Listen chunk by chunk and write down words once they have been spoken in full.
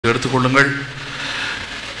எடுத்துக்கொள்ளுங்கள்.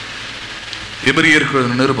 எபிரியர்கள்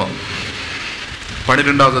நிருபம்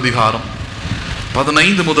 12வது அதிகாரம்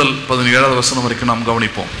 15 முதல் 17வது வசனம் வரைக்கும் நாம்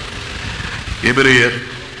கவனிப்போம். எபிரியர்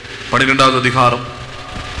 12வது அதிகாரம்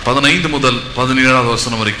 15 முதல் 17வது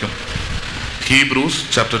வசனம் வரைக்கும். Hebrews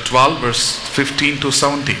chapter 12 verse 15 to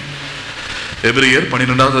 17. எபிரியர்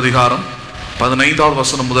 12வது அதிகாரம் 15வது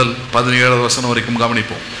வசனம் முதல் 17வது வசனம் வரைக்கும்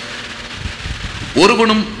கவனிப்போம்.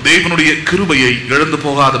 ஒருவனும் தேவனுடைய கிருபையை இழந்து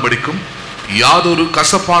போகாதபடிக்கும் யாதொரு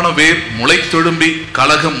கசப்பான வேர் முளைத்தெழும்பி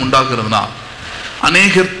கலகம் உண்டாகிறதுனால்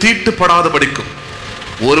அநேகர் தீட்டுப்படாதபடிக்கும்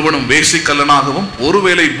ஒருவனும் வேசிக்கல்லனாகவும்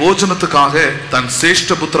ஒருவேளை போஜனத்துக்காக தன்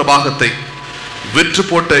சேஷ்ட புத்திர பாகத்தை விற்று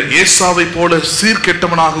போட்ட ஏசாவை போல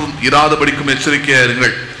சீர்கெட்டவனாகவும் இராதபடிக்கும்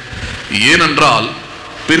எச்சரிக்கையாயிருங்கள். ஏனென்றால்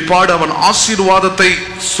பிற்பாடு அவன் ஆசீர்வாதத்தை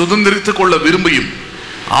சுதந்திரித்துக் கொள்ள விரும்பியும்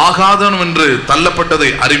ஆகாதவன் என்று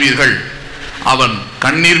தள்ளப்பட்டதை அறிவீர்கள். அவன்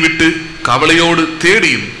கண்ணீர் விட்டு கவலையோடு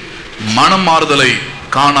தேடியும் மனம் மாறுதலை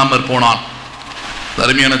காணாமற் போனான்.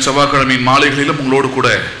 அருமையான செவ்வாய்க்கிழமையின் மாலைகளிலும் உங்களோடு கூட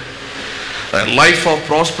life of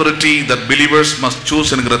prosperity that believers must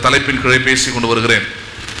choose என்கிற தலைப்பின் கீழே பேசிக் கொண்டு வருகிறேன்.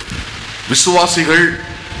 விசுவாசிகள்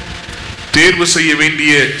தேர்வு செய்ய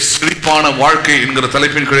வேண்டிய செழிப்பான வாழ்க்கை என்கிற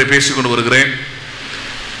தலைப்பின் கீழே பேசிக் கொண்டு வருகிறேன்.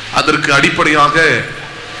 அதற்கு அடிப்படையாக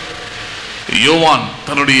யோவான்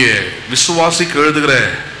தன்னுடைய விசுவாசிக்கு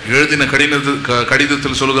எழுதின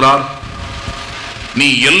கடிதத்தில் சொல்கிறார், நீ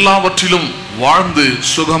எல்லாவற்றிலும் வாழ்ந்து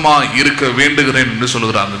சுகமா இருக்க வேண்டுகிறேன் என்று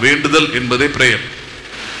சொல்கிறார். அந்த வேண்டுதல் என்பதே prayer.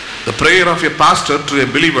 The prayer of a pastor to a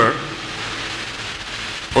believer.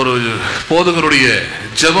 ஒரு போதகருடைய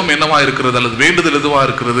ஜெபம் என்னவா இருக்கிறது அல்லது வேண்டுதல் எதுவா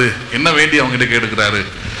இருக்கிறது, என்ன வேண்டி அவங்க கிட்ட கேட்கிறாரு,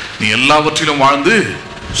 நீ எல்லாவற்றிலும் வாழ்ந்து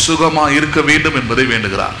சுகமா இருக்க வேண்டும் என்பதை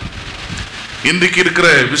வேண்டுகிறார். இன்றைக்கு இருக்கிற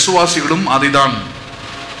விசுவாசிகளும் அதை தான்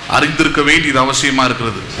அறிந்திருக்க வேண்டியது அவசியமா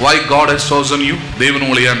இருக்கிறது. Why God has chosen you? தேவன்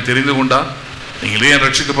உங்களை ஏன் தெரிந்து கொண்டார், நீங்கள் ஏன்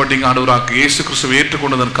ரட்சிக்கப்பட்டீங்க, ஆண்டவராகிய இயேசு கிறிஸ்துவை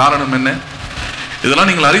ஏற்றுக்கொண்டதன் காரணம் என்ன, இதெல்லாம்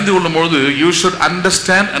நீங்கள் அறிந்து கொள்ளும் பொழுது you should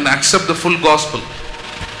understand and accept the full gospel.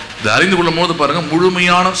 இதை அறிந்து கொள்ளும் போது பாருங்க,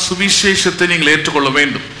 முழுமையான சுவிசேஷத்தை நீங்கள் ஏற்றுக்கொள்ள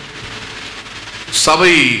வேண்டும்.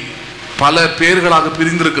 சபை பல பேர்களாக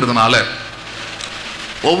பிரிந்திருக்கிறதுனால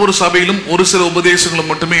ஒவ்வொரு சபையிலும் ஒரு சில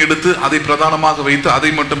உபதேசங்களும் மட்டுமே எடுத்து அதை பிரதானமாக வைத்து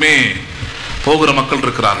அதை மட்டுமே போகிற மக்கள்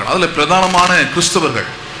இருக்கிறார்கள். அதுல பிரதானமான கிறிஸ்தவர்கள்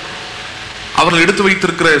அவர்கள் எடுத்து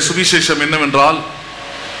வைத்திருக்கிற சுவிசேஷம் என்னவென்றால்,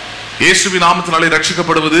 இயேசுவின் நாமத்தினாலே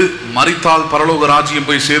ரட்சிக்கப்படுவது, மரித்தால் பரலோக ராஜ்யம்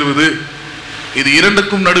போய் சேருவது. இது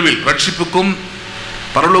இரண்டுக்கும் நடுவில், ரட்சிப்புக்கும்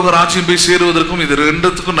பரலோக ராஜ்யம் போய் சேருவதற்கும் இது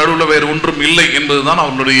ரெண்டுத்துக்கும் நடுவில் வேறு ஒன்றும் இல்லை என்பதுதான்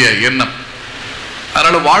அவர்களுடைய எண்ணம்.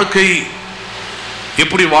 அதனால வாழ்க்கை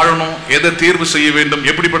எப்படி வாழணும், எதை தேர்வு செய்ய வேண்டும்,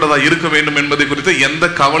 எப்படிப்பட்டதா இருக்க வேண்டும் என்பதை குறித்து எந்த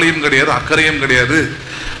கவலையும் கிடையாது, அக்கறையும் கிடையாது,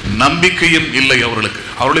 நம்பிக்கையும் இல்லை அவர்களுக்கு.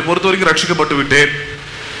 அவர்களை பொறுத்த வரைக்கும் ரட்சிக்கப்பட்டு விட்டேன்,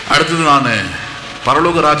 அடுத்தது நான்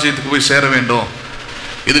பரலோக ராஜ்யத்துக்கு போய் சேர வேண்டும்,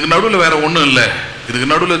 இதுக்கு நடுவில் வேற ஒன்றும் இல்லை,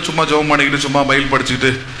 இதுக்கு நடுவில் சும்மா ஜெபம் பண்ணிக்கிட்டு சும்மா பைபிள்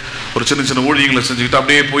படிச்சுக்கிட்டு ஒரு சின்ன சின்ன ஊழியங்களை செஞ்சுக்கிட்டு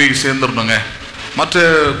அப்படியே போய் சேர்ந்துடணுங்க. மற்ற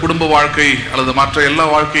குடும்ப வாழ்க்கை அல்லது மற்ற எல்லா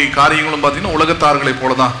வாழ்க்கை காரியங்களும் பார்த்தீங்கன்னா உலகத்தார்களை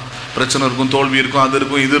போல தான், பிரச்சனை இருக்கும், தோல்வி இருக்கும், அது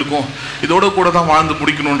இருக்கும், இது இருக்கும், இதோட கூட தான் வாழ்ந்து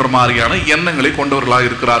முடிக்கணுன்ற மாதிரியான எண்ணங்களை கொண்டவர்களாக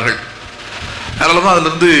இருக்கிறார்கள். அதனால தான்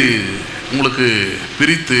அதிலிருந்து உங்களுக்கு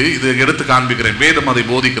பிரித்து இதை எடுத்து காண்பிக்கிறேன். வேதம் அதை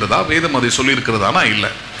போதிக்கிறதா, வேதம் அதை சொல்லியிருக்கிறதானா?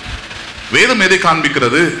 இல்லை. வேதம் எதை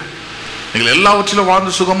காண்பிக்கிறது, நீங்கள் எல்லாவற்றிலும்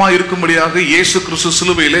வாழ்ந்து சுகமா இருக்கும்படியாக இயேசு கிறிஸ்து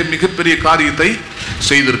சிலுவையிலே மிகப்பெரிய காரியத்தை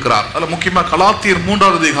செய்திருக்கிறார். அதில் முக்கியமாக கலாத்தியர்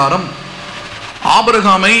 3வது அதிகாரம்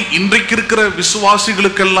ஆபிரகாமை இன்றைக்கு இருக்கிற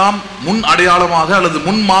விசுவாசிகளுக்கெல்லாம் முன் அடையாளமாக அல்லது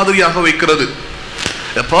முன் மாதிரியாக வைக்கிறது.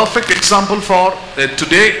 A perfect example for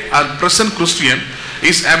today and present Christian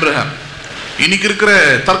is Abraham. இன்னைக்கு இருக்கிற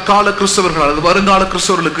தற்கால கிறிஸ்தவர்கள் அல்லது வருங்கால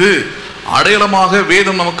கிறிஸ்தவர்களுக்கு அடையாளமாக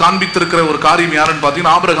வேதம் நமக்கு காண்பித்திருக்கிற ஒரு காரியம் யாருன்னு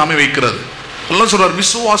பார்த்தீங்கன்னா ஆபிரகாமை வைக்கிறது. எல்லாம் சொல்றார்,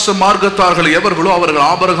 விசுவாச மார்க்கத்தார்கள் எவர்களோ அவர்கள்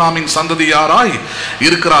ஆபிரகாமின் சந்ததியாராய்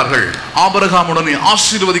இருக்கிறார்கள், ஆபிரகாமுடன்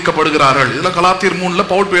ஆசீர்வதிக்கப்படுகிறார்கள். இதெல்லாம் கலாத்தியர் 3ல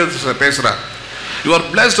பவுல் பேசுறார். You are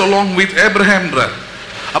blessed along with Abraham.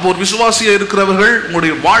 அப்போ ஒரு விசுவாசியா இருக்கிறவர்கள்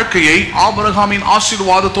உங்களுடைய வாழ்க்கையை ஆபிரகாமின்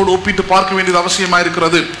ஆசீர்வாதத்தோடு ஒப்பிட்டு பார்க்க வேண்டியது அவசியமா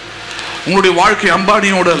இருக்கிறது. உங்களுடைய வாழ்க்கை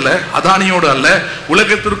அம்பானியோடு அல்ல, அதானியோடு அல்ல,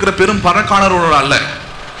 உலகத்தில் இருக்கிற பெரும் பணக்காரரோடு அல்ல.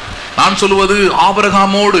 நான் சொல்லுவது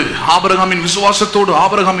ஆபிரகாமோடு, ஆபிரகாமின் விசுவாசத்தோடு,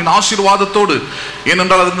 ஆபிரகாமின் ஆசீர்வாதத்தோடு.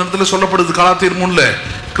 ஏனென்றால் அந்த இடத்துல சொல்லப்படுது கலாத்தியர் 3ல,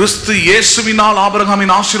 கிறிஸ்து இயேசுவினால்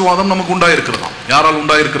ஆபிரகாமின் ஆசீர்வாதம் நமக்கு உண்டாயிருக்கிறதாம். யாரால்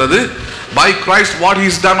உண்டாயிருக்கிறது? By Christ what he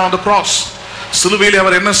has done on the cross. சிலுவையில்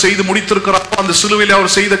அவர் என்ன செய்து முடித்திருக்கிறாரோ அந்த சிலுவையில்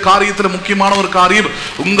அவர் செய்த காரியத்தில் முக்கியமான ஒரு காரியம்,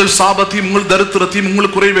 உங்கள் சாபத்தையும் உங்கள் தரித்திரத்தையும்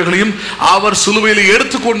உங்கள் குறைவுகளையும் அவர் சிலுவையில்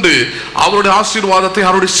எடுத்துக்கொண்டு அவருடைய ஆசீர்வாதத்தை,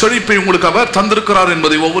 அவருடைய செழிப்பை உங்களுக்கு அவர் தந்திருக்கிறார்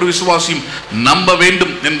என்பதை ஒவ்வொரு விசுவாசியும் நம்ப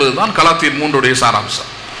வேண்டும் என்பதுதான் கலாத்தியர் 3 சாராம்சம்.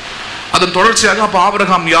 அதன் தொடர்ச்சியாக அப்ப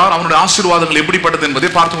ஆபிரகாம் யார், அவனுடைய ஆசீர்வாதங்கள் எப்படிப்பட்டது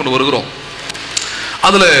என்பதை பார்த்து கொண்டு வருகிறோம்.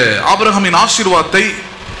 அதுல ஆபிரகாமின் ஆசீர்வாதத்தை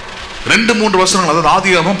 2-3 வசனங்கள், அதாவது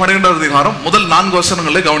ஆதியாகமம் 12வது அதிகாரம் முதல் 4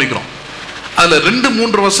 வசனங்களை கவனிக்கிறோம். அதுல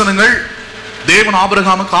 2-3 வசனங்கள் தேவன்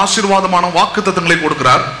ஆபிரகாமுக்கு ஆசீர்வாதமான வாக்குத்தத்தங்களை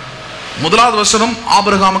கொடுக்கிறார். முதலாவது வசனம்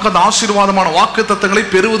ஆபிரகாமுக்கு அந்த ஆசீர்வாதமான வாக்குத்தத்தங்களை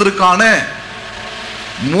பெறுவதற்கான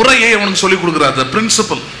முறையை அவனுக்கு சொல்லிக் கொடுக்கிறார். the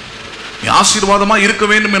principle, நீ ஆசீர்வாதமா இருக்க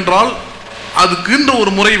வேண்டும் என்றால் அதுக்கு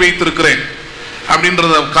ஒரு முறை வைத்திருக்கிறேன் அப்படின்ற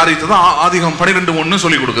காரியத்தை தான் ஆதிகாகம் 12:1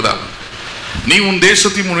 சொல்லிக் கொடுக்கிறார். நீ உன்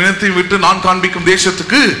தேசத்தையும் உன் இனத்தையும் விட்டு நான் காண்பிக்கும்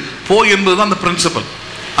தேசத்துக்கு போ என்பதுதான் அந்த பிரின்சிபல்,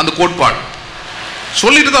 அந்த கோட்பாடு.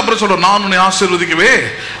 சொல்லிட்டு தான் அப்புறம் சொல்ற, நான் உன்னை ஆசீர்வதிக்கவே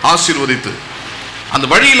ஆசீர்வதித்து அந்த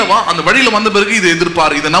வழியில வா, அந்த வழியில வந்த பிறகு இதை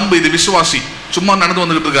எதிர்பார், இதை நம்பு, இது விசுவாசி, சும்மா நடந்து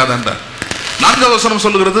வந்துகிட்டு இருக்காத. 4வது வசனம்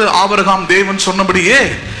சொல்லுகிறது, ஆபிரகாம் தேவன் சொன்னபடியே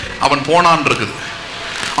அவன் போனான் இருக்குது.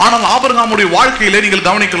 ஆனால் ஆபிரகாமுடைய வாழ்க்கையில நீங்கள்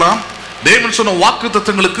கவனிக்கலாம், தேவன் சொன்ன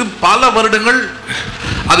வாக்குத்தத்தங்களுக்கு பல வருடங்கள்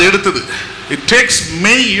அது எடுத்தது. It takes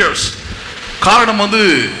many years. காரணம்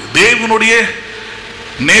தேவனுடைய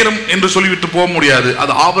நேரம் என்று சொல்லிவிட்டு போக முடியாது,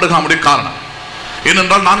 அது ஆபிரகாமுடைய காரணம்.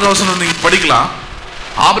 ஏனென்றால் 4வது வசனம் நீங்க படிக்கலாம்,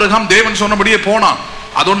 ஆபிரகாம் தேவன் சொன்னபடியே போனான்.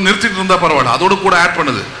 அதோடு நிறுத்திட்டு இருந்தா பரவாயில்ல, அதோடு கூட ஆட்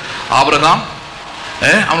பண்ணுது, ஆபிரகாம்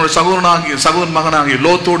அவனுடைய சகோதரன் மகனாகிய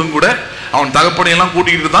லோத்தோடும் கூட அவன் தகப்பனையெல்லாம்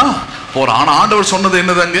கூட்டிகிட்டு தான் போறான். ஆனா ஆண்டவர் சொன்னது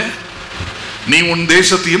என்னதாங்க, நீ உன்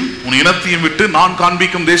தேசத்தையும் உன் இனத்தையும் விட்டு நான்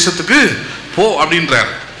காண்பிக்கும் தேசத்துக்கு போ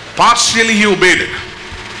அப்படின்றார். பார்ஷியலி he obeyed,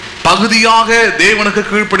 பகுதியாக தேவனுக்கு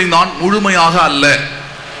கீழ்ப்படிந்தான், முழுமையாக அல்ல.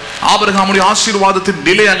 ஆபிரகாமுடைய ஆசீர்வாதத்தின்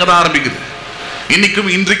நிலை அங்கதான் ஆரம்பிக்குது. இன்னைக்கும்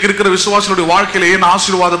இன்றைக்கு இருக்கிற விசுவாசிகளுடைய வாழ்க்கையில ஏன்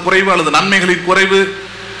ஆசீர்வாத குறைவு அல்லது நன்மைகளின் குறைவு,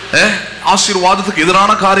 ஆசீர்வாதத்துக்கு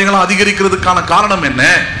எதிரான காரியங்களை அதிகரிக்கிறதுக்கான காரணம் என்ன?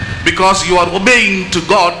 Because you are obeying to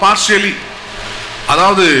God partially,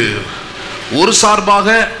 அதாவது ஒரு சார்பாக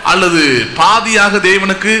அல்லது பாதியாக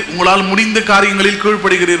தேவனுக்கு உங்களால் முடிந்த காரியங்களில்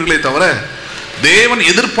கீழ்ப்படுகிறீர்களே தவிர தேவன்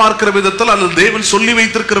எதிர்பார்க்கிற விதத்தில் அல்லது தேவன் சொல்லி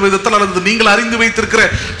வைத்திருக்கிற விதத்தில் அல்லது நீங்கள் அறிந்து வைத்திருக்கிற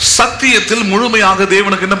சத்தியத்தில் முழுமையாக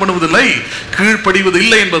தேவனுக்கு என்ன பண்ணுவதில்லை, கீழ்ப்படிவது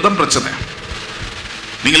இல்லை என்பதுதான் பிரச்சனை.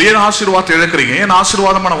 நீங்கள் ஏன் ஆசீர்வாதத்தை இழக்கிறீங்க, ஏன்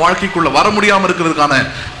ஆசீர்வாதமான வாழ்க்கைக்குள்ள வர முடியாமல் இருக்கிறதுக்கான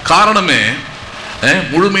காரணமே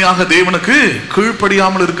முழுமையாக தேவனுக்கு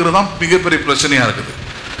கீழ்ப்படியாமல் இருக்கிறது தான் மிகப்பெரிய பிரச்சனையா இருக்குது.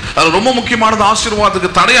 அது ரொம்ப முக்கியமானது.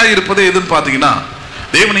 ஆசீர்வாதத்துக்கு தடையா இருப்பதே எதுன்னு பாத்தீங்கன்னா,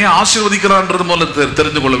 தேவனையே ஆசீர்வதிக்கிறான்றது மூலம்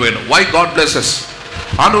தெரிந்து கொள்ள வேண்டும். why God blesses.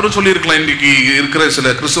 ஆண்டவரும் சொல்லி இருக்கலாம், இன்னைக்கு இருக்கிற சில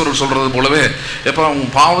கிறிஸ்தவர்கள் சொல்றது போலவே, எப்ப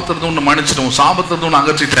உன் பாவத்திலிருந்து ஒன்று மன்னிச்சிட்டேன், சாபத்திலிருந்து ஒன்று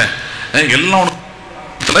அகற்றிட்டேன், எல்லாம்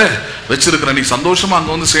உனக்கு வச்சிருக்கிறேன், நீ சந்தோஷமா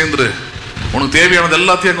அங்க சேர்ந்துரு, உனக்கு தேவையானது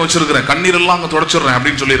எல்லாத்தையும் அங்க வச்சிருக்கிறேன், கண்ணீர் எல்லாம் அங்க தொடச்சிடுறேன்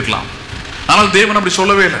அப்படின்னு சொல்லியிருக்கலாம். ஆனால் தேவன் அப்படி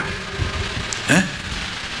சொல்லவே இல்லை.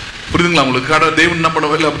 புரியுதுங்களா உங்களுக்கு? தேவன் என்ன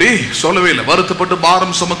பண்ணவே இல்லை, அப்படி சொல்லவே இல்லை. வருத்தப்பட்டு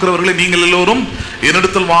பாரம் சுமக்கிறவர்களை நீங்கள் எல்லோரும்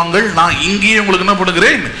என்னிடத்தில் வாங்கள், நான் இங்கேயே உங்களுக்கு என்ன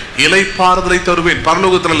பண்ணுகிறேன், இளைப்பாறுதலை தருவேன்.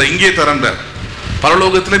 பரலோகத்தில் இல்லை, இங்கே தரேன்.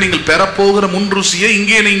 பரலோகத்தில் நீங்கள் பெறப்போகிற முன் ருசியை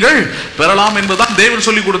இங்கே நீங்கள் பெறலாம் என்பதுதான் தேவன்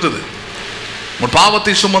சொல்லி கொடுத்தது. உங்கள்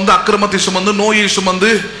பாவத்தை சுமந்து, அக்கிரமத்தை சுமந்து, நோயை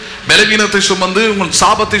சுமந்து, பலவீனத்தை சுமந்து, உங்கள்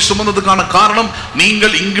சாபத்தை சுமந்ததுக்கான காரணம்,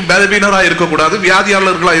 நீங்கள் இங்கு பலவீனராக இருக்கக்கூடாது,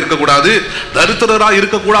 வியாதியாளர்களாக இருக்கக்கூடாது, தரித்திரராக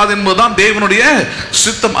இருக்கக்கூடாது என்பதுதான் தேவனுடைய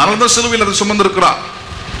சித்தம். அதனால்தான் சிலுவையில் அதை சுமந்திருக்கிறார்.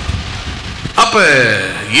 அப்ப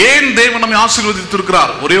ஏன் தேவன் நம்மை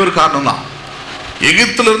ஆசீர்வதித்திருக்கிறார்? ஒரே ஒரு காரணம் தான்.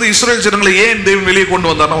 எகிப்திலிருந்து இஸ்ரேல் ஜனங்களை ஏன் தேவன் வெளியே கொண்டு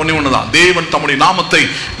வந்தார்? ஒண்ணே ஒண்ணுதான், தேவன் தம்முடைய நாமத்தை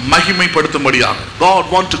மகிமைப்படுத்தும்படியாக. God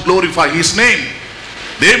want to glorify his name.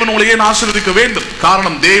 தேவன் உங்களை ஏன் ஆசீர்வதிக்க வேண்டும்?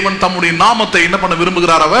 காரணம், தேவன் தம்முடைய நாமத்தை என்ன பண்ண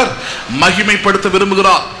விரும்புகிறார்? அவர் மகிமைப்படுத்த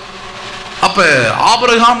விரும்புகிறார். அப்ப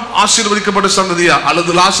ஆபிரகாம் ஆசீர்வதிக்கப்பட்ட சந்ததியா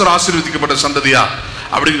அல்லது லாசர் ஆசீர்வதிக்கப்பட்ட சந்ததியா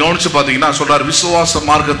அப்படின்னு கவனிச்சு பாத்தீங்கன்னா சொல்றார், விசுவாச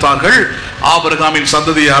மார்க்கத்தார்கள் ஆபிரகாமின்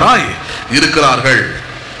சந்ததியாராய் இருக்கிறார்கள்.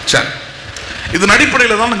 சரி, இதன்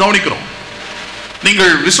அடிப்படையில தான் கவனிக்கிறோம்.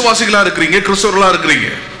 நீங்கள் விசுவாசிகளா இருக்கிறீங்க, கிறிஸ்தவர்களா இருக்கிறீங்க,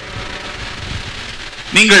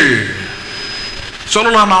 நீங்கள்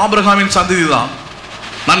சொல்லலாம் ஆபிரகாமின் சந்ததி தான்,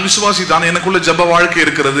 நான் விசுவாசி தான், எனக்குள்ள ஜப வாழ்க்கை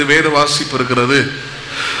இருக்கிறது, வேத வாசிப்பு இருக்கிறது,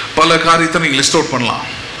 பல காரியத்தை நீங்க லிஸ்ட் அவுட் பண்ணலாம்.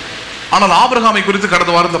 ஆனால் ஆபிரகாமை குறித்து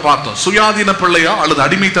கடந்த வாரத்தை பார்த்தோம். சுயாதீன பிள்ளையா அல்லது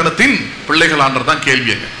அடிமைத்தனத்தின் பிள்ளைகளான்றதான்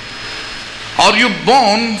கேள்வி. Are you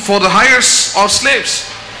born for the heirs or slaves?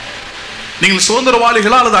 நீங்கள்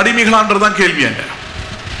சுதந்திரவாளிகளா அல்லது அடிமைகளான்றதான் கேள்வி.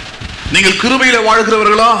 நீங்கள் கிருபையில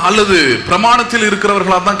வாழ்கிறவர்களா அல்லது பிரமாணத்தில்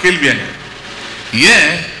இருக்கிறவர்களா தான் கேள்வி.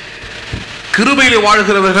 ஏன் கிருபையில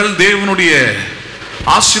வாழ்கிறவர்கள் தேவனுடைய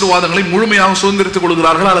ஆசீர்வாதங்களை முழுமையாக சுதந்திரித்துக்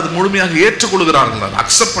கொள்கிறார்கள் அல்லது முழுமையாக ஏற்றுக்கொள்கிறார்கள்,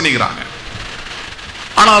 அக்செப்ட் பண்ணிக்கிறாங்க.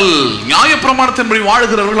 ஆனால் நியாய பிரமாணத்தின்படி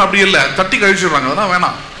வாழ்கிறவர்கள் அப்படி இல்லை, தட்டி கழிச்சிடுறாங்க. அதெல்லாம்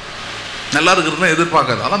வேணாம், நல்லா இருக்கிறதுலாம்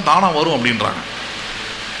எதிர்பார்க்காது, அதெல்லாம் தானா வரும் அப்படின்றாங்க.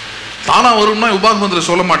 தானா வரும்னா உபாகமத்தில்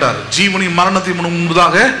சொல்ல மாட்டார், ஜீவனையும் மரணத்தை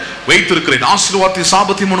முன்பதாக வைத்திருக்கிறேன், ஆசீர்வாதத்தை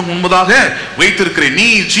சாபத்தை முன்பதாக வைத்திருக்கிறேன், நீ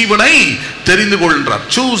ஜீவனை தெரிந்து கொள்கிறார்.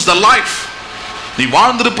 சூஸ் த லைஃப், நீ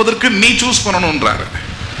வாழ்ந்திருப்பதற்கு நீ சூஸ் பண்ணணும்ன்றார்.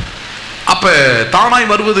 அப்ப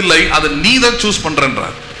தானாய் வருவதில்லை, அதை நீ தான் சூஸ்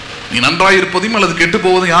பண்றன்றார். நீ நன்றாய் இருப்பதையும் அல்லது கெட்டு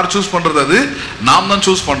போவதையும் யார் சூஸ் பண்றது? அது நாம் தான்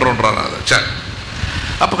சூஸ் பண்றோன்றார்.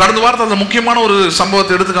 அப்ப கடந்த வாரத்தை அந்த முக்கியமான ஒரு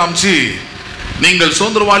சம்பவத்தை எடுத்து காமிச்சு, நீங்கள்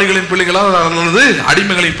சுதந்திரவாளிகளின் பிள்ளைகளா அல்லது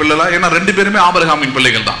அடிமைகளின் பிள்ளைகளா? ஏன்னா ரெண்டு பேருமே ஆபிரகாமின்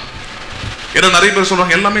பிள்ளைகள் தான். ஏன்னா நிறைய பேர்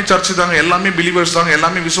சொல்றாங்க எல்லாமே சர்ச்சு தாங்க, எல்லாமே பிலீவர்ஸ் தாங்க,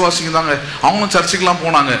 எல்லாமே விசுவாசிங்க தாங்க, அவங்களும் சர்ச்சுக்கெல்லாம்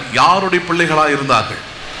போனாங்க. யாருடைய பிள்ளைகளா இருந்தார்கள்?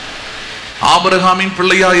 ஆபிரகாமின்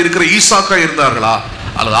பிள்ளையா இருக்கிற ஈசாக்கா இருந்தார்களா,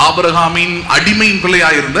 அல்லது ஆபிரகாமின் அடிமையின் பிள்ளையா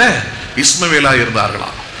இருந்த இஸ்மவேலா இருந்தார்களா?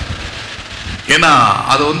 ஏன்னா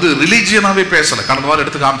அதை ரிலீஜியனாவே பேசல. கடந்த வாரம்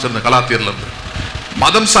எடுத்து காமிச்சிருந்த கலாத்தியர்ல இருந்து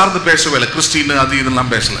மதம் சார்ந்து பேசவே இல்லை, கிறிஸ்டின் அது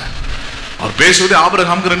இதெல்லாம் பேசல. அவர் பேசுவதே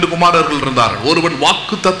ஆபிரகாமுக்கு 2 குமாரர்கள் இருந்தார்கள். ஒருவன்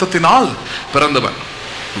வாக்கு தத்தத்தினால் பிறந்தவன்,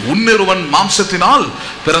 இன்னொருவன் மாம்சத்தினால்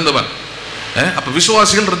பிறந்தவன். அப்ப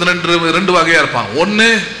விசுவாசிகள் ரெண்டு வகையா இருப்பாங்க. ஒன்னு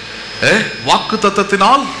வாக்கு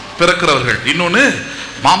தத்தத்தினால் பிறக்கிறவர்கள், இன்னொன்னு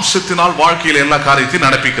மாம்சத்தினால் வாழ்க்கையில் எல்லா காரியத்தையும்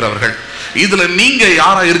நடப்பிக்கிறவர்கள். இதுல நீங்க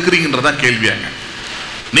யாரா இருக்கிறீங்கன்றதான் கேள்வியாங்க.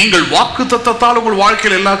 நீங்கள் வாக்கு தத்தத்தால் உங்கள்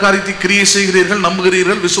வாழ்க்கையில் எல்லா காரியத்தையும் கிரியை செய்கிறீர்கள்,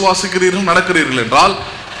 நம்புகிறீர்கள், விசுவாசிக்கிறீர்கள், நடக்கிறீர்கள் என்றால்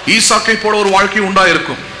ஈசாக்கை போல ஒரு வாழ்க்கை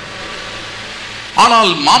உண்டாயிருக்கும். ஆனால்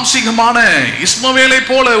மாம்சிகமான இஸ்மவேலை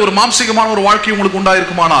போல ஒரு மாம்சிகமான ஒரு வாழ்க்கை உங்களுக்கு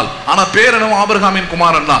உண்டாயிருக்குமானால், ஆனா பேர் என்ன? ஆபிரகாமின்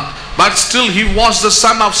குமாரன் தான். But still he was the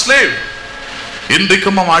son of slave.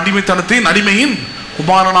 இன்றைக்கும் அவன் அடிமைத்தனத்தின் அடிமையின்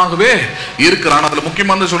குமாரனாகவே இருக்கிறான். அதுல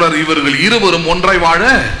முக்கியமான சொல்றாரு, இவர்கள் இருவரும் ஒன்றாய் வாழ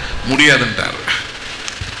முடியாதுன்றார்.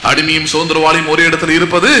 அடிமையும் சுதந்திரவாளியும் ஒரே இடத்துல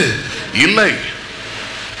இருப்பது இல்லை.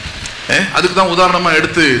 அதுக்கு தான் உதாரணமா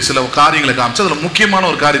எடுத்து சில காரியங்களை காமிச்சு, அதுல முக்கியமான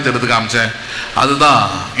ஒரு காரியத்தை எடுத்து காமிச்சேன். அதுதான்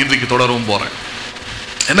இன்றைக்கு தொடரவும் போறேன்.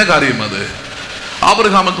 என்ன காரியம் அது?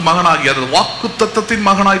 ஆபிரகாமுக்கு மகனாகி, அது வாக்கு தத்தத்தின்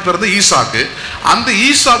மகனாய் பிறந்த ஈசாக்கு. அந்த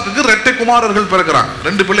ஈசாக்குக்கு 2 குமாரர்கள் பிறக்கிறாங்க,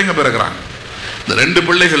 2 பிள்ளைங்க பிறக்கிறாங்க. இந்த 2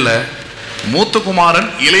 பிள்ளைகள்ல மூத்த குமாரன்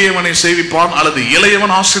இளையவனை சேவிப்பான் அல்லது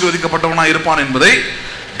இளையவன் ஆசீர்வதிக்கப்பட்டவனா இருப்பான் என்பதை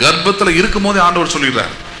கர்ப்பத்தில் இருக்கும் போதே ஆண்டவர்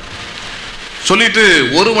சொல்லிடுறார். சொல்லிட்டு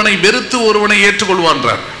ஒருவனை வெறுத்து ஒருவனை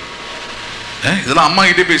ஏற்றுக்கொள்வான்றார். இதெல்லாம் அம்மா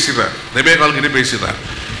கிட்டே பேசிடுறார், ரெபேக்காள் கிட்டே பேசிடுறார்.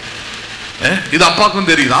 இது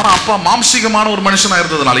அப்பாவுக்கும் தெரியுது. ஆனா அப்பா மாம்சிகமான ஒரு மனுஷனா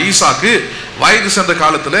இருந்ததுனால, ஈசாக்கு வயது சென்ற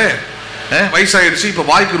காலத்துல வயசாயிடுச்சு, இப்ப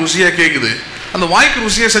வாய்க்கு ருசியா கேக்குது. அந்த வாய்க்கு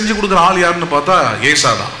ருசியா செஞ்சு கொடுக்குற ஆள் யாருன்னு பார்த்தா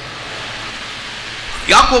ஏசா தான்.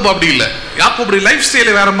 யாக்கோபு அப்படி இல்லை. யாக்கோபுடைய லைஃப்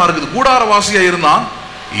ஸ்டைல வேறமா இருக்குது. கூடாரவாசியா இருந்தான்.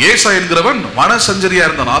 ஏசா என்கிறவன் வனசஞ்சரியா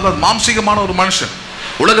இருந்தான். அதாவது மாம்சிகமான ஒரு மனுஷன்,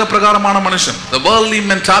 உலக பிரகாரமான மனுஷன், the worldly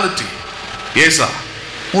mentality. ஏசா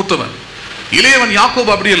மூத்தவன். இளையவன்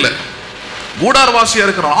யாக்கோபு அப்படி இல்லை, கூடாரவாசியா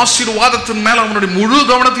இருக்கிறான். ஆசீர்வாதத்தின் மேல அவனுடைய முழு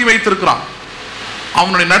கவனத்தையும் வைத்திருக்கிறான்.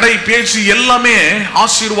 அவனுடைய நடை பேச்சு எல்லாமே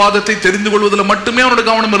ஆசீர்வாதத்தை தெரிந்து கொள்வதில் மட்டுமே அவனுடைய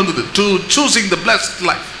கவனம் இருந்தது. to choosing the blessed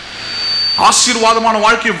life. ஆசீர்வாதமான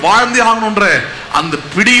வாழ்க்கை வாழ்ந்தே ஆகணுன்ற அந்த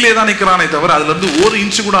பிடியிலே தான் நிற்கிறானே தவிர அதுல இருந்து ஒரு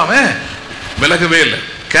இன்ச்சு கூட அவன் விலகவே இல்லை,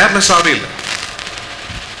 கேர்லெஸ்ஸாவே இல்லை.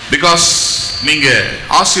 பிகாஸ் நீங்க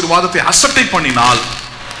ஆசீர்வாதத்தை அசட்டை பண்ணினால்,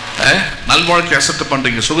 நல்வாழ்க்கை அசட்டை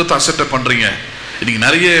பண்றீங்க, சுகத்தை அசட்டை பண்றீங்க. இன்னைக்கு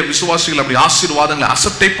நிறைய விசுவாசிகள் அப்படி ஆசீர்வாதங்களை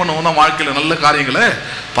அசட்டை பண்ணவும் தான் வாழ்க்கையில நல்ல காரியங்களை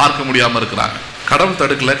பார்க்க முடியாம இருக்கிறாங்க. கடவுள்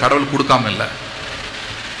தடுக்கல, கடவுள் கொடுக்காம இல்லை,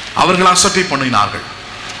 அவர்கள் அசட்டை பண்ணினார்கள்.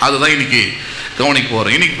 அதுதான் இன்னைக்கு கவனிக்க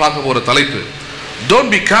போறோம். இன்னைக்கு பார்க்க போற தலைப்பு, don't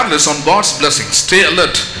be careless on God's blessings, stay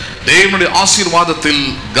alert. தேவனுடைய ஆசீர்வாதத்தில்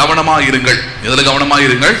கவனமாக இருங்கள். எதுல கவனமாக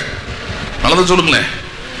இருங்கள்? நல்லது சொல்லுங்களேன்.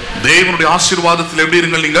 தேவனுடைய ஆசீர்வாதத்தில் எப்படி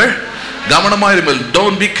இருங்கள்? நீங்கள் கவனமாக இருங்கள்.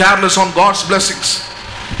 don't be careless on God's blessings.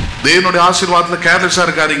 தேவனுடைய ஆசீர்வாதத்தில் கேர்லெஸ்ஸா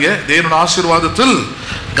இருக்காதீங்க, தேவனுடைய ஆசீர்வாதத்தில்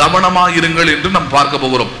கவனமாக இருங்கள் என்று நாம் பார்க்க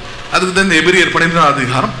போகிறோம். அதுக்கு தான் எபிரியர் 12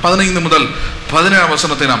 அதிகாரம் 15 முதல் 17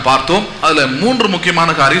 வசனத்தை நாம் பார்த்தோம். அதுல 3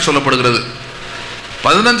 முக்கியமான காரியம் சொல்லப்படுகிறது.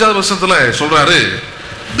 15வது வசனத்துல சொல்றாரு,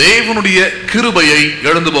 தேவனுடைய கிருபையை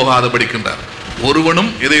இழந்து போகாதபடிக்கின்றார்.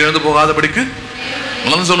 ஒருவனும் இதை இழந்து போகாதபடிக்கு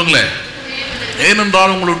சொல்லுங்களேன்.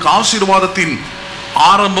 ஏனென்றால் உங்களுக்கு ஆசீர்வாதத்தின்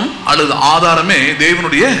ஆரம்பம் அல்லது ஆதாரமே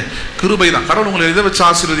தேவனுடைய கிருபை தான். கடவுள் உங்களை எதை வச்சு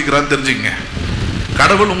ஆசீர்வதிக்கிறார் தெரிஞ்சுங்க.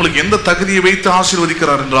 கடவுள் உங்களுக்கு எந்த தகுதியை வைத்து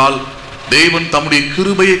ஆசீர்வதிக்கிறார் என்றால், தேவன் தம்முடைய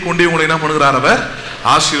கிருபையை கொண்டே உங்களை என்ன பண்ணுகிறார்? அவர்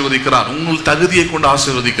ஆசீர்வதிக்கிறார். உங்கள் தகுதியை கொண்டு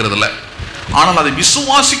ஆசீர்வதிக்கிறது இல்லை, ஆனால் அதை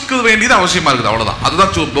விசுவாசிக்க வேண்டியது அவசியமா இருக்குது. அவ்வளவுதான்.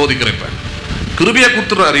 அதுதான் போதிக்கிறேன். இப்ப கிருபையா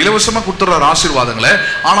கொடுத்துறாரு, இலவசமா கொடுத்துறாரு ஆசீர்வாதங்களை,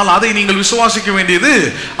 ஆனால் அதை நீங்கள் விசுவாசிக்க வேண்டியது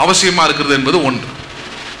அவசியமா இருக்கிறது என்பது ஒன்று.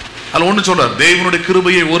 அதுல ஒண்ணு சொல்றார், தேவனுடைய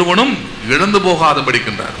கிருபையை ஒருவனும் இழந்து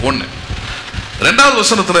போகாதபடிக்கின்றார். ஒண்ணு. 2வது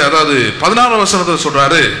வசனத்துல, அதாவது 16வது வசனத்துல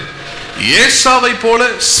சொல்றாரு, ஏசாவை போல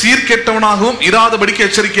சீர்கெட்டவனாகவும் இராதபடிக்கு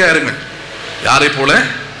எச்சரிக்கையா இருங்கள். யாரை போல?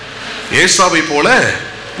 ஏசாவை போல.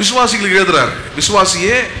 விசுவாசிகளுக்கு எழுதுறாரு.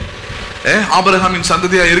 விசுவாசியே, ஆபிரகாமின்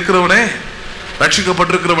சந்ததியா இருக்கிறவனே,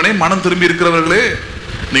 ரட்சிக்கப்பட்டிருக்கிறவனே, மனம் திரும்பி இருக்கிறவர்களே,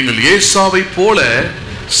 நீங்கள் ஏசாவை போல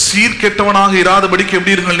சீர்கெட்டவனாக இராதபடிக்கு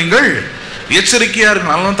எப்படி இருங்கள்? நீங்கள் எச்சரிக்கையா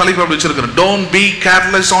இருக்கு. நல்ல தலைப்பு அப்படி வச்சிருக்கிறேன். Don't be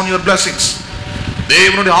careless on your blessings.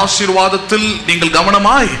 தேவனுடைய ஆசீர்வாதத்தில் நீங்கள்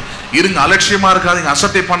கவனமாய் இருங்க, அலட்சியமா இருக்காதீங்க,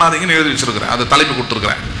 அசட்டை பண்ணாதீங்கன்னு எழுதி வச்சிருக்கிறேன். அந்த தலைப்பு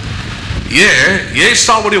கொடுத்திருக்கிறேன்.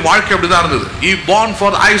 ஏசாவுடைய வாழ்க்கை அப்படிதான் இருந்தது. He born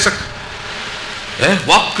for Isaac.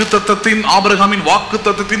 வாக்குத்தத்தத்தின் ஆபிரகாமின்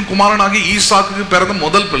வாக்குத்தத்தத்தின் குமாரனாகி ஈசாக்கு பிறந்த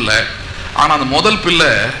முதல் பிள்ளை. ஆனா அந்த முதல் பிள்ளை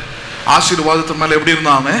ஆசீர்வாதத்து மேல எப்படி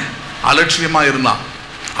இருந்தான்? அலட்சியமா இருந்தான்,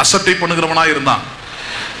 அசட்டை பண்ணுகிறவனா இருந்தான்,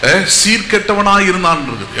 சீர்கெட்டவனா இருந்தான்.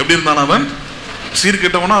 எப்படி இருந்தான் அவன்?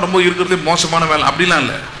 சீர்கெட்டவனா, ரொம்ப இருக்கிறதே மோசமான வேலை அப்படிலாம்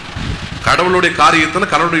இல்லை. கடவுளுடைய காரியத்துல,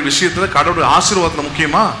 கடவுளுடைய விஷயத்துல, கடவுளுடைய ஆசீர்வாதத்துல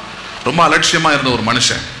முக்கியமா ரொம்ப அலட்சியமா இருந்த ஒரு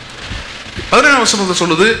மனுஷன். 17ஆம் வசனத்தை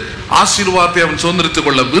சொல்லுது, ஆசீர்வாதத்தை அவன் சுதந்திரித்துக்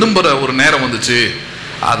கொள்ள விரும்புற ஒரு நேரம் வந்துச்சு.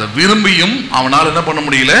 அதை விரும்பியும் அவனால் என்ன பண்ண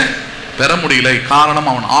முடியல, பெற முடியல. காரணம்,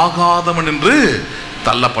 அவன் ஆகாதவன் என்று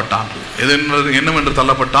தள்ளப்பட்டான். என்னவென்று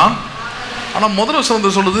தள்ளப்பட்டான்? ஆனா முதல்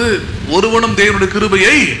வசனத்தை சொல்லுது, ஒருவனும் தேவனுடைய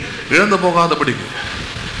கிருபையை இழந்து போகாதபடிக்கு.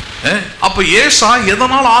 அப்ப ஏசா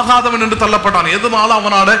எதனால் ஆகாதவன் என்று தள்ளப்பட்டான்? எதனால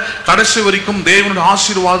அவனால கடைசி வரைக்கும் தேவனுடைய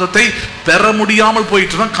ஆசீர்வாதத்தை பெற முடியாமல்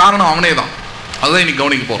போயிட்டு தான்? காரணம் அவனே தான். அதுதான் இன்னைக்கு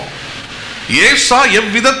கவனிக்க போறோம். ஏசா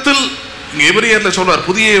எவ்விதத்தில், எபிரேயர்ல சொல்றார்,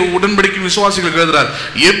 புதிய உடன்படிக்கை விசுவாசிகளுக்கு எழுதுறார்,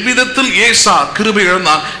 எவ்விதத்தில் ஏசா கிருபை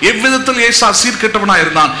இழந்தான், எவ்விதத்தில் ஏசா சீர்கெட்டவனா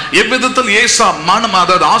இருந்தான், எவ்விதத்தில் ஏசா மனம்,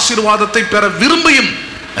 அதாவது ஆசீர்வாதத்தை பெற விரும்பியும்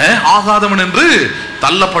ஆகாதவன் என்று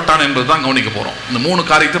தள்ளப்பட்டான் என்பதுதான் கவனிக்க போறோம். இந்த 3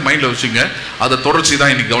 காரியத்தை மைண்ட்ல வச்சுங்க. அதை தொடர்ச்சி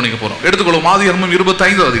தான் இன்னைக்கு கவனிக்க போறோம். எடுத்துக்கொள்ளும் ஆதியாகமம்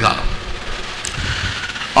 25 அதிகாரம்.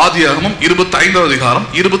 ஆதியாகமம் 25 அதிகாரம்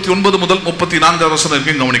 29 முதல் 34 வசனம்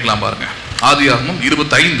வரைக்கும் கவனிக்கலாம் பாருங்க. ஆதியாகமம்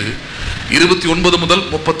 25 29 முதல்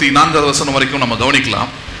 34 வசனம் வரைக்கும் நம்ம கவனிக்கலாம்.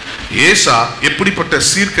 ஏசா எப்படிப்பட்ட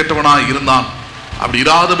சீர்கெட்டவனா இருந்தான், அப்படி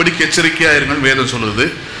இராதபடிக்கு எச்சரிக்கையா இருங்கன்னு வேதம் சொல்லுது.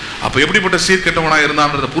 அப்ப எப்படிப்பட்ட சீர்கெட்டவனா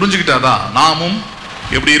இருந்தான்றதை புரிஞ்சுக்கிட்டாதான் நாமும்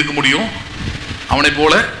எப்படி இருக்க முடியும், அவனை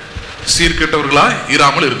போல சீர்கெட்டவர்களா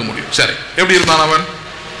இராமல் இருக்க முடியும். சரி, எப்படி இருந்தான் அவன்?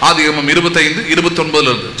 ஆதியாகமம் 25 29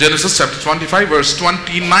 இருந்து, Genesis chapter 25 verse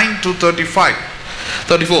 29 to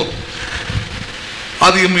 34.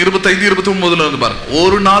 ஆதியாகமம் 25 29 இருந்து பாருங்க.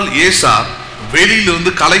 ஒரு நாள் ஏசா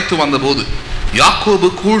வெளியிலிருந்து களைத்து வந்த போது யாக்கோபு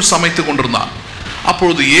கூழ் சமைத்துக் கொண்டிருந்தான்.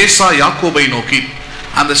 அப்பொழுது ஏசா யாக்கோபை நோக்கி,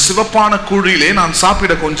 அந்த சிவப்பான கூழிலே நான்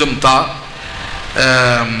சாப்பிட கொஞ்சம் தா,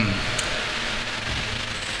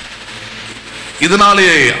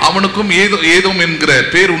 இதனாலே அவனுக்கும் ஏதோம் என்கிற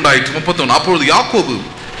பேர் உண்டாயிற்று. 31. அப்பொழுது யாக்கோபு,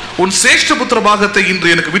 உன் சேஷ்ட புத்திர பாகத்தை இன்று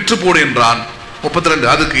எனக்கு விற்று போடு என்றான். 32.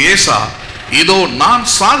 அதுக்கு ஏசா, இதோ நான்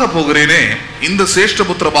சாக போகிறேனே, இந்த சேஷ்ட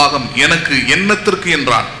புத்திர பாகம் எனக்கு என்னத்திற்கு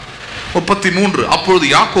என்றான். 33. அப்பொழுது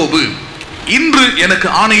யாக்கோபு, இன்று எனக்கு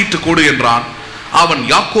ஆணையிட்டு கொடு என்றான். அவன்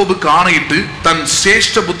யாக்கோபுக்கு ஆணையிட்டு தன்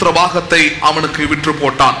சேஷ்ட புத்திர பாகத்தை அவனுக்கு விற்று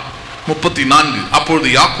போட்டான். 34. அப்பொழுது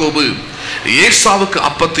யாக்கோபு ஏசாவுக்கு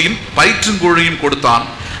அப்பத்தையும் பயிற்றுங்கூழையும் கொடுத்தான்.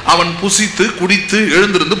 அவன் புசித்து குடித்து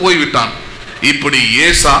எழுந்திருந்து போய்விட்டான். இப்படி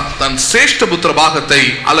ஏசா தன் சேஷ்ட புத்திர பாகத்தை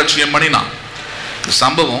அலட்சியம் பண்ணினான்.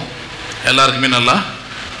 சம்பவம் எல்லாருக்குமே நல்லா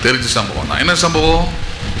தெரிஞ்ச சம்பவம் தான். என்ன சம்பவம்?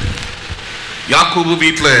 யாக்கோபு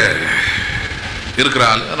வீட்டில் இருக்கிற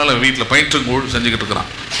ஆள், அதனால வீட்டில் பயிற்றுங்கூழ் செஞ்சுக்கிட்டு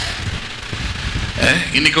இருக்கிறான்.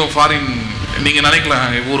 இன்னைக்கும் ஃபாரின் நீங்க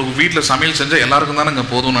நினைக்கலாம், ஒரு வீட்டில் சமையல் செஞ்சால் எல்லாருக்கும் தானே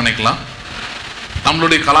போதும்னு நினைக்கலாம்.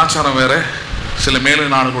 நம்மளுடைய கலாச்சாரம் வேற, சில மேலை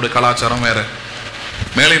நாடுகளுடைய கலாச்சாரம் வேற.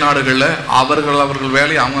 மேலை நாடுகளில் அவர்கள்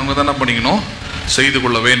வேலையை அவங்கவுங்க தானே பண்ணிக்கணும், செய்து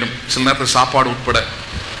கொள்ள வேண்டும். சில நேரத்தில் சாப்பாடு உட்பட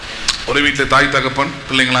ஒரு வீட்டில் தாய் தகப்பன்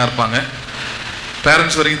பிள்ளைங்களாம் இருப்பாங்க.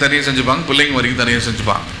 பேரண்ட்ஸ் வரைக்கும் தனியாக செஞ்சுப்பாங்க, பிள்ளைங்க வரைக்கும் தனியாக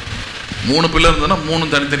செஞ்சுப்பாங்க. 3 பிள்ளை இருந்ததுன்னா 3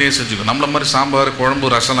 தனித்தனியாக செஞ்சுக்கணும். நம்மள மாதிரி சாம்பார்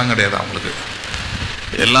குழம்பு ரசம்லாம் கிடையாது அவங்களுக்கு.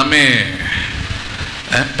 எல்லாமே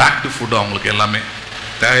பேக்டு ஃபுட்டு. அவங்களுக்கு எல்லாமே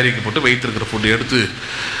தயாரிக்கப்பட்டு வைத்திருக்கிற ஃபுட்டு எடுத்து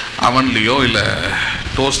அவன்லேயோ இல்லை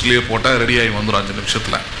டோஸ்ட்லேயோ போட்டால் ரெடியாகி வந்துடும் 5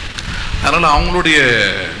 நிமிஷத்தில். அதனால் அவங்களுடைய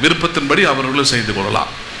விருப்பத்தின்படி அவர்களும் செய்து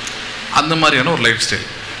கொள்ளலாம். அந்த மாதிரியான ஒரு லைஃப் ஸ்டைல்.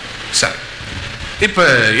 சரி, இப்போ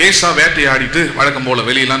ஏசா வேட்டையாடிட்டு வழக்கம் போல்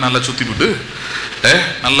வெளியெல்லாம் நல்லா சுற்றி விட்டு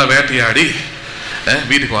நல்லா வேட்டையாடி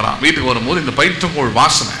வீட்டுக்கு வரான். வீட்டுக்கு வரும்போது இந்த பயிற்றுங்கோள்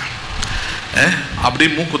வாசனை அப்படியே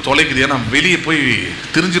மூக்கு தொலைக்குது. ஏன்னா வெளியே போய்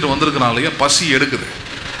திரிஞ்சிட்டு வந்திருக்கிறாங்க, பசி எடுக்குது.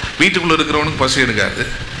 வீட்டுக்குள்ளே இருக்கிறவனுக்கு பசி எடுக்காது.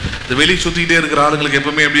 இந்த வெளியே சுற்றிக்கிட்டே இருக்கிற ஆளுங்களுக்கு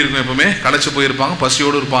எப்பவுமே எப்படி இருக்கும், எப்பவுமே களைச்சி போயிருப்பாங்க,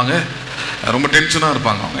 பசியோடு இருப்பாங்க, ரொம்ப டென்ஷனாக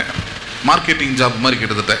இருப்பாங்க. அவங்க மார்க்கெட்டிங் ஜாப் மாதிரி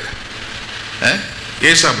கிட்டத்தட்ட.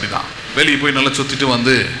 ஏசா அப்படி தான் வெளியே போய் நல்லா சுற்றிட்டு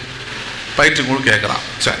வந்து பயிற்றுங்கூழ் கேட்குறான்.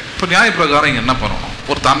 சரி, இப்போ நியாயப்பிரகாரம் இங்கே என்ன பண்ணணும்?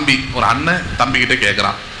 ஒரு தம்பி, ஒரு அண்ணன் தம்பிக்கிட்டே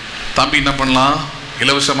கேட்குறான். தம்பி என்ன பண்ணலாம்?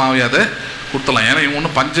 இலவசமாகவே அதை கொடுத்தலாம். ஏன்னா இவங்க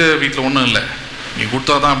ஒன்றும் பஞ்ச வீட்டில் ஒன்றும் இல்லை, நீ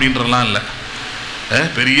கொடுத்தாதான் அப்படின்றலாம் இல்லை.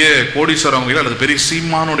 பெரிய கோடீஸ்வரர் அவங்க அல்லது பெரிய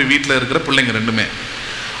சீமானோட வீட்டில் இருக்கிற பிள்ளைங்க ரெண்டுமே.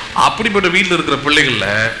 அப்படிப்பட்ட வீட்டில் இருக்கிற பிள்ளைகளில்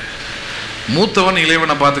மூத்தவன்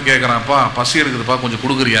இளையவனை பார்த்து கேட்குறான்ப்பா, பசி எடுக்குதுப்பா, கொஞ்சம்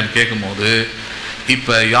கொடுக்குறியான்னு கேட்கும்போது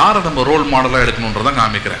இப்போ யாரை நம்ம ரோல் மாடலாக எடுக்கணுன்றதான்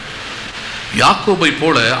காமிக்கிறேன். யாக்கோபை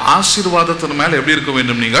போல ஆசீர்வாதத்தின் மேல எப்படி இருக்க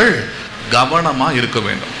வேண்டும்? நீங்கள் கவனமா இருக்க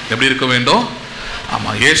வேண்டும். எப்படி இருக்க வேண்டும்? ஆமா,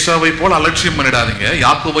 ஏசாவை போல அலட்சியம் பண்ணிடாதீங்க.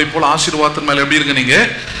 யாக்கோபை போல ஆசீர்வாதத்தின் மேல எப்படி இருங்க? நீங்க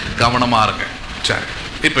கவனமா இருங்க. சரி,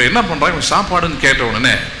 இப்ப என்ன பண்றான்? இவன் சாப்பாடுன்னு கேட்ட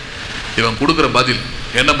உடனே இவன் கொடுக்கிற பதில்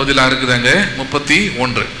என்ன பதிலா இருக்குதாங்க?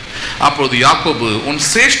 31. அப்பொழுது யாக்கோபு, உன்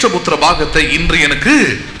சிரேஷ்ட புத்திர பாகத்தை இன்று எனக்கு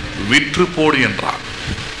விற்று போடு என்றான்.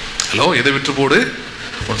 ஹலோ, எதை விற்று போடு?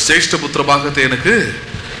 உன் சிரேஷ்ட புத்திர பாகத்தை எனக்கு.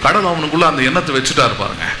 கடவுள் அவனுக்குள்ள அந்த எண்ணத்தை வச்சுட்டாரு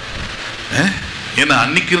பாருங்க. ஏன்னா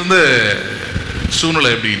அன்னைக்கு இருந்த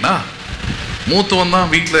சூழ்நிலை எப்படின்னா, மூத்தவன்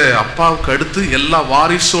தான் வீட்டில் அப்பாவுக்கு அடுத்து எல்லா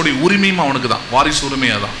வாரிசோடைய உரிமையும் அவனுக்கு தான். வாரிசு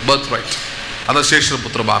உரிமையா தான், பர்த் ரைட். அதான் சிரேஷ்ட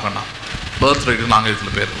புத்திர பாகம்னா பர்த் ரைட்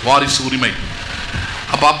ஆங்கிலத்தில் பேர், வாரிசு உரிமை.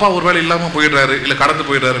 அப்போ அப்பா ஒரு வேளை இல்லாமல் போயிடுறாரு, இல்லை கடந்து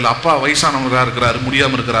போயிடுறாரு, இல்லை அப்பா வயசானவராக இருக்கிறாரு,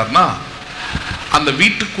 முடியாமல் இருக்கிறாருன்னா அந்த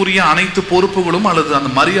வீட்டுக்குரிய அனைத்து பொறுப்புகளும் அல்லது அந்த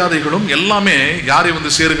மரியாதைகளும் எல்லாமே யாரை வந்து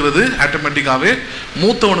சேருகிறது? ஆட்டோமேட்டிக்காகவே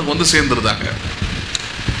மூத்தவனுக்கு வந்து சேர்ந்துருதாங்க.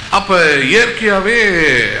 அப்போ இயற்கையாகவே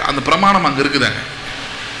அந்த பிரமாணம் அங்கே இருக்குதாங்க.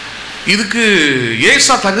 இதுக்கு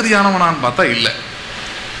ஏசா தகுதியானவனான்னு பார்த்தா இல்லை.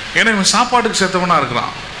 ஏன்னா இவன் சாப்பாட்டுக்கு சேர்த்தவனா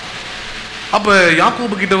இருக்கிறான். அப்போ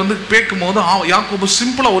யாக்கோபு கிட்ட வந்து கேட்கும் போது யாக்கோபு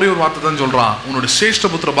சிம்பிளாக ஒரே ஒரு வார்த்தை தான் சொல்கிறான், உன்னுடைய சிரேஷ்ட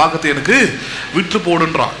புத்திர பாகத்தை எனக்கு விற்று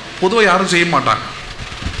போடுன்றான். பொதுவாக யாரும் செய்ய மாட்டாங்க.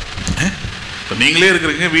 இப்போ நீங்களே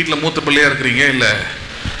இருக்கிறீங்க, வீட்டில் மூத்த பிள்ளையாக இருக்கிறீங்க, இல்லை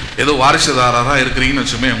ஏதோ வாரிசுதாராக இருக்கிறீங்கன்னு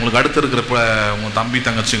வச்சுமே, உங்களுக்கு அடுத்து இருக்கிற உங்கள் தம்பி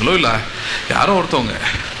தங்கச்சிங்களோ இல்லை யாரோ ஒருத்தவங்க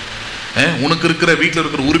உனக்கு இருக்கிற வீட்டில்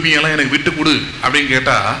இருக்கிற உரிமையெல்லாம் எனக்கு விட்டு கொடு அப்படின்னு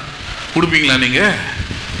கேட்டால் கொடுப்பீங்களா? நீங்கள்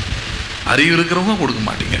அறிவு இருக்கிறவங்க கொடுக்க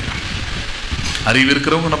மாட்டீங்க. அறிவு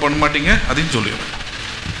இருக்கிறவங்க என்ன பண்ண மாட்டீங்க, அதையும் சொல்லிடுறேன்.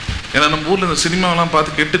 ஏன்னா நம்ம ஊரில் இந்த சினிமாவெல்லாம்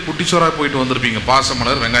பார்த்து கெட்டு குட்டிச்சோராக போயிட்டு வந்திருப்பீங்க.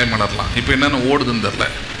 பாசமலர், வெங்காய மலர்லாம் இப்போ என்னென்ன ஓடுதுன்னு தெரில.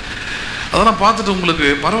 அதெல்லாம் பார்த்துட்டு உங்களுக்கு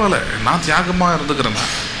பரவாயில்ல, நான் தியாகமாக இருந்துக்கிறேன்,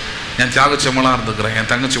 என் தியாகச்செம்மலாக இருந்துக்கிறேன், என்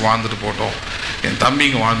தங்கச்சி வாழ்ந்துட்டு போட்டோம், என்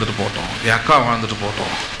தம்பிங்க வாழ்ந்துட்டு போட்டோம், என் அக்கா வாழ்ந்துட்டு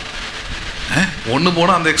போட்டோம். ஒன்று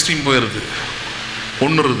போனால் அந்த எக்ஸ்ட்ரீம் போயிடுது,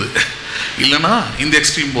 ஒன்றுருது, இல்லைன்னா இந்த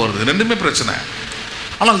எக்ஸ்ட்ரீம் போகிறது, ரெண்டுமே பிரச்சனை.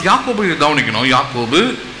 ஆனால் யாக்கோபு கவனிக்கணும். யாக்கோபு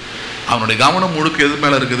அவனுடைய கவனம் முழுக்க எது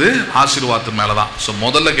மேலே இருக்குது? ஆசீர்வாதத்து மேலே தான். ஸோ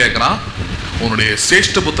முதல்ல கேட்குறான், உன்னுடைய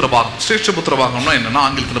சிரேஷ்ட புத்திர பாகம். சிரேஷ்ட புத்திர பாகம்னா என்னன்னா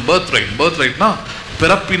ஆங்கிலத்தில் பர்த் ரைட். பர்த் ரைட்னா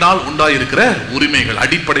பிறப்பினால் உண்டாயிருக்கிற உரிமைகள்,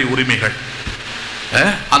 அடிப்படை உரிமைகள்.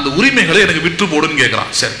 அந்த உரிமைகளை எனக்கு விற்று போடுன்னு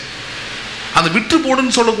கேட்குறான். சரி, அந்த விற்று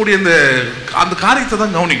போடுன்னு சொல்லக்கூடிய அந்த காரியத்தை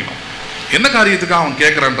தான் கவனிக்கணும். என்ன காரியத்துக்காக அவன்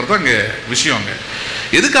கேட்குறான்றது அங்கே விஷயம். அங்கே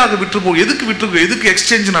எதுக்காக விற்று எதுக்கு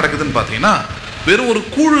எக்ஸ்சேஞ்ச் நடக்குதுன்னு பார்த்தீங்கன்னா, வெறும் ஒரு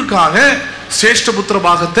கூழுக்காக சிரேஷ்ட புத்திர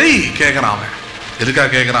பாகத்தை கேட்குறான். எதுக்காக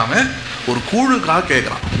கேட்குறான்? ஒரு கூழுக்காக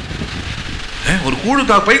கேட்குறான். ஒரு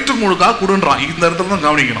கூழுக்காக, பயிற்று கூழுக்காக கொடுன்றான். இந்த இடத்துல தான்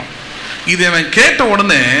கவனிக்கணும். இதை அவன் கேட்ட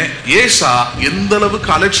உடனே ஏசா எந்த அளவுக்கு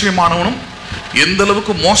அலட்சியமானவனும், எந்த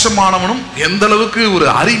அளவுக்கு மோசமானவனும், எந்த அளவுக்கு ஒரு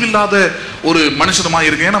அறிவில்லாத ஒரு மனுஷனுமா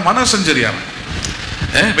இருக்கு. ஏன்னா மனசஞ்சரியான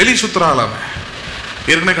வெளி சுற்றுறாள் அவன்.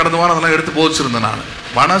 ஏற்கனவே கடந்த வாரம் அதெல்லாம் எடுத்து போதிச்சிருந்தேன் நான்.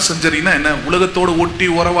 வனசஞ்சரின்னா என்ன? உலகத்தோடு ஒட்டி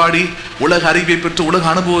உறவாடி உலக அறிவை பெற்று உலக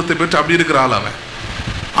அனுபவத்தை பெற்று அப்படி இருக்கிற ஆள் அவன்.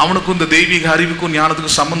 அவனுக்கும் இந்த தெய்வீக அறிவுக்கும்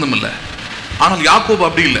ஞானத்துக்கும் சம்பந்தம் இல்லை. ஆனால் யாக்கோபு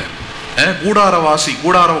அப்படி இல்லை. கூடாரவாசி.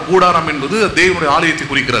 கூடாரம் என்பது தேவனுடைய ஆலயத்தை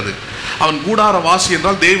குறிக்கிறது. அவன் கூடாரவாசி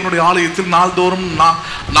என்றால் தேவனுடைய ஆலயத்தில்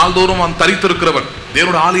நாள்தோறும் அவன் தரித்திருக்கிறவன்,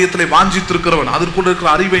 தேவனுடைய ஆலயத்திலே வாஞ்சித்திருக்கிறவன், அதற்குள்ள இருக்கிற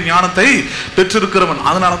அறிவை ஞானத்தை பெற்றிருக்கிறவன்.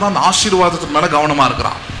 அதனாலதான் அந்த ஆசீர்வாதத்தின் மேல கவனமா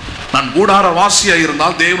இருக்கிறான். நான் கூடார வாசியா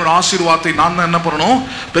இருந்தால் தேவனுடைய ஆசீர்வாதத்தை நான் என்ன பண்ணணும்?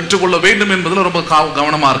 பெற்றுக்கொள்ள வேண்டும் என்பதில் ரொம்ப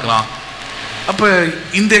கவனமா இருக்கலாம். அப்ப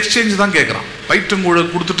இந்த எக்ஸ்சேஞ்ச் தான் கேட்கிறான். வயிற்றுங்கூழ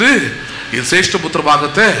கொடுத்துட்டு இது சிரேஷ்ட புத்திர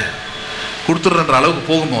பாகத்தை கொடுத்துடுற அளவுக்கு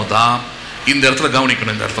போகும்போது தான் இந்த இடத்துல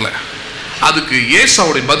கவனிக்கணும். இந்த இடத்துல அதுக்கு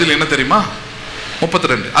ஏசாவுடைய பதில் என்ன தெரியுமா?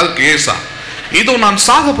 32. அதுக்கு ஏசா, இதோ நான்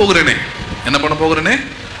சாக போகிறேனே. என்ன பண்ண போகிறேனே?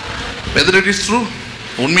 whether it is true,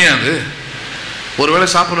 உண்மையாது. ஒருவேளை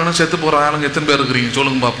சாப்பிடலன்னா செத்து போகிற ஆளுங்க எத்தனை பேர் இருக்கிறீங்க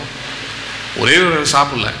சொல்லுங்க பார்ப்போம். ஒரே ஒரு வேளை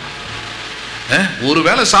சாப்பிடல, ஒரு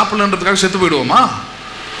வேளை சாப்பிடலன்றதுக்காக செத்து போயிடுவோமா?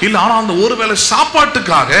 இல்லை. ஆனால் அந்த ஒரு வேளை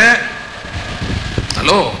சாப்பாட்டுக்காக,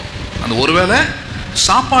 ஹலோ, அந்த ஒரு வேளை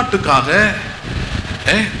சாப்பாட்டுக்காக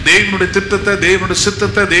தேவனுடைய திட்டத்தை, தேவனுடைய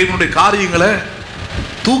சித்தத்தை, தேவனுடைய காரியங்களை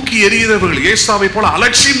தூக்கி எறிகிறவர்கள், ஏசாவை போல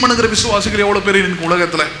அலட்சியம் பண்ணுகிற விசுவாசிகள் எவ்வளவு பேர் இருக்கு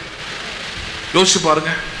உலகத்துல? யோசிச்சு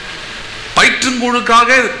பாருங்க. பயிற்றுங்கூழுக்காக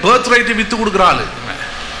பர்த் ரைட்டை வித்து கொடுக்கிறாள்,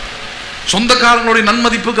 சொந்தக்காரங்களுடைய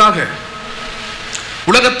நன்மதிப்புக்காக,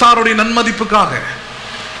 உலகத்தாருடைய நன்மதிப்புக்காக,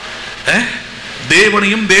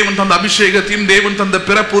 தேவனையும் தேவன் தந்த அபிஷேகத்தையும் தேவன் தந்த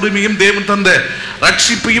பிறப்புரிமையும் தேவன் தந்த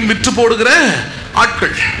ரட்சிப்பையும் விற்று போடுகிற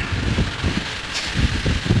ஆட்கள்.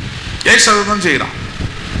 ஏசாதான் செய்யறான்.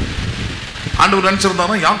 ஆண்டவர்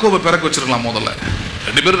நினைச்சிருந்தானா யாக்கோபை பிறக்க வச்சிருக்கலாம். முதல்ல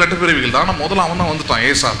 2 பேரும் 2 பிறவிகள் தான். முதல்ல அவன் தான் வந்துட்டான்,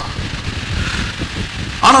 ஏசா தான்.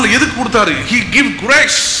 ஆனால் எதுக்கு கொடுத்தாரு? He give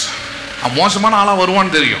grace. அவன் மோசமான ஆளா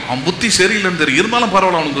வருவான்னு தெரியும், அவன் புத்தி சரியில்லைன்னு தெரியும், இருந்தாலும்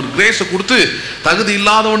பரவாயில்ல அவனுக்கு ஒரு கிரேஸை கொடுத்து தகுதி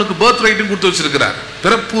இல்லாதவனுக்கு பர்த் ரைட்டும் கொடுத்து வச்சிருக்கிறார்,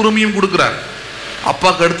 பிறப்பு உரிமையும் கொடுக்கிறார்.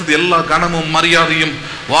 அப்பாவுக்கு அடுத்தது எல்லா கனமும் மரியாதையும்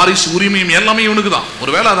வாரிசு உரிமையும் எல்லாமே இவனுக்கு தான்.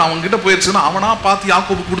 ஒருவேளை அது அவன்கிட்ட போயிடுச்சுன்னா அவனா பார்த்து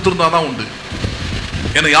யாக்கோபுக்கு கொடுத்துருந்தாதான் உண்டு.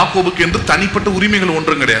 ஏன்னா யாக்கோபுக்கு என்று தனிப்பட்ட உரிமைகள்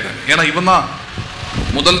ஒன்றும் கிடையாது. ஏன்னா இவன் தான்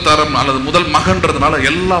முதல் தரம் அல்லது முதல் மகன்றதுனால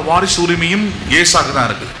எல்லா வாரிசு உரிமையும் ஏசாக்கு தான்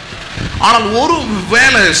இருக்குது. ஆனால் ஒரு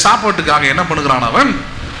வேளை சாப்பாட்டுக்காக என்ன பண்ணுகிறான், அவன்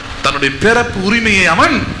தன்னுடைய பிறப்பு உரிமையை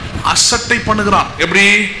அவன் அசட்டை பண்ணுகிறான். எப்படி?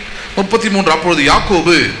 33 அப்பொழுது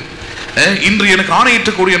யாக்கோபு இன்று எனக்கு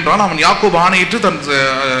ஆணையிட்டு கொடு என்றால் அவன் யாக்கோபு ஆணையிட்டு தன்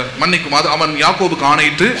மன்னிக்கும் அவன் யாக்கோபுக்கு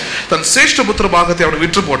ஆணையிட்டு தன் சேஷ்ட புத்திர பாகத்தை அவன்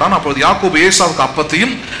விற்று போட்டான். அப்பொழுது யாக்கோபு ஏசாவுக்கு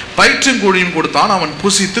அப்பத்தையும் பயிற்றங்கூழியும் கொடுத்தான். அவன்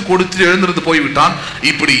புசித்து கொடுத்து எழுந்திருந்து போய்விட்டான்.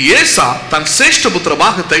 இப்படி ஏசா தன் சேஷ்ட புத்திர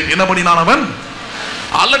பாகத்தை என்ன பண்ணினான்? அவன்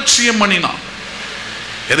அலட்சியம் பண்ணினான்.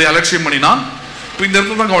 எதை அலட்சியம் பண்ணினான்? இந்த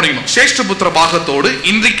இடத்துல தான் கவனிக்கணும். சேஷ்ட புத்திர பாகத்தோடு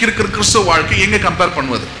இன்றைக்கு இருக்கிற கிறிஸ்துவ வாழ்க்கை எங்க கம்பேர்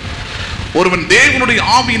பண்ணுவது? ஒருவன் தேவனுடைய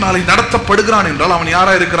ஆவியினாலே நடத்தப்படுகிறான் என்றால் அவன்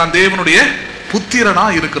யாரா இருக்கிறான்? தேவனுடைய புத்திரனா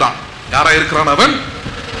இருக்கிறான். யாரா இருக்கிறான் அவன்?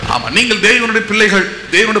 ஆமா, நீங்கள் தேவனுடைய பிள்ளைகள்,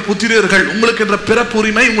 தேவனுடைய புத்திரர்கள். உங்களுக்கு என்ற பிறப்பு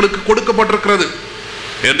உரிமை உங்களுக்கு கொடுக்கப்பட்டிருக்கிறது.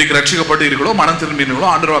 என்றைக்கு ரட்சிக்கப்பட்டீர்களோ, மனம் திரும்பினீர்களோ,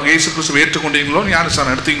 ஆண்டவராக இயேசு கிறிஸ்துவை ஏற்றுக்கொண்டீங்களோ,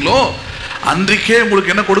 ஞானஸ்நானம் எடுத்தீங்களோ, அன்றைக்கே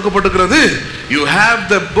உங்களுக்கு என்ன கொடுக்கப்பட்டிருக்கிறது? You have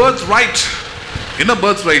the birth right. என்ன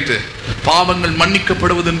பர்த் ரைட்? பாவங்கள்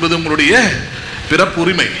மன்னிக்கப்படுவது என்பது உங்களுடைய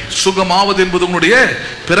பிறப்புரிமை, சுகமாவது என்பது உங்களுடைய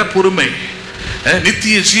பிறப்புரிமை,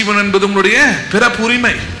 நித்திய ஜீவன் என்பது உங்களுடைய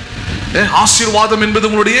பிறப்புரிமை, ஆசீர்வாதம் என்பது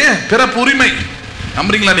உங்களுடைய பிறப்புரிமை.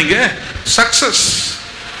 நம்புறீங்களா நீங்க? சக்சஸ்,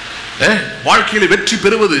 வாழ்க்கையில வெற்றி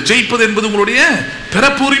பெறுவது, ஜெயிப்பது என்பது உங்களுடைய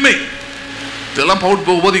பிறப்புரிமை. இதெல்லாம்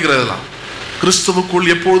போதிக்கிறதெல்லாம்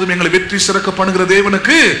கிறிஸ்துவுக்குள் எப்பொழுதும் எங்களை வெற்றி சிறக்க பண்ணுகிற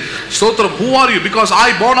தேவனுக்கு ஸ்தோத்திரம். Who are you? Because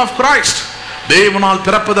I born of Christ. தேவனால்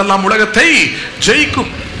பிறப்பதெல்லாம் உலகத்தை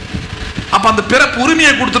ஜெயிக்கும். அப்ப அந்த பிறப்பு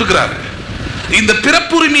உரிமையை கொடுத்திருக்கிறார். இந்த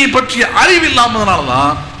பிறப்பு உரிமையை பற்றிய அறிவு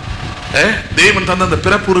இல்லாமதனாலதான் தேவன் தந்த அந்த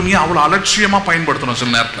பிறப்பு உரிமையை அவ்வளவு அலட்சியமா பயன்படுத்தணும்.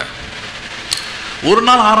 சில நேரத்தில் ஒரு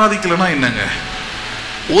நாள் ஆராதிக்கலன்னா என்னங்க,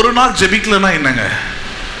 ஒரு நாள் ஜெபிக்கலன்னா என்னங்க,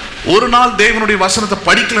 ஒரு நாள் தேவனுடைய வசனத்தை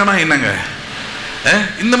படிக்கலன்னா என்னங்க,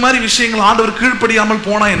 இந்த மாதிரி விஷயங்கள் ஆண்டவர் கீழ்ப்படியாமல்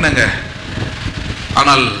போனா என்னங்க?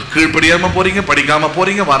 ஆனால் கீழ்ப்படியாம போறீங்க, படிக்காம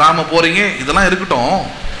போறீங்க, வராம போறீங்க, இதெல்லாம் இருக்கட்டும்.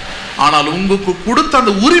 ஆனால் உங்களுக்கு கொடுத்த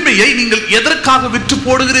அந்த உரிமையை நீங்கள் எதற்காக விற்று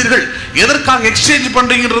போடுகிறீர்கள், எதற்காக எக்ஸ்சேஞ்ச்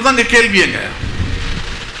பண்றீங்கன்றது அங்க கேள்விங்க.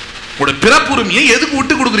 உங்களுடைய பிறப்புரிமையை எதுக்கு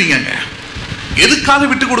விட்டு கொடுக்குறீங்க, எதுக்காக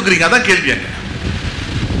விட்டு கொடுக்குறீங்க, அதான் கேள்விங்க.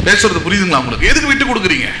 பேசுறது புரியுதுங்களா உங்களுக்கு? எதுக்கு விட்டு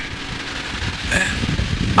கொடுக்குறீங்க?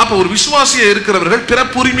 அப்ப ஒரு விசுவாசியா இருக்கிறவர்கள்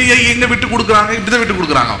பிறப்புரிமையை எங்க விட்டு கொடுக்குறாங்க? இப்படிதான் விட்டு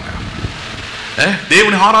கொடுக்குறாங்க. அவங்க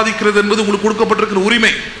தேவனை ஆராதிக்கிறது என்பது உங்களுக்கு கொடுக்கப்பட்டிருக்கிற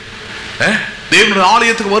உரிமை, தேவனுடைய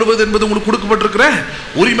ஆலயத்துக்கு வருவது என்பது உங்களுக்கு கொடுக்கப்பட்டிருக்கிற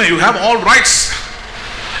உரிமை. You have all rights.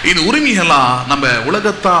 இந்த உரிமைகள்லாம் நம்ம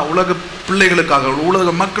உலக பிள்ளைகளுக்காக,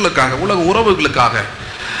 உலக மக்களுக்காக, உலக உறவுகளுக்காக,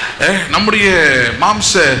 நம்முடைய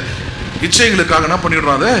மாம்ச இச்சைகளுக்காக என்ன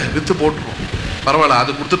பண்ணிடுறோம்? அதை வித்து போட்டுருவோம். பரவாயில்ல,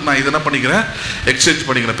 அது கொடுத்துட்டு நான் இதை என்ன பண்ணிக்கிறேன், எக்ஸ்சேஞ்ச்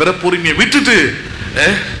பண்ணிக்கிறேன். பிறப்பு உரிமையை விட்டுட்டு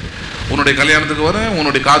உன்னுடைய கல்யாணத்துக்கு வரேன்,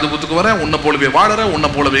 உன்னுடைய காது குத்துக்கு வரேன், உன்னை போலவே வாழற, உன்னை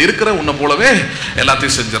போலவே இருக்கிற, உன்னை போலவே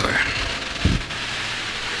எல்லாத்தையும் செஞ்சிடறேன்.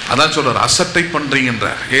 அதான் சொல்றாரு, அசட்டை பண்றீங்கன்ற.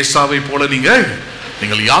 ஏசாவை போல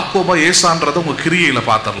நீங்கள் யாக்கோபா ஏசான்றதை உங்க கிரியையில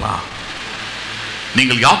பார்த்துடலாம்.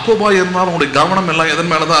 நீங்கள் யாக்கோபா இருந்தாலும் உங்களுடைய கவனம் எல்லாம்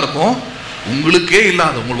எதன் மேலதான் இருக்கும்? உங்களுக்கே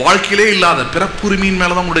இல்லாத, உங்கள் வாழ்க்கையிலே இல்லாத பிறப்புரிமையின்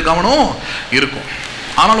மேலதான் உங்களுடைய கவனம் இருக்கும்.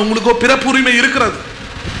 ஆனால் உங்களுக்கோ பிறப்புரிமை இருக்கிறது.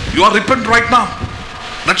 You are repent right now.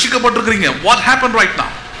 ரட்சிக்கப்பட்டிருக்கிறீங்க. What happen right now?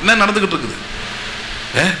 என்ன நடந்துகிட்டு இருக்குது?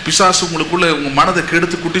 பிசாசு உங்களுக்குள்ள உங்க மனதை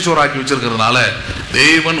கெடுத்து குட்டிச்சோராக்கி வச்சிருக்கிறதுனால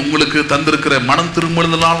தேவன் உங்களுக்கு தந்திருக்கிற மனம்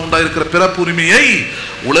திரும்புதலால் உண்டாயிருக்கிற பிறப்பு உரிமையை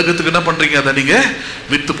உலகத்துக்கு என்ன பண்றீங்க? அதை நீங்க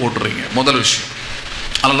வித்து போட்டுறீங்க. முதல் விஷயம்.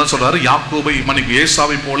 அதனால சொல்றாரு, யாக்கோபை மன்னிக்கு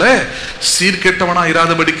ஏசாவை போல சீர்கெட்டவனா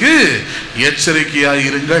இராதபடிக்கு எச்சரிக்கையா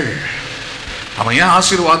இருங்கள். அவன் ஏன்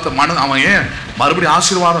ஆசீர்வாதத்தை அவன் ஏன் மறுபடியும்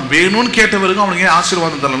ஆசீர்வாதம் வேணும்னு கேட்டவருக்கு அவனுக்கு ஏன்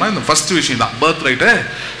ஆசீர்வாதம் தரலன்னா இந்த ஃபர்ஸ்ட் விஷயம் தான், பர்த் ரைட்டை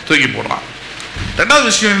தூக்கி போடுறான். ரெண்டாவது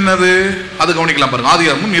விஷயம் என்னது? அது கவனிக்கலாம் பாருங்க.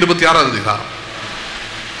 ஆதியாகமம் 26வது அதிகாரம்.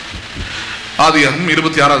 ஆதியாகமம்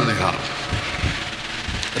 26வது அதிகாரம்.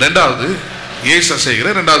 ரெண்டாவது ஏசா செய்கிற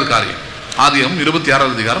ரெண்டாவது காரியம். ஆதியாகமம்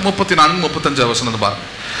 26வது அதிகாரம் 34 35 வசனத்தை பாருங்க.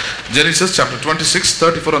 Genesis chapter 26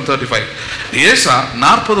 34 and 35. ஏசா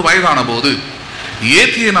 40 வயதான போது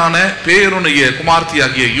ஏத்தியனான பேருடைய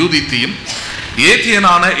குமார்த்தியாகிய யூதித்தையும்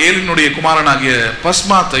ஏத்தியனான ஏலினுடைய குமாரனாகிய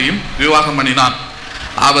பஸ்மாத்தையும் விவாகம் பண்ணினான்.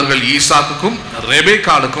 அவர்கள் ஈசாக்குக்கும்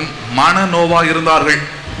ரெபேக்காலுக்கும் மனநோவா இருந்தார்கள்.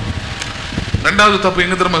 ரெண்டாவது தப்பு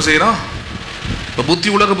எங்க திரும்ப செய்யறான்? இப்ப புத்தி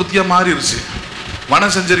உலக புத்தியா மாறிடுச்சு. வன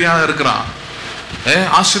செஞ்சரியா இருக்கிறான்.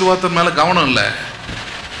 ஆசீர்வாதத்தின் மேல கவனம் இல்லை.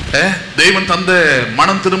 தேவன் தந்த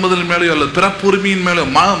மனம் திரும்புதல் மேலேயோ அல்லது பிறப்புரிமையின் மேலோ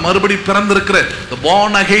மறுபடி பிறந்திருக்கிற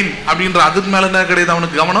born again அப்படின்ற அது மேல என்ன கிடையாது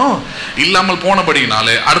அவனுக்கு கவனம் இல்லாமல்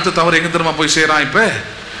போனபடினாலே அடுத்த தவறு எங்க திரும்ப போய் சேரான். இப்ப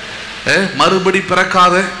மறுபடி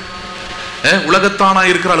பிறக்காத உலகத்தானா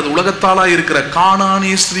இருக்கிற அல்லது உலகத்தாலா இருக்கிற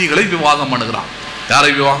கானானிய ஸ்திரீகளை விவாகம் பண்ணுகிறான்.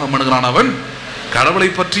 யாரை விவாகம் பண்ணுகிறான்? அவன் கடவுளை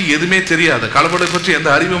பற்றி எதுவுமே தெரியாத, கடவுளை பற்றி எந்த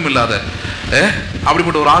அறிவும் இல்லாத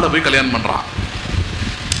அப்படிப்பட்ட ஒரு ஆளை போய் கல்யாணம் பண்றான்.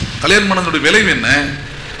 கல்யாணம் பண்ணதுடைய விளைவு என்ன?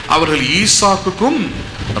 அவர்கள் ஈசாக்குக்கும்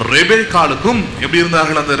ரெபேக்காளுக்கும் எப்படி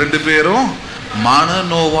இருந்தார்கள்? அந்த ரெண்டு பேரும்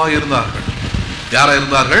மனநோவா இருந்தார்கள். யாரா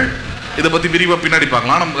இருந்தார்கள்? இதை பத்தி விரிவா பின்னாடி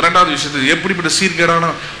பார்க்கலாம். நம்ம இரண்டாவது விஷயத்துக்கு எப்படிப்பட்ட சீர்கேடான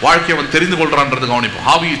வாழ்க்கையை அவன் தெரிந்து கொள்றான்றது கவனிப்போம்.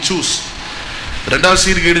 how you choose. ரெண்டாவது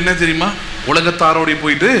சீர்கேடு என்ன தெரியுமா? உலகத்தாரோட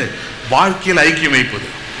போயிட்டு வாழ்க்கையில் ஐக்கியம் வைப்பது.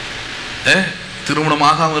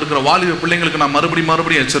 திருமணமாக இருக்கிற வாலிப பிள்ளைங்களுக்கு நான்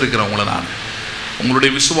மறுபடியும் எச்சரிக்கிறேன் உங்களை. நான்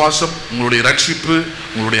உங்களுடைய விசுவாசம், உங்களுடைய ரட்சிப்பு,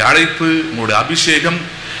 உங்களுடைய அழைப்பு, உங்களுடைய அபிஷேகம்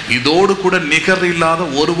இதோடு கூட நிகர் இல்லாத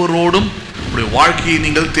ஒருவரோடும் உங்களுடைய வாழ்க்கையை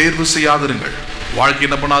நீங்கள் தேர்வு செய்யாதிருங்கள். வாழ்க்கை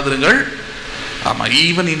என்ன பண்ணாதிருங்கள். ஆமா,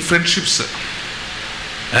 ஈவன் இன் ஃப்ரெண்ட்ஷிப்ஸ்.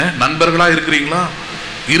 நண்பர்களா இருக்கிறீங்களா?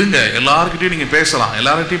 இருங்க, எல்லார்கிட்டையும் நீங்க பேசலாம்,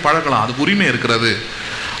 எல்லார்கிட்டையும் பழகலாம், அதுக்கு உரிமை இருக்கிறது.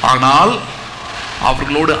 ஆனால்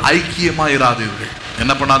அவர்களோடு ஐக்கியமா இராதீர்கள்.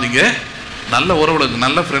 என்ன பண்ணாதீங்க? நல்ல உறவுகளுக்கு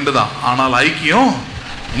நல்ல ஃப்ரெண்டு தான், ஆனால் ஐக்கியம்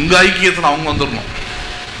உங்க ஐக்கியத்தில் அவங்க வந்துடணும்.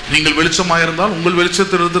 நீங்கள் வெளிச்சமா இருந்தால் உங்கள்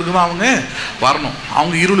வெளிச்சத்திற்கு தான் அவங்க வரணும்.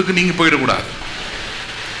 அவங்க இருளுக்கு நீங்க போயிடக்கூடாது.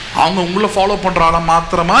 அவங்க உங்களை ஃபாலோ பண்ற ஆளை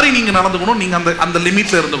மாத்திர மாதிரி நீங்க நடந்துக்கணும். நீங்க அந்த அந்த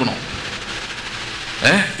லிமிட்ல இருந்துக்கணும்.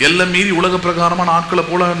 எல்லாம் மீறி உலக பிரகாரமான ஆட்களை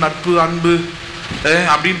போல நட்பு அன்பு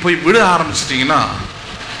அப்படின்னு போய் விட ஆரம்பிச்சிட்டீங்கன்னா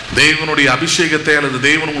தேவனுடைய அபிஷேகத்தை அல்லது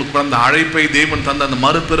தேவன் உங்களுக்கு தந்த அழைப்பை, தேவன் தந்த அந்த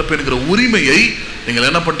மறுபிறப்பு என்கிற உரிமையை நீங்கள்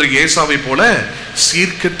என்ன பண்றீங்க? ஏசாவை போல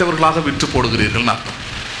சீர்கெட்டவர்களாக விட்டு போடுகிறீர்கள் அர்த்தம்.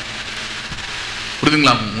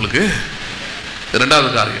 புரியுதுங்களா உங்களுக்கு? இரண்டாவது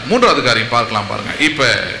காரியம். மூன்றாவது காரியம் பார்க்கலாம் பாருங்க. இப்ப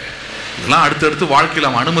இதெல்லாம் அடுத்தடுத்து வாழ்க்கையில்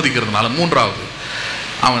அவன் அனுமதிக்கிறதுனால மூன்றாவது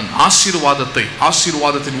அவன்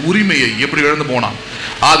ஆசீர்வாதத்தின் உரிமையை எப்படி இழந்து போனான்?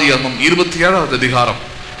 ஆதியாகமம் 27வது அதிகாரம்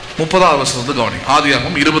 30வது வசனத்தை கவனி.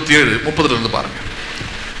 ஆதியாகமம் 27:30 இருந்து பாருங்க.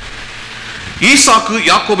 ஈசாக்கு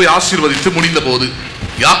யாக்கோபை ஆசீர்வதித்து முடிந்த போது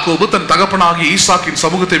யாக்கோபு தன் தகப்பனாகிய ஈசாக்கின்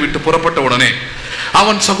சமூகத்தை விட்டு புறப்பட்ட உடனே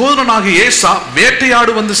அவன் சகோதரனாகிய ஏசா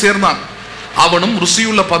வேட்டையாடு வந்து சேர்ந்தான். அவனும்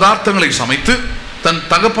ருசியுள்ள பதார்த்தங்களை சமைத்து தன்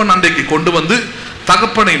தகப்பன் அண்டைக்கு கொண்டு வந்து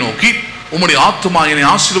தகப்பனை நோக்கி, உம்முடைய ஆத்துமா என்னை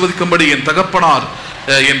ஆசீர்வதிக்கும்படி என்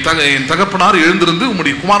தகப்பனார் எழுந்திருந்து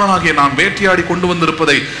உம்முடைய குமாரனாகிய நான் வேட்டையாடி கொண்டு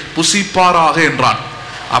வந்திருப்பதை புசிப்பாராக என்றான்.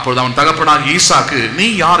 அப்பொழுது அவன் தகப்பனாகிய ஈசாக்கு, நீ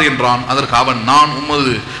யார் என்றான். அதற்கு அவன், நான்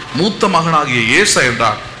உமது மூத்த மகனாகிய ஏசா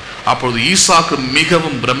என்றான். அப்பொழுது ஈசாக்கு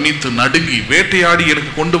மிகவும் பிரமித்து நடுங்கி, வேட்டையாடி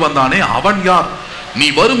எனக்கு கொண்டு வந்தானே அவன் யார்? நீ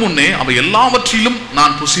வரும் முன்னே அவை எல்லாவற்றிலும்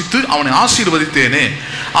நான் புசித்து அவனை ஆசீர்வதித்தேனே,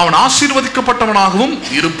 அவன் ஆசீர்வதிக்கப்பட்டவனாகவும்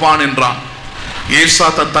இருப்பான் என்றான். ஏசா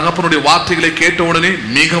தன் தகப்பனுடைய வார்த்தைகளை கேட்டவுடனே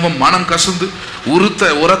மிகவும் மனம் கசந்து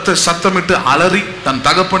உரத்த சத்தமிட்டு அலறி தன்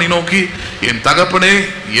தகப்பனை நோக்கி, என் தகப்பனே,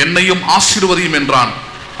 என்னையும் ஆசீர்வதியும் என்றான்.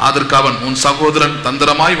 அதற்கு அவன், உன் சகோதரன்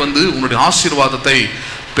தந்திரமாய் வந்து உன்னுடைய ஆசீர்வாதத்தை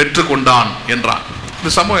பெற்றுக்கொண்டான் என்றான்.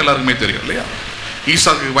 இந்த சம்பவம் எல்லாருக்குமே தெரியும் இல்லையா?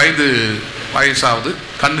 ஈசாக்கு வயசாவது,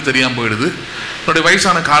 கண்ணு தெரியாம போயிடுது. தன்னுடைய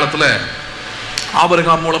வயசான காலத்துல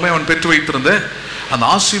ஆபிரகாம் மூலமே அவன் பெற்று வைத்திருந்த அந்த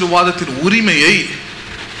ஆசீர்வாதத்தின் உரிமையை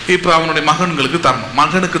இப்ப அவனுடைய மகனுக்கு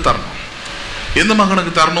தரணும். எந்த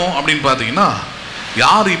மகனுக்கு தரணும் அப்படின்னு பாத்தீங்கன்னா,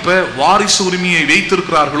 யார் இப்ப வாரிசு உரிமையை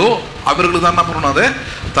வைத்திருக்கிறார்களோ அவர்களுக்கு தான் என்ன பண்ணணும், அதை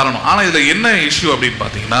தரணும். ஆனா இதுல என்ன இஷ்யூ அப்படின்னு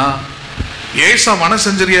பாத்தீங்கன்னா, ஏசா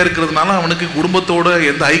வனசஞ்சரியா இருக்கிறதுனால அவனுக்கு குடும்பத்தோட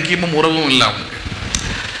எந்த ஐக்கியமும் உறவும் இல்லை. அவனுக்கு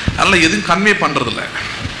அதனால எதுவும் கன்வே பண்றது இல்லை.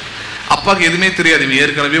 அப்பாவுக்கு எதுவுமே தெரியாது. இவன்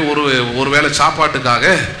ஏற்கனவே ஒரு வேளை சாப்பாட்டுக்காக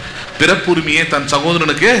பிறப்புரிமையை தன்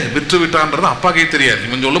சகோதரனுக்கு விற்று விட்டான்றது அப்பாக்கே தெரியாது.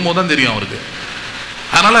 இவன் சொல்லும் போது தான் தெரியும் அவருக்கு.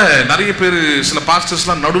 அதனால நிறைய பேர், சில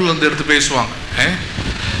பாஸ்டர்ஸ்லாம் நடுவில் இருந்து எடுத்து பேசுவாங்க.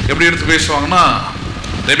 எப்படி எடுத்து பேசுவாங்கன்னா,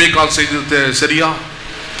 ரெபேக்காள் செய்தது சரியா,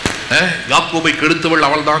 யாக்கோபை கெடுத்தவள்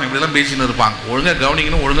அவள் தான், இப்படிலாம் பேசின்னு இருப்பாங்க. ஒழுங்கா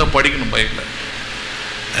கவனிக்கணும், ஒழுங்கா படிக்கணும் பைபிள.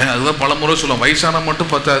 அதுதான் பல முறை சொல்லுவோம், வயசான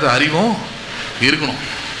மட்டும் பத்தாது, அறிவும் இருக்கணும்.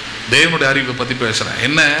 தேவனுடைய அறிவை பத்தி பேசுறேன்.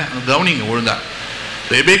 என்ன கவனிங்க ஒழுங்கா.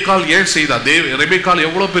 ரெபேக்காள் ஏன் செய்தா? ரெபேக்காள்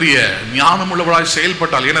எவ்வளவு பெரிய ஞானம் உள்ளவளாய்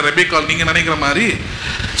செயல்பட்டாள். ஏன்னா ரெபேக்காள் நீங்க நினைக்கிற மாதிரி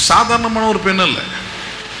சாதாரணமான ஒரு பெண் அல்ல.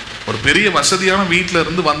 ஒரு பெரிய வசதியான வீட்டில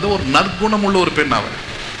இருந்து வந்த ஒரு நற்குணம் உள்ள ஒரு பெண். அவள்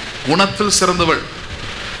குணத்தில் சிறந்தவள்.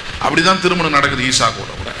 அப்படிதான் திருமணம் நடக்குது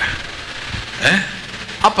ஈசாக்கோட கூட.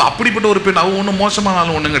 அப்ப அப்படிப்பட்ட ஒரு பெண். அவ ஒன்றும்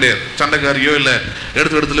மோசமானாலும் ஒன்றும் கிடையாது. சண்டைக்காரியோ இல்லை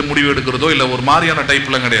இடத்துல முடிவு எடுக்கிறதோ இல்லை ஒரு மாதிரியான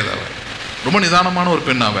டைப்லாம் கிடையாது. அவள் ரொம்ப நிதானமான ஒரு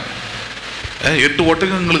பெண். அவள் 8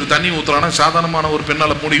 ஒட்டகங்களுக்கு தண்ணி ஊத்துறானா சாதாரணமான ஒரு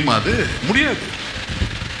பெண்ணால முடியுமா? அது முடியாது.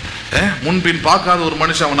 முன்பின் பார்க்காத ஒரு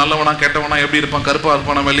மனுஷன் அவன் நல்லவனா கெட்டவனா எப்படி இருப்பான், கருப்பா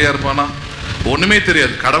இருப்பானா வெள்ளையா இருப்பானா, ஒண்ணுமே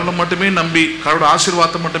தெரியாது, கடவுளை மட்டுமே நம்பி, கடவுளோட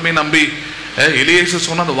ஆசீர்வாதத்தை மட்டுமே நம்பி, எலியேசர்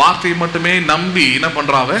சொன்ன அந்த வார்த்தையை மட்டுமே நம்பி என்ன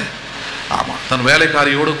பண்றாவ? ஆமா, தன்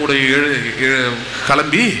வேலைக்காரியோடு கூட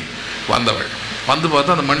கிளம்பி வந்தவள். வந்து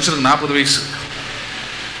பார்த்தா அந்த மனுஷனுக்கு 40 வயசு.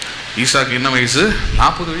 ஈசாக்கு என்ன வயசு?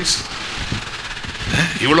 40 வயசு.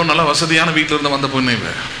 இவ்வளவு நல்ல வசதியான வீட்டில இருந்து வந்த பொண்ணு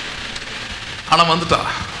இவ. ஆனா வந்துட்டா.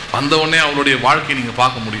 வந்த உடனே அவளுடைய வாழ்க்கையை நீங்க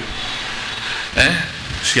பார்க்க முடியும்.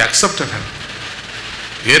 she accepted him,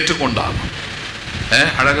 ஏற்றுக்கொண்டாள்.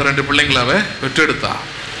 அழக 2 பிள்ளைங்களை அவ பெற்றெடுத்தா,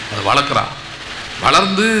 அதை வளர்க்குறா.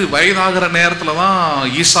 வளர்ந்து வயதாகிற நேரத்தில் தான்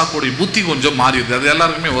ஈசாக்குடைய புத்தி கொஞ்சம் மாறிடுது. அது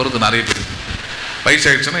எல்லாருக்குமே வருது. நிறைய பேர்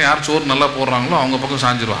வயசாகிடுச்சுன்னா யார் சோறு நல்லா போடுறாங்களோ அவங்க பக்கம்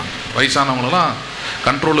சாஞ்சிருவாங்க. வயசானவங்களெல்லாம்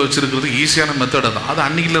கண்ட்ரோலில் வச்சுருக்கிறது ஈஸியான மெத்தடை தான். அது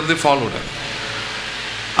அன்னைக்கிலேருந்தே ஃபாலோடு.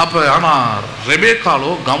 அப்போ ஆனால்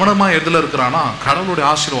ரெபேக்காலோ கவனமாக எதில் இருக்கிறான்னா கடவுளுடைய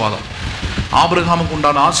ஆசீர்வாதம். ஆபிரகாமுக்கு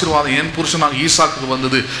உண்டான ஆசீர்வாதம் என் புருஷனாக ஈசாக்கு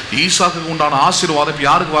வந்தது. ஈசாக்கு உண்டான ஆசீர்வாதம் இப்போ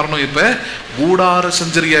யாருக்கு வரணும்? இப்போ கூடார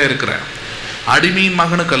செஞ்சரியாக இருக்கிற அடிமையின்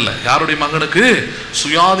மகனுக்கு அல்ல, யாருடைய மகனுக்கு?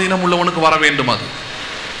 சுயாதீனம் உள்ளவனுக்கு வர வேண்டும். அது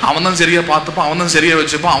அவன் தான் சரியா பார்த்துப்பான், அவன் தான் சரியா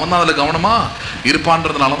வச்சுப்பான், அவன் தான் அதில் கவனமா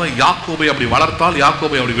இருப்பான்றதுனால தான் யாக்கோபை அப்படி வளர்த்தால்,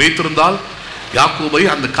 யாக்கோபை அப்படி வைத்திருந்தால், யாக்கோபை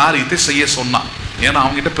அந்த காரியத்தை செய்ய சொன்னான். ஏன்னா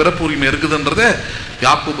அவங்ககிட்ட பிறப்பு உரிமை இருக்குதுன்றதை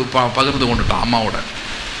யாக்கோபு பகிர்ந்து கொண்டுட்டான் அம்மாவோட.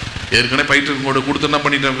 ஏற்கனவே பயிற்று கொடுத்து என்ன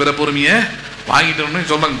பண்ணிட்டேன்? பிறப்பு உரிமையை வாங்கிட்டோன்னு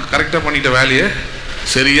சொல்றாங்க. கரெக்டாக பண்ணிட்ட வேலையை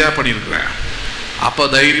சரியா பண்ணியிருக்கிறேன். அப்போ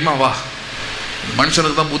தைரியமா வா.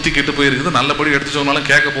 மனுஷனுக்கு தான் புத்தி கெட்டு போயிருக்குது, நல்லபடி எடுத்து சொன்னாலும்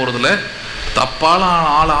கேட்க போறதில்ல. தப்பால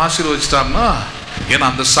ஆளை ஆசீர்வதிச்சிட்டாருன்னா, ஏன்னா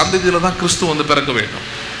அந்த சந்ததியில தான் கிறிஸ்து வந்து பிறக்க வேண்டும்.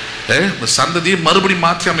 இந்த சந்ததியை மறுபடியும்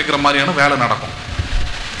மாற்றி அமைக்கிற மாதிரியான வேலை நடக்கும்.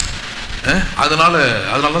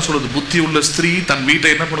 அதனாலதான் சொல்லுது, புத்தி உள்ள ஸ்திரீ தன் வீட்டை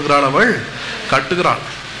என்ன பண்ணுகிறாள்? அவள் கட்டுகிறாள்.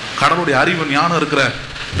 கடவுளுடைய அறிவு ஞானம் இருக்கிற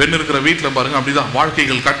பெண் இருக்கிற வீட்டில் பாருங்க, அப்படிதான்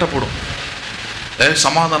வாழ்க்கைகள் கட்டப்படும்.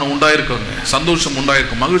 சமாதானம் உண்டாயிருக்குங்க, சந்தோஷம்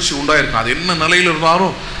உண்டாயிருக்கும், மகிழ்ச்சி உண்டாயிருக்கும். அது என்ன நிலையில்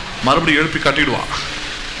இருந்தாலும் மறுபடியும் எழுப்பி கட்டிடுவான்.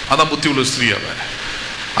 அதான் புத்தி உள்ள ஸ்திரீ.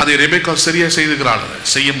 அதை ரெபேக்கா சரியா செய்துக்கிறாள். அதை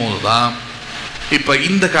செய்யும் போதுதான் இப்ப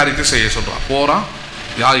இந்த காரியத்தை செய்ய சொல்றான். போறான்,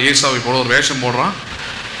 ஏசாவை போல ஒரு வேஷம் போடுறான்,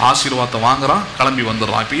 ஆசீர்வாதத்தை வாங்குறான், கிளம்பி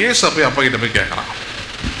வந்துடுறான். இப்போ ஏசா போய் அப்பா கிட்ட போய் கேட்குறான்,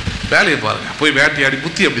 வேலையை பாருங்க, போய் வேட்டையாடி.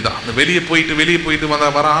 புத்தி அப்படிதான். அந்த வெளியே போயிட்டு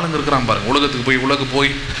வர ஆளுங்க இருக்கிறான் பாருங்க. உலகு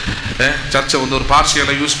போய் சர்ச்சை வந்து ஒரு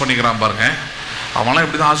பார்சியெல்லாம் யூஸ் பண்ணிக்கிறான் பாருங்க. அவன்லாம்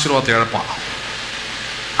இப்படி தான் ஆசீர்வாதத்தை இழப்பான்.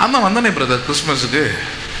 அண்ணன் வந்தனே பிரதர் கிறிஸ்மஸுக்கு,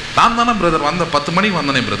 நான் தானே பிரதர் வந்தேன், 10 மணிக்கு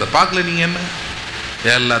வந்தனே பிரதர், பார்க்கல நீங்க என்ன?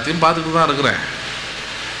 எல்லாத்தையும் பார்த்துக்கிட்டு தான் இருக்கிறேன்,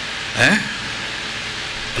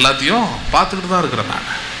 எல்லாத்தையும் பார்த்துக்கிட்டு தான் இருக்கிறேன் நான்.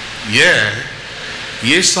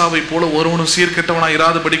 ஏசாவை போல ஒருவனும் சீர்கெட்டவனா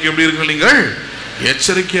இராதபடிக்கு எப்படி இருங்கள் நீங்கள்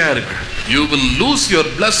எச்சரிக்கையா இருங்கள். You will lose your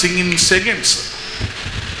blessing in seconds.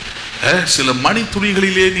 சில மணி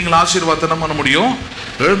துளிகளிலே நீங்கள் ஆசீர்வாதத்தை என்ன பண்ண முடியும்?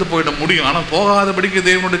 எழுந்து போயிட முடியும். ஆனால் போகாதபடிக்கு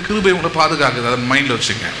தேவனுடைய கிருபை உங்களை பாதுகாக்குது. அதை மைண்ட்ல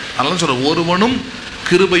வச்சுங்க. அதனால சொல்ற, ஒருவனும்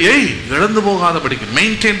கிருபையை இழந்து போகாதபடிக்கு.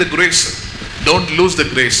 Maintain the grace, don't lose the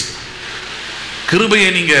grace. கிருபையை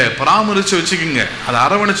நீங்க பராமரிச்சு வச்சுக்கிங்க, அதை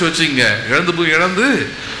அரவணைச்சு வச்சுக்கிங்க. இழந்து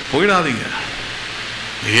போயிடாதீங்க.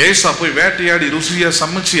 ஏசா போய் வேட்டையாடி ருசியா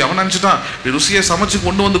சமைச்சு, அவன் நினைச்சிட்டான் ருசியா சமைச்சு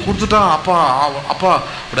கொண்டு வந்து கொடுத்துட்டா அப்பா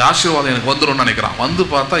அப்படி ஆசீர்வாதம் எனக்கு வந்துடும் நினைக்கிறான். வந்து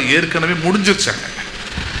பார்த்தா ஏற்கனவே முடிஞ்சிருச்சாங்க.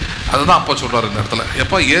 அதுதான் அப்பா சொல்றாரு இந்த இடத்துல.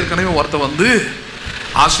 எப்பா ஏற்கனவே ஒருத்த வந்து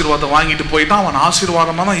ஆசீர்வாதம் வாங்கிட்டு போயிட்டான், அவன்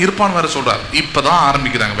ஆசீர்வாதமா தான் இருப்பான்னு வேற சொல்றாரு. இப்பதான்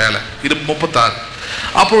ஆரம்பிக்கிறாங்க வேலை. 36.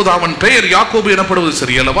 அப்பொழுது அவன் பெயர் யாக்கோபு எனப்படுவது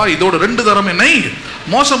சரி அல்லவா? இதோட 2 தரம் என்னை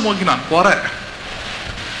மோசம் போக்கினான். குறை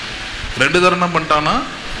 2 தரம் என்ன பண்ணிட்டானா?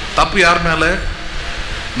 தப்பு யார் மேல?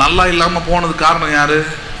 நல்லா இல்லாம போனது காரணம் யாரு?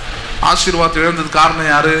 ஆசீர்வாதத்தை இழந்தது காரணம்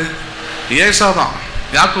யாரு? ஏசா தான்,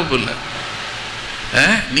 யாக்கோபு இல்லை.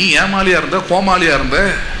 நீ ஏமாலியா இருந்த, கோமாலியா இருந்த,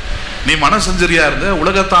 நீ மனசஞ்சரியா இருந்த,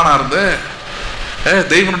 உலகத்தானா இருந்த,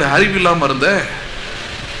 தெய்வனுடைய அறிவு இல்லாம இருந்த,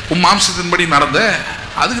 உன் மாம்சத்தின்படி நடந்த,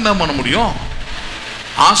 அதுக்கு என்ன பண்ண முடியும்?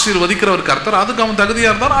 ஆசீர்வதிக்கிறவர் கர்த்தர், அதுக்கு அவன்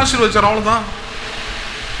தகுதியா இருந்தார், ஆசீர்வதிச்சார், அவ்வளவுதான்.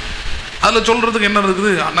 அதுல சொல்றதுக்கு என்ன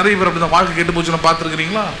இருக்குது? நிறைய பேர் அப்படிதான் வாழ்க்கை கெட்டு போச்சுன்னு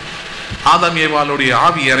பார்த்துருக்கிறீங்களா? ஆதாம் ஏவாளுடைய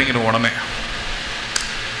ஆவி இறங்கிடும் உடனே.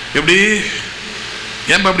 எப்படி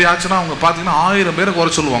ஏன் அப்படி ஆச்சுன்னா, அவங்க பார்த்தீங்கன்னா 1000 பேரை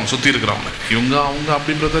குறை சொல்லுவாங்க சுற்றி இருக்கிறவங்க. அவங்க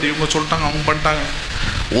அப்படின்றத இவங்க சொல்லிட்டாங்க, அவங்க பண்ணிட்டாங்க.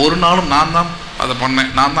 ஒரு நாளும் நான் தான் அதை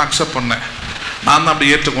பண்ணேன், நான் தான் அக்செப்ட் பண்ணேன், நான் தான்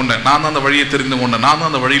அப்படி ஏற்றுக்கொண்டேன், நான் தான் அந்த வழியை தெரிந்து கொண்டேன், நான்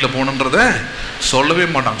தான் அந்த வழியில் போகணுன்றத சொல்லவே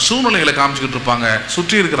மாட்டாங்க. சூழ்நிலைகளை காமிச்சிக்கிட்டு இருப்பாங்க,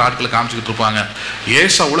 சுற்றி இருக்கிற ஆட்களை காமிச்சிக்கிட்டு இருப்பாங்க.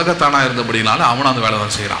 ஏசா உலகத்தானா இருந்தபடினால அவனும் அந்த வேலை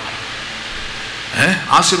தான் செய்கிறான்.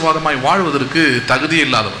 ஆசீர்வாதமாய் வாழ்வதற்கு தகுதியே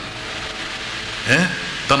இல்லாதவன்,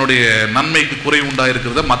 தன்னுடைய நன்மைக்கு குறை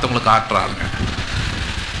உண்டாயிருக்கிறத மற்றவங்களுக்கு ஆட்டுறாங்க.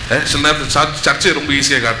 சில நேரத்தில் சர்ச்சை ரொம்ப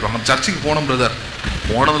ஈஸியாக காட்டுவாங்க. சர்ச்சைக்கு போனோம் பிரதர்,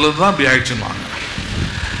 போனதுலேருந்து தான் அப்படி ஆயிடுச்சுன்னு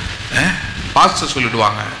பாஸ்டர்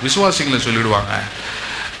சொல்லிடுவாங்க, விசுவாசிகளை சொல்லிடுவாங்க,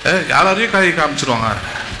 யாரையும் காயை காமிச்சிருவாங்க.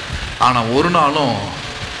 ஆனால் ஒரு நாளும்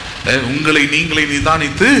உங்களை நீங்களை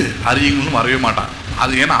நிதானித்து அறியுங்களும் வரவே மாட்டாங்க.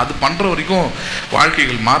 அது ஏன்னா அது பண்ற வரைக்கும்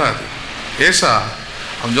வாழ்க்கைகள் மாறாது. ஏசா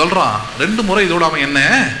அவன் சொல்றான் 2 முறை இதோட அவன் என்ன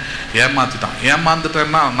ஏமாத்திட்டான்.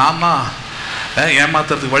 ஏமாந்துட்டேன்னா நான் தான்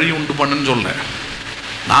ஏமாத்துறதுக்கு வழி உண்டு பண்ணுன்னு சொல்ல,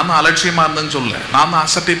 நான் தான் அலட்சியமா இருந்தேன்னு சொல்ல, நான் தான்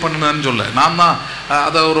அசட்டை பண்ணுனேன்னு சொல்ல, நான் தான்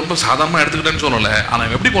அதை ரொம்ப சாதாரணமாக எடுத்துக்கிட்டேன்னு சொல்லலை.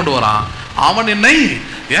 ஆனால் எப்படி கொண்டு வரான், அவன் என்னை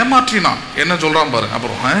ஏமாற்றினான். என்ன சொல்றான் பாரு.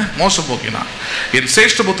 அப்புறம் மோசம் போக்கினான். என்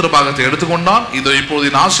சேஷ்ட புத்திர பாகத்தை எடுத்துக்கொண்டான், இதோ இப்போது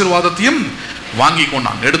என் ஆசீர்வாதத்தையும் வாங்கி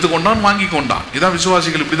கொண்டான். எடுத்துக்கொண்டான், வாங்கி கொண்டான். இதான்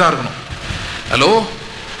விசுவாசிகள் இப்படிதான் இருக்கணும். ஹலோ,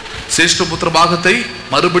 சேஷ்ட புத்திர பாகத்தை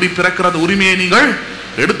மறுபடி பிறக்கிற அந்த உரிமையை நீங்கள்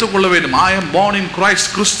எடுத்துக்கொள்ள வேண்டும். I am born in Christ.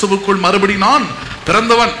 கிறிஸ்துவுக்குள் மறுபடி நான்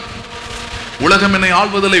பிறந்தவன். உலகம் என்னை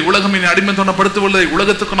ஆள்வதில்லை, உலகம் என்னை அடிமைத்தனப்படுத்துவதில்லை,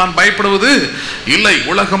 உலகத்துக்கு நான் பயப்படுவது இல்லை.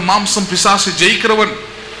 உலகம் மாம்சம் பிசாசு ஜெயிக்கிறவன்.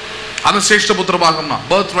 அது சேஷ்ட புத்திர பாகம் தான்,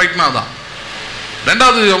 பர்த் ரைட்னா தான்.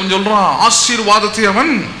 ரெண்டாவது அவன் சொல்றான், ஆசீர்வாதத்தை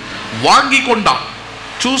அவன் வாங்கி கொண்டான்,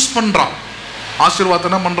 சூஸ் பண்றான். ஆசீர்வாதத்தை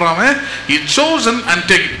என்ன பண்றான், he chosen and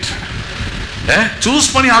take it.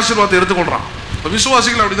 Choose பண்ணி ஆசீர்வாதத்தை எடுத்துக்கொள்றான்.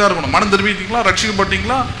 விசுவாசிகள் அப்படிதான் இருக்கணும். மனம் திரும்பிட்டீங்களா,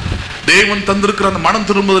 ரட்சிக்கப்பட்டீங்களா, தேவன் தந்திருக்கிற அந்த மனம்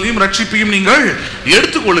திரும்புதலையும் ரட்சிப்பையும் நீங்கள்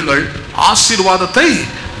எடுத்துக்கொள்ளுங்கள். ஆசீர்வாதத்தை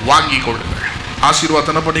வாங்கி கொள்ளுங்கள்.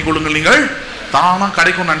 ஆசீர்வாதத்தை என்ன பண்ணி கொள்ளுங்கள், நீங்கள் தானா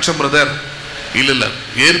கிடைக்கும் நினைச்ச பிரதர் இல்ல,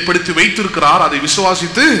 ஏற்படுத்தி வைத்திருக்கிறார், அதை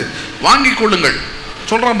விசுவாசித்து வாங்கி கொள்ளுங்கள்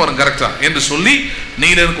சொல்றான் பாருங்க கரெக்டா என்று சொல்லி,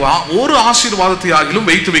 நீர் எனக்கு ஒரு ஆசீர்வாதத்தை ஆகிலும்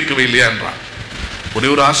வைத்து வைக்கவே இல்லையா என்றான். ஒரே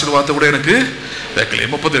ஒரு ஆசீர்வாதத்தை கூட எனக்கு வைக்கல.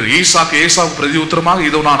 37 ஏசாவுக்கு பிரதி உத்தரமாக,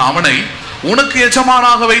 இதோ நான் அவனை உனக்கு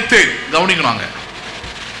எஜமானாக வைத்தேன். கவனிக்கணும்,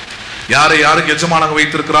 யாரை யாருக்கு எஜமானாக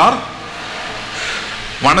வைத்திருக்கிறார்,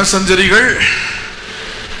 வனசஞ்சரிகள்,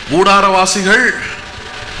 கூடாரவாசிகள்.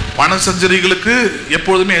 வனசஞ்சரிகளுக்கு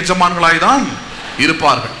எப்பொழுதுமே எஜமான்களாய்தான்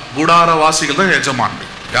இருப்பார்கள். கூடாரவாசிகள் தான் எஜமான்கள்.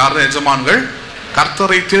 யார் தான் எஜமான்கள்,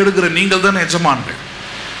 கர்த்தரை தேடுகிற நீங்கள் தான் எஜமான்கள்.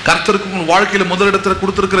 கர்த்தருக்கு உங்கள் வாழ்க்கையில முதலிடத்தில்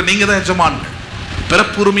கொடுத்திருக்கிற நீங்க தான் எஜமான்கள்.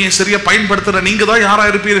 பிறப்புரிமையை சரியா பயன்படுத்துற நீங்க தான் யாரா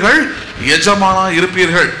இருப்பீர்கள், எஜமானா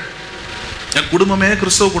இருப்பீர்கள். என் குடும்பமே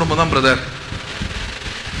கிறிஸ்தவ குடும்பம் தான் பிரதர்.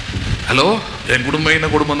 ஹலோ, என் குடும்பம் என்ன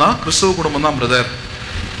குடும்பம் தான், கிறிஸ்தவ குடும்பம் தான் பிரதர்.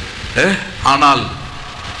 ஆனால்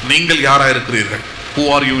நீங்கள் யாரா இருக்கிறீர்கள், who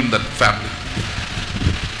are you in that family?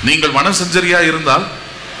 நீங்கள் வனசஞ்சரியா இருந்தால்,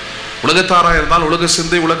 உலகத்தாரா இருந்தால், உலக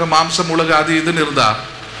சிந்தை, உலக மாம்சம், உலக அது இதுன்னு இருந்தால்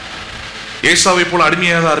ஏசாவை போல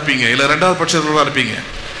அடிமையாக தான் இருப்பீங்க, இல்ல 2வது பட்சத்தில் தான் இருப்பீங்க.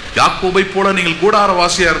 யாக்கோபை போல நீங்கள்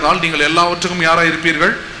கூடாரவாசியா இருந்தால் நீங்கள் எல்லாவற்றுக்கும் யாரா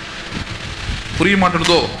இருப்பீர்கள். புரிய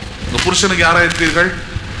மாட்டேனதோ, உங்க புருஷனுக்கு யாரா இருப்பீர்கள்,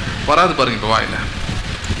 வராது பாருங்க இப்ப வாயில.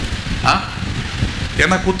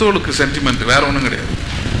 ஏன்னா குத்தவளுக்கு சென்டிமெண்ட் வேற ஒன்றும் கிடையாது.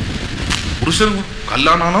 புருஷன்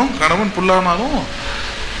கல்லானாலும் கணவன் புல்லானாலும்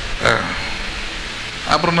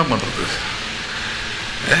அப்புறம் என்ன பண்றது,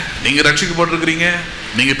 நீங்க ரட்சிக்கப்பட்டிருக்கிறீங்க,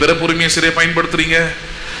 நீங்க பிறப்புரிமையை சரியா பயன்படுத்துறீங்க,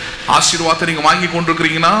 ஆசீர்வாதத்தை நீங்க வாங்கி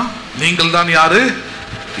கொண்டிருக்கிறீங்கன்னா நீங்கள் தான் யாரு,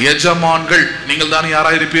 எஜமான்கள். நீங்கள் தான்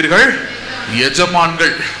யாரா இருப்பீர்கள்,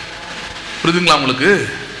 எஜமான்கள். புரியுதுங்களா உங்களுக்கு?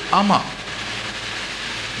 ஆமா.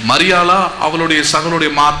 மரியாளா அவளுடைய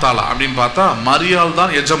சகலுடைய மார்த்தாளா அப்படின்னு பார்த்தா மரியாள்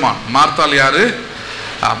தான் எஜமான், மார்த்தாள் யாரு?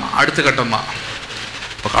 ஆமா, அடுத்த கட்டம் தான்.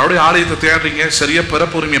 அவருடைய ஆலயத்தை தேடுறீங்க, சரியா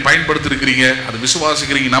பிறப்புரிமையை பயன்படுத்தி இருக்கிறீங்க, அது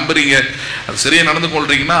விசுவாசிக்கிறீங்க, நம்புறீங்க, அது சரியா நடந்து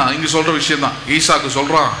கொள்றீங்கன்னா இங்க சொல்ற விஷயம் தான். ஈசாக்கு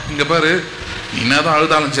சொல்றான், இங்க பாரு, என்னதான்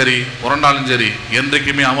அழுதாலும் சரி, உரண்டாலும் சரி,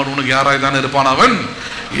 என்றைக்குமே அவன் உனக்கு யாராய் தான் இருப்பான், அவன்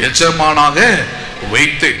எஜமானாக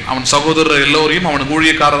வைத்தேன். அவன் சகோதரர் எல்லோரையும் அவனுக்கு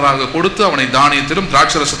ஊழியக்காரராக கொடுத்து அவனை தானியத்திலும்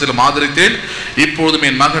திராட்சரசத்திலும் ஆதரித்தேன். இப்பொழுதும்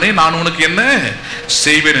என் மகனே, நான் உனக்கு என்ன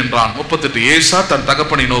செய்வேன் என்றான். 38 ஏசா தன்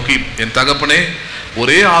தகப்பனை நோக்கி, என் தகப்பனே,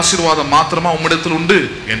 ஒரே ஆசீர்வாதம் மாத்திரமா உம்மிடத்தில் உண்டு,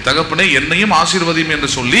 என் தகப்பனே என்னையும் ஆசீர்வதியும் என்று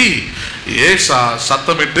சொல்லி ஏசா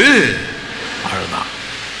சத்தமிட்டு அழுதான்.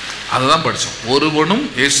 அதுதான் படிச்சோம். ஒருவனும்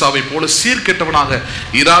ஏசாவை போல சீர்கெட்டவனாக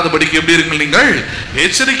இராதபடிக்கு எப்படி இருங்கள், நீங்கள்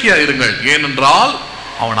எச்சரிக்கையா இருங்கள். ஏனென்றால்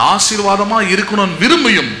அவன் ஆசீர்வாதமா இருக்கணும்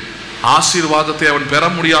விரும்பியும் ஆசீர்வாதத்தை அவன் பெற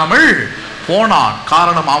முடியாமல் போனான்.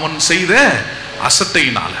 காரணம், அவன் செய்த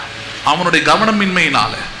அசட்டையினால, அவனுடைய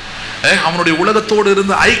கவனமின்மையினால, அவனுடைய உலகத்தோடு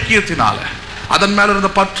இருந்த ஐக்கியத்தினால, அதன் மேல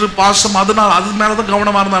இருந்த பற்று பாசம், அதனால அது மேலதான்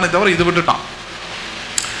கவனமா இருந்தானே தவிர இது விட்டுட்டான்.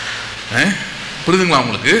 புரியுதுங்களா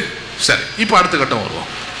உங்களுக்கு? சரி, இப்ப அடுத்த கட்டம் வருவோம்.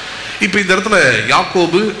 இப்ப இந்த இடத்துல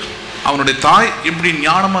யாக்கோபு அவனுடைய தாய் எப்படி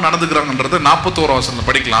ஞானமா நடந்துக்கிறாங்கன்றத 41 வசனத்தை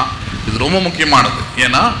படிக்கலாம். இது ரொம்ப முக்கியமானது.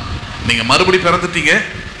 ஏன்னா நீங்க மறுபடி பிறந்துட்டீங்க,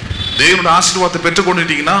 தேவனுடைய ஆசீர்வாதத்தை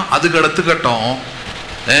பெற்றுக்கொண்டுட்டீங்கன்னா அதுக்கு அடுத்த கட்டம்,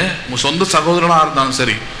 உங்க சொந்த சகோதரனா இருந்தாலும்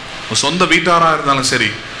சரி, உங்க சொந்த வீட்டாரா இருந்தாலும் சரி,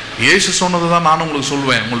 இயேசு சொன்னதுதான் நான் உங்களுக்கு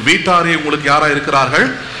சொல்வேன், உங்கள் வீட்டாரே உங்களுக்கு யாரா இருக்கிறார்கள்,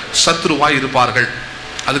 சத்ருவாய் இருப்பார்கள்.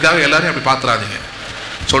 அதுக்காக எல்லாரையும் அப்படி பாத்துறாதீங்க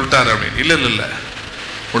சொல்லிட்டாரு அப்படின்னு. இல்ல இல்ல இல்ல,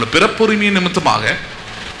 உங்களோட பிறப்புரிமையின் நிமித்தமாக,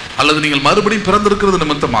 அல்லது நீங்கள் மறுபடியும் பிறந்திருக்கிறது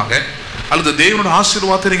நிமித்தமாக, அல்லது தேவனுடைய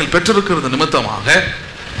ஆசீர்வாதத்தை நீங்கள் பெற்றிருக்கிறது நிமித்தமாக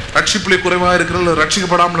ரட்சிப்பிலே குறைவாக இருக்கிற, அல்லது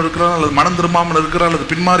ரட்சிக்கப்படாமல் இருக்கிற, அல்லது மனம் திரும்பாமல் இருக்கிற, அல்லது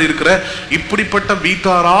பின்மாறி இருக்கிற இப்படிப்பட்ட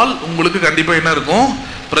வீட்டாரால் உங்களுக்கு கண்டிப்பா என்ன இருக்கும்?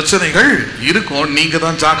 பிரச்சனைகள் இருக்கும். நீங்க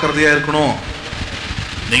தான் ஜாக்கிரதையா இருக்கணும்.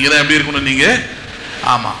 நீங்க தான் எப்படி இருக்கணும்? நீங்க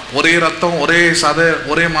ஆமா, ஒரே ரத்தம், ஒரே சதை,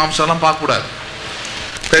 ஒரே மாம்சம்லாம் பார்க்க கூடாது.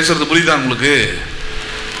 பேசுறது புரியுதா உங்களுக்கு?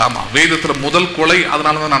 ஆமா, வேதத்துல முதல் கொலை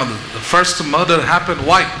அதனாலதான் நடந்தது. The first murder happened.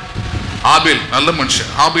 Why? ஆபேல் நல்ல மனுஷன்.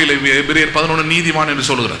 ஆபேல் எபிரேயர் 11 நீதிமான் என்று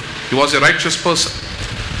சொல்கிறார். He was a righteous person.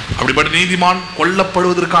 அப்படிப்பட்ட நீதிமான்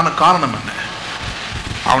கொல்லப்படுவதற்கான காரணம் என்ன?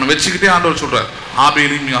 அவனை வச்சுக்கிட்டே ஆண்டவர் சொல்றார்.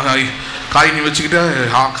 ஆபேலையும் காயினி வச்சுக்கிட்டே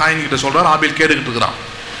காயினி கிட்ட சொல்றார். ஆபேல் கேட்டுக்கிட்டு இருக்கிறான்.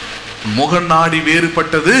 முகநாடி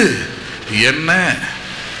வேறுபட்டது என்ன?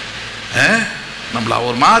 நம்மள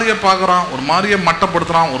ஒரு மாதிரியே பார்க்குறான், ஒரு மாதிரியே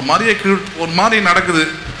மட்டப்படுத்துறான், ஒரு மாதிரியே நடக்குது.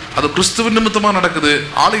 அது கிறிஸ்துவ நிமித்தமா நடக்குது,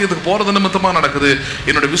 ஆலயத்துக்கு போறது நிமித்தமா நடக்குது,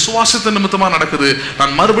 என்னுடைய விசுவாசத்தை நிமித்தமா நடக்குது,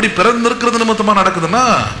 நான் மறுபடி பிறந்திருக்கிறது நிமித்தமா நடக்குதுன்னா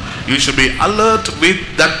you should be alert with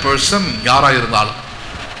that person. யாரா இருந்தாலும்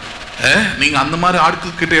நீங்க அந்த மாதிரி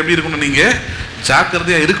ஆட்கள் கிட்ட எப்படி இருக்கணும்? நீங்க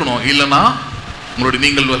ஜாக்கிரதையா இருக்கணும். இல்லைன்னா உங்களுடைய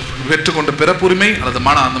நீங்கள் பெற்றுக்கொண்ட பிறப்புரிமை அல்லது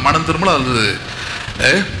அந்த மனம் திரும்பல அல்லது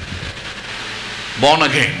born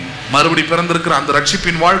again மறுபடி பிறந்திருக்கிற அந்த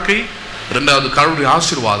ரட்சிப்பின் வாழ்க்கை, ரெண்டாவது கடவுளுடைய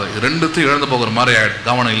ஆசீர்வாதம், ரெண்டுத்தையும் இழந்து போகிற மாதிரி ஆயிடும்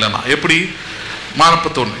கவனம் இல்லைன்னா. எப்படி?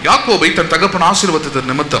 41 யாக்கோபை தன் தகப்பன் ஆசீர்வாதத்தின்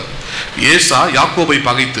நிமித்தம் ஏசா யாக்கோபை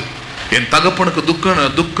பகைத்து, என் தகப்பனுக்கு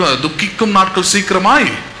துக்கிக்கும் நாட்கள் சீக்கிரமாய்.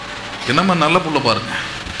 என்னம்மா நல்ல புள்ள பாருங்க.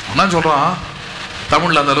 ஆனா சொல்றான்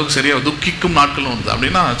தமிழ்ல அந்த அளவுக்கு சரியா துக்கிக்கும் நாட்கள் வந்து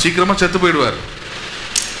அப்படின்னா சீக்கிரமா செத்து போயிடுவார்.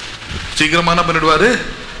 சீக்கிரமா என்ன பண்ணிடுவாரு?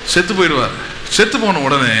 செத்து போயிடுவார். செத்து போன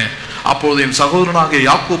உடனே அப்போது என் சகோதரனாகிய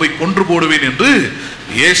யாக்கோபை கொன்று போடுவேன் என்று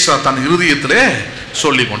ஏசா தன் இருதயத்திலே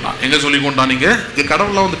சொல்லி கொண்டான். எங்க சொல்லி கொண்டான்? நீங்க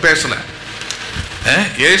கடவுள்ல வந்து பேசல.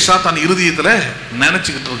 ஏசா தன் இருதயத்துல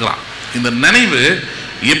நினைச்சுக்கிட்டு இருக்கிறான். இந்த நினைவு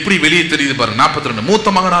எப்படி வெளியே தெரியுது பாருங்க. 42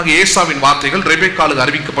 மூத்த மகனாகிய ஏசாவின் வார்த்தைகள் ரெபெக்காளுக்கு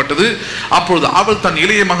அறிவிக்கப்பட்டது. அப்பொழுது அவள் தன்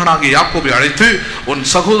இளைய மகனாகிய யாக்கோபை அழைத்து, உன்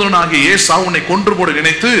சகோதரனாகிய ஏசா உன்னை கொன்று போட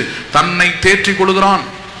நினைத்து தன்னை தேற்றிக் கொள்கிறான்.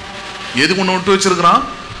 எது ஒன்று விட்டு வச்சிருக்கிறான்?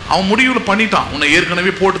 அவன் முடிவுல பண்ணிட்டான், உன்னை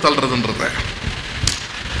ஏற்கனவே போட்டு தள்ளுறதுன்றத.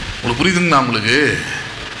 உங்களுக்கு புரியுதுங்களா உங்களுக்கு?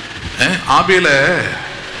 ஆபேல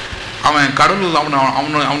அவன் கடவுள்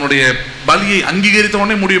அவனுடைய பலியை அங்கீகரித்த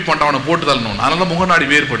உடனே முடிவு பண்ணிட்டான் அவனை போட்டு தள்ளணும். அதனால முகநாடி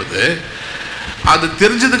வேறுபடுது. அது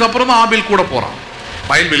தெரிஞ்சதுக்கு அப்புறம் தான் ஆபேல் கூட போறான்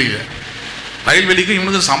வயல்வெளிக்கு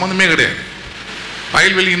இவனுக்கு சம்மந்தமே கிடையாது.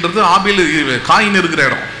 வயல்வெளின்றது ஆபேல் காயின் இருக்கிற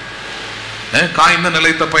இடம். காயின் தான்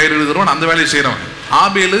நிலைத்த பயிர் எழுதுறவன், அந்த வேலையை செய்யறவன்.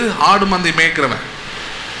 ஆபேலு ஆடு மந்தை மேய்க்கிறவன்.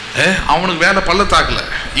 அவனுக்கு வேலை பள்ளத்தாக்கல.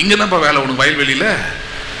 இங்க என்னப்பா வேலை உனக்கு வயல்வெளியில?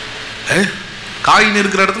 காயின்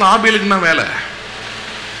இருக்கிற இடத்துல ஆபேலுக்கு என்ன வேலை?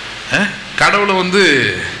 கடவுளை வந்து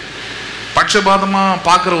பட்சபாதமா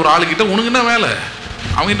பார்க்குற ஒரு ஆளுகிட்ட உனக்கு என்ன வேலை?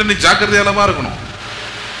 அவங்ககிட்ட நீ ஜாக்கிரதையாலவா இருக்கணும்.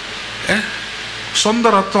 சொந்த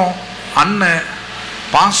ரத்தம், அண்ணன்,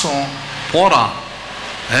 பாசம் போறான்.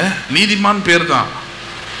 நீதிமான் பேர் தான்.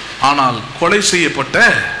 ஆனால் கொலை செய்யப்பட்ட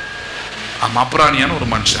அப்ராணியான ஒரு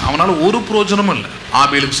மனுஷன். அவனால ஒரு பிரயோஜனமும் இல்லை.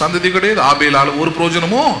 ஆபேலுக்கு சந்ததி கிடையாது. ஆபேலால ஒரு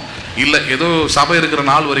பிரயோஜனமும் இல்லை. ஏதோ சபை இருக்கிற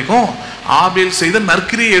நாள் வரைக்கும் ஆபேல் செய்த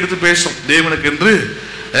நற்கிரியை எடுத்து பேசும். தேவனுக்கு என்று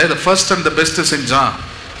ஃபர்ஸ்ட் அண்ட் த பெஸ்ட் செஞ்சான்.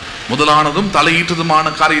 முதலானதும் தலையீட்டதுமான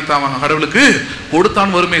காரியத்தை அவன் கடவுளுக்கு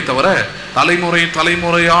கொடுத்தான் வருமே தவிர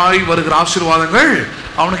தலைமுறையாய் வருகிற ஆசீர்வாதங்கள்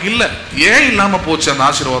அவனுக்கு இல்லை. ஏன் இல்லாம போச்சு அந்த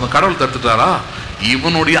ஆசீர்வாதம்? கடவுள் தடுத்துட்டாரா?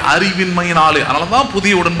 இவனுடைய அறிவின்மையினாலே. அதனாலதான்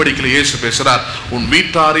புதிய உடன்படிக்கையில் இயேசு பேசுறார், உன்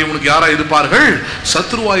வீட்டாரை உனக்கு யாரா இருப்பார்கள்?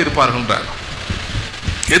 சத்ருவாய் இருப்பார்கள்.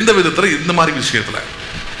 எந்த விதத்துல? இந்த மாதிரி விஷயத்துல.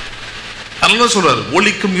 அதனால சொல்றாரு,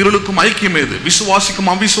 ஒளிக்கும் இருளுக்கும் ஐக்கியம் ஏது?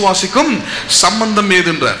 விசுவாசிக்கும் அவிசுவாசிக்கும் சம்பந்தம்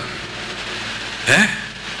ஏதுன்றார்.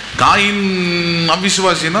 காயின்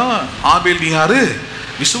அவிசுவாசினா ஆபேல் யாரு?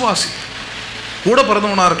 விசுவாசி. கூட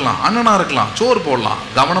பிறந்தவனா இருக்கலாம், அண்ணனா இருக்கலாம், சோறு போடலாம்.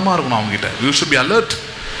 கவனமா இருக்கணும் அவங்க கிட்ட. You should be alert.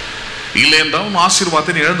 இல்லை என்றால்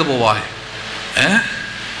ஆசீர்வாதத்தை நீ இழந்து போவாய்.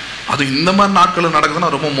 அது இந்த மாதிரி நாட்கள்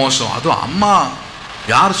நடக்குதுன்னா ரொம்ப மோசம். அதுவும் அம்மா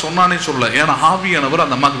யார் சொன்னானே சொல்ல. ஏன்னா ஆவியானவர்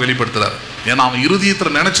அந்த அம்மாவுக்கு வெளிப்படுத்துறாரு. ஏன்னா அவன்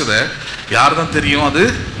இருதயத்தில் நினைச்சத யார் தான் தெரியும்? அது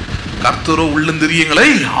கர்த்தரோ உள்ளந்திரியங்களை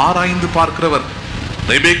ஆராய்ந்து பார்க்கிறவர்.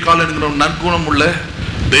 ரெபெக்காள் என்கிற நற்குணம் உள்ள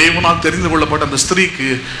தேவனால் தெரிந்து கொள்ளப்பட்ட அந்த ஸ்திரீக்கு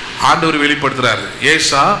ஆண்டவர் வெளிப்படுத்துறாரு.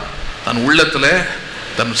 ஏசா தன் உள்ளத்துல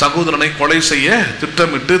தன் சகோதரனை கொலை செய்ய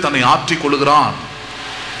திட்டமிட்டு தன்னை ஆற்றிக் கொள்ளுகிறான்.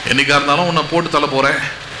 என்னைக்கா இருந்தாலும் உன்னை போட்டு தள்ள போறேன்,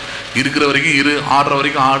 இருக்கிற வரைக்கும் இரு, ஆடுற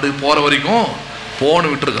வரைக்கும் ஆடு, போற வரைக்கும்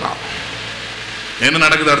போன்னு விட்டுருக்கிறான். என்ன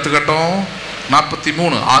நடக்குது அடுத்த கட்டம்?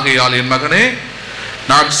 43 ஆகையால் என் மகனே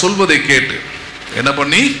நான் சொல்வதை கேட்டு. என்ன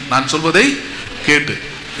பண்ணி? நான் சொல்வதை கேட்டு.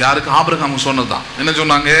 யாருக்கு? ஆபிரகாம் சொன்னதுதான். என்ன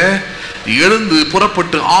சொன்னாங்க? எழுந்து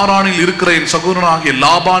புறப்பட்டு ஆரானில் இருக்கிற என் சகோதரனாகிய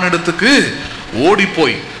லாபான் இடத்துக்கு ஓடி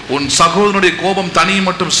போய் உன் சகோதரனுடைய கோபம் தனியும்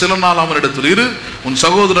மட்டும் சில நாள் அவனிடத்தில் இரு. உன்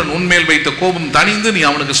சகோதரன் உன்மேல் வைத்த கோபம் தனிந்து நீ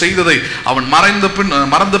அவனுக்கு செய்ததை அவன்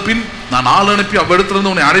மறந்த பின் நான் ஆள் அனுப்பி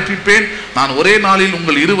அவ்விடத்திலிருந்து உன்னை அழைப்பிப்பேன். நான் ஒரே நாளில்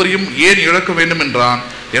உங்கள் இருவரையும் ஏன் இழக்க வேண்டும்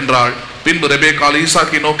என்றாள். பின்பு ரெபெக்காள்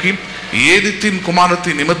ஈசாக்கை நோக்கி, ஏதித்தின்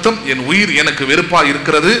குமாரத்தின் நிமித்தம் என் உயிர் எனக்கு வெறுப்பாய்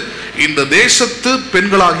இருக்கிறது. இந்த தேசத்து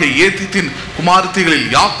பெண்களாகிய ஏதித்தின் குமாரத்திகளில்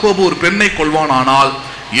யாக்கோபு ஒரு பெண்ணை கொள்வானானால்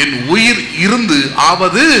என் உயிர் இருந்து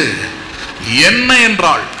ஆவது என்ன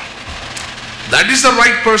என்றாள். That is the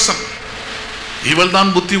right person. இவள்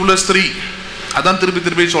தான் புத்தி உள்ள ஸ்திரீ. அதான் திருப்பி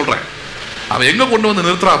திருப்பி சொல்றேன். அவன் எங்க கொண்டு வந்து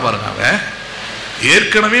நிறுத்துறா பாருங்க. அவன்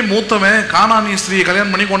ஏற்கனவே மூத்தவன் கானானிய ஸ்திரீயை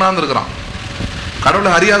கல்யாணம் பண்ணி கொண்டாந்து இருக்கிறான்.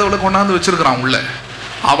 கடவுளை அறியாதவளை கொண்டாந்து வச்சிருக்கிறான் உள்ள.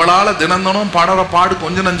 அவளால தினந்தனும் பாடுற பாடு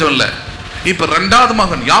கொஞ்சம் நஞ்சம் இல்லை. இப்ப ரெண்டாவது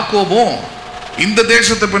மகன் யாக்கோபும் இந்த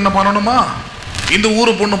தேசத்தை பெண்ணை பண்ணணுமா, இந்த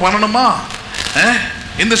ஊரு பொண்ணு பண்ணணுமா,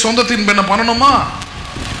 இந்த சொந்தத்தின் பெண்ணை பண்ணணுமா?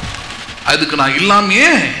 அதுக்கு நான்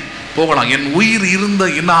இல்லாமையே போகலாம். என் உயிர் இருந்த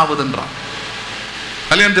என்ன ஆகுதுன்றான்.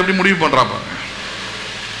 கல்யாணத்தை எப்படி முடிவு பண்றா பாருங்க.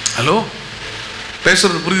 ஹலோ,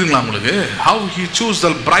 பேசுறது புரியுதுங்களா உங்களுக்கு? How he choose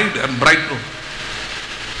the bride and bridegroom.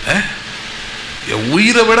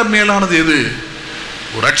 உயிரை விட மேலானது எது?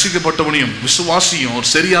 ஒரு ரட்சிக்கப்பட்டவனையும் விசுவாசியும் ஒரு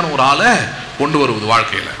சரியான ஒரு ஆளை கொண்டு வருவது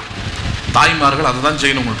வாழ்க்கையில. தாய்மார்கள் அதை தான்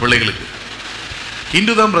செய்யணும் உங்கள் பிள்ளைகளுக்கு.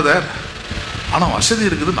 இன்று தான் பிரதர், ஆனா வசதி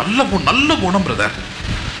இருக்குது, நல்ல குணம் பிரதர்,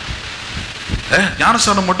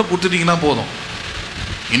 ஞானஸ்தானம் மட்டும் கொடுத்துட்டீங்கன்னா போதும்,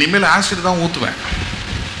 இனிமேல் ஆசிட் தான் ஊற்றுவேன்.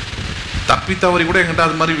 தப்பி தவறி கூட என்கிட்ட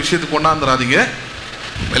அது மாதிரி விஷயத்துக்கு கொண்டாந்துடாதீங்க.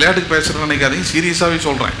 விளையாட்டுக்கு பேசுறேன்னு நினைக்காதீங்க, சீரியஸாகவே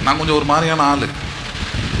சொல்றேன். நான் கொஞ்சம் ஒரு மாதிரியான ஆளு.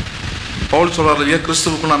 பவுல் சொல்றாரு இல்லையா,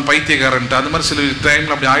 கிறிஸ்துவுக்கு நான் பைத்தியக்காரன்ட்டு. அது மாதிரி சில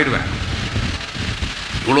டைம்ல அப்படி ஆயிடுவேன்.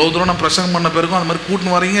 இவ்வளோ தூரம் நான் பிரசங்கம் பண்ண பிறகும் அது மாதிரி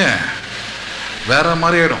கூட்டின்னு வரீங்க, வேற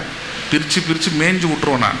மாதிரி ஆயிடும். பிரித்து மேய்ஞ்சு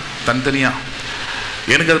விட்டுருவேன் நான் தனித்தனியா.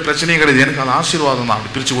 எனக்கு அது பிரச்சனையே கிடையாது, எனக்கு அது ஆசீர்வாதம் தான்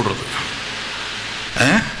அப்படி பிரித்து விடுறது.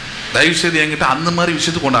 தயவு செய்து என்கிட்ட அந்த மாதிரி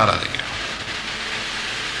விஷயத்துக்கு கொண்டாடாதீங்க.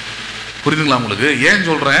 புரியுதுங்களா உங்களுக்கு? ஏன்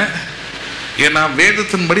சொல்றேன்? ஏன்னா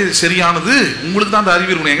வேதத்தின்படி சரியானது. உங்களுக்கு தான் அந்த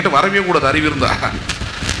அறிவு இருக்கணும், என்கிட்ட வரவே கூடாது. அறிவு இருந்தா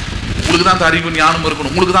உங்களுக்கு தான் அந்த அறிவு ஞானம்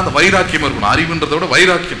இருக்கணும், உங்களுக்கு தான் அந்த வைராக்கியம் இருக்கணும். அறிவுன்றதை விட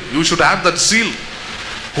வைராக்கியம். You should have that seal.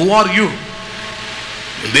 Who are you?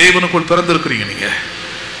 தேவனுக்குள் பிறந்திருக்கிறீங்க நீங்க.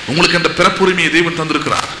 உங்களுக்கு என்ற பிறப்புரிமையை தேவன்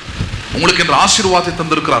தந்திருக்கிறார். உங்களுக்கு என்ற ஆசீர்வாதத்தை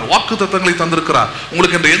தந்திருக்கிறார், வாக்கு தத்தங்களை தந்திருக்கிறார்.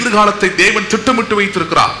 உங்களுக்கு என்ற எதிர்காலத்தை தேவன் திட்டமிட்டு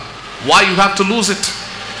வைத்திருக்கிறார். Why you have to lose it?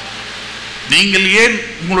 நீங்கள் ஏன்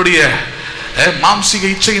உங்களுடைய மாம்சீக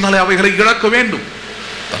இச்சையினாலே அவைகளை இழக்க வேண்டும்?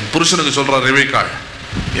 தன் புருஷனுக்கு சொல்றார் ரெபெக்காள்,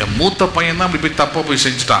 என் மூத்த பையன் தான் அப்படி போய் தப்பா போய்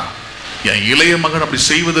செஞ்சுட்டான், என் இளைய மகன் அப்படி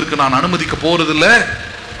செய்வதற்கு நான் அனுமதிக்க போறதில்லை.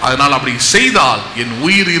 அதனால் அப்படி செய்தால் என்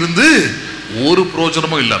உயிர் இருந்து ஒரு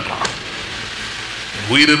பிரயோஜனமும் இல்லைன்றான்.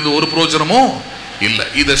 உயிர் இருந்து ஒரு பிரயோஜனமும் இல்லை.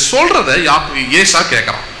 இதை சொல்றத ஏசா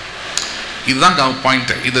கேட்கிறான். இதுதான்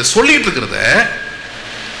பாயிண்ட். இதை சொல்லிட்டு இருக்கிறத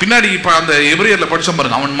பின்னாடி இப்ப அந்த எபிரேயர்ல படிச்சோம்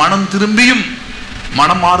பாருங்க. அவன் மனம் திரும்பியும்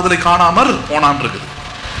மனம் மாறுதலை காணாமற் போனான் இருக்குது.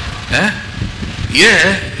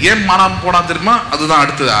 ஏன் மனம் போனா தெரியுமா? அதுதான்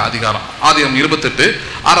அடுத்த அதிகாரம். ஆதியாகமம்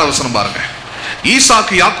 28:6 பாருங்க.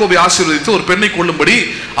 ஈசாக்கு யாக்கோபை ஆசீர்வதித்து ஒரு பெண்ணை கொள்ளும்படி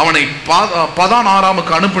அவனை பதான்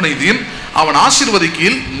ஆராமுக்கு அனுப்பினதையும் அவன்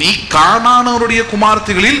ஆசீர்வதிக்கையில், நீ கானானவருடைய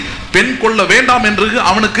குமாரத்திகளில் பெண் கொள்ள வேண்டாம் என்று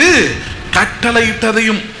அவனுக்கு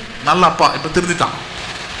கட்டளையிட்டதையும். நல்லப்பா இப்ப திருந்திட்டான்.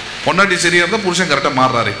 பொன்னாடி சரியா இருந்தா புருஷன் கரெக்டா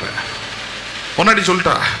மாறுறாரு. இப்ப பொன்னாடி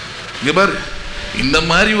சொல்லிட்டா, இங்க பாரு, இந்த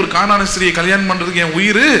மாதிரி ஒரு கானான ஸ்திரியை கல்யாணம் பண்றதுக்கு என்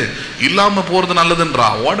உயிர் இல்லாம போறது நல்லதுன்றா.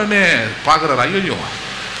 உடனே பாக்குறாரு, ஐயோ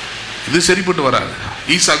இது சரிப்பட்டு வராது.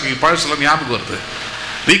 ஈசாக்கு பழசெல்லாம் ஞாபகம் வருது.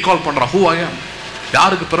 ரீகால் பண்றா, ஹூ ஐ ஆம்,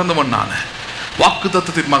 யாருக்கு பிறந்தவன் நான், வாக்கு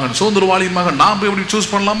தத்தத்தின் மகன், சுதந்திரவாளியின் மகன், நான் போய் எப்படி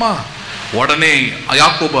சூஸ் பண்ணலாமா? உடனே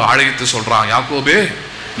யாக்கோபு அழைத்து சொல்றான், யாக்கோபே,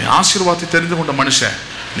 நீ ஆசீர்வாதத்தை தெரிந்து கொண்ட மனுஷன்,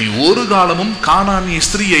 நீ ஒரு காலமும் கானானிய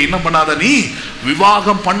ஸ்திரியை என்ன பண்ணாத, நீ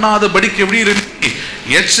விவாகம் பண்ணாதபடிக்கு எப்படி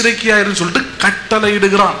எச்சரிக்கையாயிரு சொல்லிட்டு கட்டளை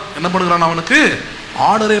இடுகிறான். என்ன பண்ணுகிறான்? அவனுக்கு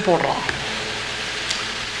ஆர்டரே போடுறான்.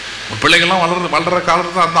 பிள்ளைகள்லாம் வளர்ற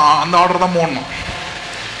காலத்துல அந்த ஆர்டர் தான் போடணும்.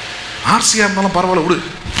 ஆர்சியா இருந்தாலும் பரவாயில்ல விடு.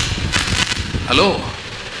 ஹலோ,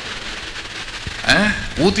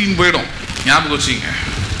 ஊத்தின்னு போயிடும். ஞாபகம் வச்சுங்க.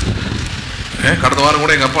 கடந்த வாரம்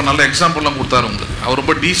கூட எங்க அப்பா நல்ல எக்ஸாம்பிள்லாம் கொடுத்தாரு உங்களுக்கு. அவர்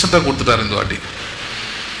ரொம்ப டீசெண்டா கொடுத்துட்டாரு இந்த வாட்டி.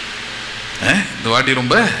 இந்த வாட்டி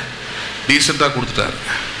ரொம்ப டீசெண்டா கொடுத்துட்டாரு.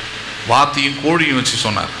 வாத்தியும் கோழியும் வச்சு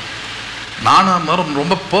சொன்னார். நானும் இருந்தாலும்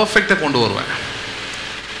ரொம்ப பர்ஃபெக்டா கொண்டு வருவேன்.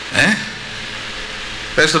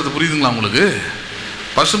 பேசுறது புரியுதுங்களா உங்களுக்கு?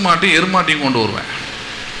 பசுமாட்டையும் எருமாட்டையும் கொண்டு வருவேன்.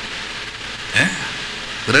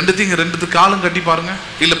 ரெண்டுத்துக்கு காலும் கட்டி பாருங்க.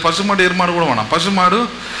 இல்ல பசுமாடு எருமாடு கூட வேணாம், பசுமாடு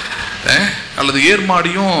அல்லது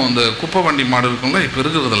ஏர்மாடியும் இந்த குப்பை வண்டி மாடு இருக்குங்களா, இப்ப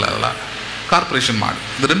இருக்கிறது இல்லை, அதெல்லாம் கார்பரேஷன் மாடு.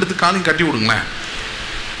 இந்த ரெண்டுத்துக்கு காலையும் கட்டி விடுங்களேன்.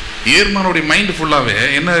 ஏர்மானுடைய மைண்ட் ஃபுல்லாவே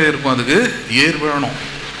என்ன இருக்கும்? அதுக்கு ஏர் வேணும்.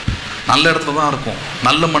 நல்ல இடத்துல தான் இருக்கும்,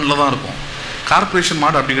 நல்ல மண்ணில் தான் இருக்கும். கார்பரேஷன்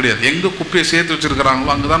மாடு அப்படி கிடையாது. எங்கே குப்பையை சேர்த்து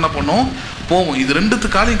வச்சுருக்கிறாங்களோ அங்கே தான் என்ன பண்ணும், போவோம். இது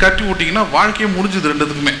ரெண்டுத்துக்காலையும் கட்டி விட்டிங்கன்னா வாழ்க்கையே முடிஞ்சுது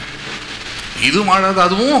ரெண்டுத்துக்குமே. இதுவும் வாழாது,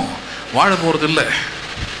 அதுவும் வாழ போகிறது இல்லை.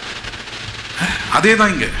 அதே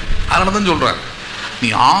தான் இங்கே. அதனால தான் சொல்கிறார், நீ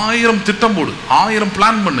 1000 திட்டம் போடு, 1000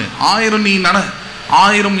 பிளான் பண்ணு, 1000 நீ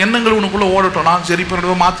 1000 எண்ணங்கள் உனக்குள்ளே ஓடட்டும், நான் சரி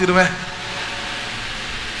பண்ணிடுவேன், மாற்றிடுவேன்.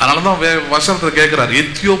 அதனால தான் வசனத்தில் கேட்குறார்,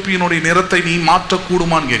 எத்தியோப்பியனுடைய நிறத்தை நீ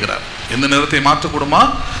மாற்றக்கூடுமான்னு கேட்குறார். எந்த நிறத்தை மாற்றக்கூடுமா?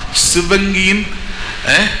 சிவங்கியின்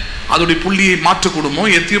அதோடைய புள்ளியை மாற்றக்கூடுமோ,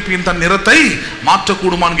 எத்தியோப்பியன் தன் நிறத்தை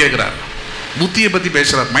மாற்றக்கூடுமான்னு கேட்குறார். புத்தியை பற்றி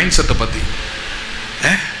பேசுகிறார், மைண்ட் செட்டை பற்றி.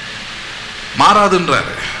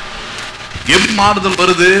 மாறாதுன்றார். எப்படி மாறுதல்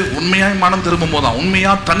வருது? உண்மையாய் மனம் திரும்பும் போதுதான்.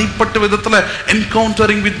 உண்மையா தனிப்பட்ட விதத்துல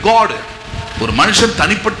என்கவுண்டரிங் வித் காட். ஒரு மனுஷன்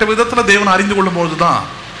தனிப்பட்ட விதத்துல தேவனை அறிந்து கொள்ளும் பொழுதுதான்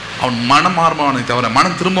அவன் மனம் மாறுவானே தவிர,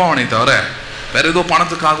 மனம் திரும்புவானே தவிர, வேற ஏதோ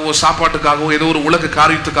பணத்துக்காகவோ சாப்பாட்டுக்காகவோ ஏதோ ஒரு உலக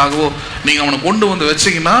காரியத்துக்காகவோ நீங்க அவனை கொண்டு வந்து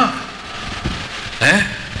வச்சீங்கன்னா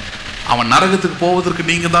அவன் நரகத்துக்கு போவதற்கு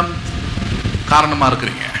நீங்க தான் காரணமா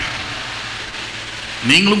இருக்கிறீங்க.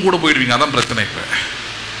 நீங்களும் கூட போயிடுவீங்க. அதான் பிரச்சனை. இப்ப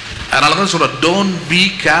அதனாலதான் சொல்ற, டோன்ட் பி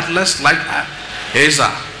கேர்லெஸ் லைக் ஏசா.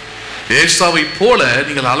 ஏசாவை போல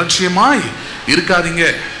நீங்கள் அலட்சியமாய் இருக்காதீங்க.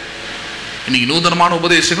 இன்னைக்கு நூதனமான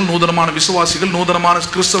உபதேசங்கள், நூதனமான விசுவாசிகள், நூதனமான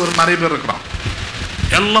கிறிஸ்தவர் நிறைய பேர் இருக்கிறான்.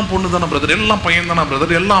 எல்லாம் பொண்ணு தானே பிரதர், எல்லாம் பையன் தானே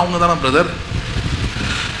பிரதர், எல்லாம் அவங்க தானே பிரதர்.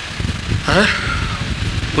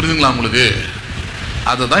 புரியுதுங்களா உங்களுக்கு?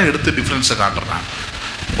 அதை தான் எடுத்து டிஃப்ரென்ஸை காட்டுறாங்க.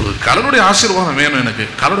 உங்களுக்கு கடவுளுடைய ஆசீர்வாதம் வேணும். எனக்கு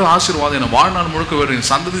கடவுளுடைய ஆசீர்வாதம் என்ன வாழ்நாள் முழுக்க வேணும்,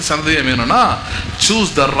 சந்ததியே வேணும்னா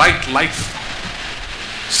சூஸ் த ரைட் லைஃப்.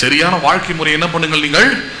 சரியான வாழ்க்கை முறை என்ன பண்ணுங்கள்,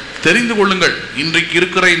 நீங்கள் தெரிந்து கொள்ளுங்கள். இன்றைக்கு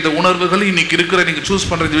இருக்கிற இந்த உணர்வுகள், இன்னைக்கு இருக்கிற நீங்க சூஸ்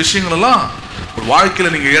பண்ற இந்த விஷயங்கள் எல்லாம் ஒரு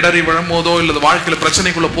வாழ்க்கையில நீங்க இடறி விழும்போதோ இல்ல வாழ்க்கையில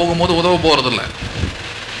பிரச்சனைக்குள்ள போகும்போது உதவ போறதில்லை.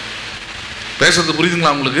 பேசுறது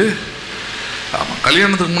புரியுதுங்களா உங்களுக்கு? ஆமா,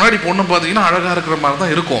 கல்யாணத்துக்கு முன்னாடி பொண்ணு பார்த்தீங்கன்னா அழகா இருக்கிற மாதிரி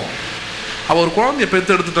தான் இருக்கும். அவள் ஒரு குழந்தைய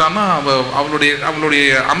பெற்று எடுத்துட்டான்னா அவளுடைய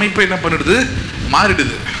அமைப்பை என்ன பண்ணிடுது,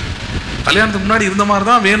 மாறிடுது. கல்யாணத்துக்கு முன்னாடி இருந்த மாதிரி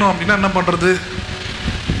தான் வேணும் அப்படின்னா என்ன பண்றது?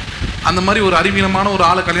 அந்த மாதிரி ஒரு அறிவீனமான ஒரு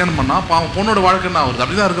ஆளை கல்யாணம் பண்ணா அவன் பொண்ணோட வாழ்க்கை என்ன ஆகுது?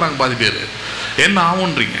 அப்படிதான் இருக்கிறாங்க பாதி பேர். என்ன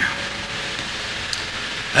ஆகுன்றீங்க?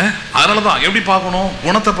 அதனாலதான் எப்படி பார்க்கணும்?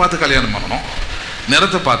 குணத்தை பார்த்து கல்யாணம் பண்ணணும்,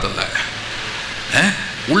 நிறத்தை பார்த்தல,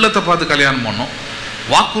 உள்ளத்தை பார்த்து கல்யாணம் பண்ணணும்,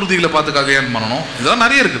 வாக்குறுதிகளை பார்த்து கல்யாணம் பண்ணணும். இதெல்லாம்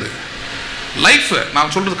நிறைய இருக்குது. லைஃப்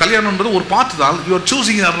நான் சொல்றது, கல்யாணம்ன்றது ஒரு பார்ட் தான். You are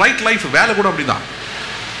choosing the right life. வேலை கூட அப்படிதான்.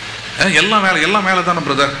 எல்லாம் வேலை தானே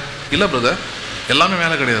பிரதர்? இல்லை பிரதர், எல்லாமே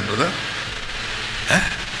வேலை கிடையாது பிரதர்.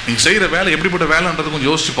 நீங்க செய்யற வேலை எப்படிப்பட்ட வேலைன்றது கொஞ்சம்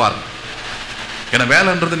யோசிச்சு பாருங்க. ஏன்னா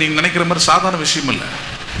வேலைன்றது நீங்க நினைக்கிற மாதிரி சாதாரண விஷயம் இல்லை.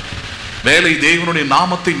 வேலை தேவனுடைய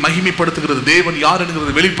நாமத்தை மகிமைப்படுத்துகிறது, தேவன் யார்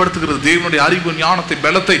என்கிறது வெளிப்படுத்துகிறது, தேவனுடைய அறிவு ஞானத்தை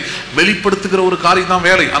பலத்தை வெளிப்படுத்துகிற ஒரு காரியம் தான்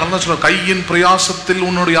வேலை. அதனால தான் சொல்ற, கையின் பிரயாசத்தில்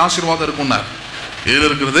உன்னுடைய ஆசீர்வாதம் இருக்கும்னார். எது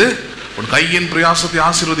இருக்கிறது? உன் கையின் பிரயாசத்தை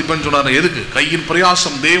ஆசீர்வதிப்பேன்னு சொன்னார். எதுக்கு? கையின்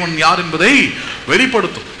பிரயாசம் தேவன் யார் என்பதை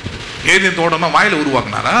வெளிப்படுத்தும். ஏதேன் தோட்டம்னா வாயில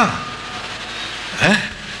உருவாக்குனாரா?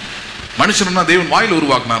 மனுஷனா தேவன் வாயில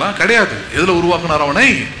உருவாக்குனாரா? கிடையாது. எதுல உருவாக்குனார்? அவனை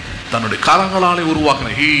தன்னுடைய கரங்களாலே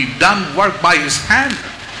உருவாக்கினார். He done work by his hand.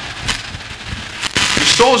 He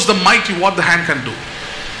shows the mighty what the hand can do.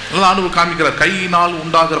 எல்லாம் ஆண்டவர் காமிக்கிறார். கையினால்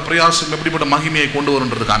உண்டாகிற பிரயாசம் எப்படிப்பட்ட மகிமையை கொண்டு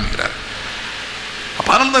வரும்ன்றது காமிக்கிறார். அப்ப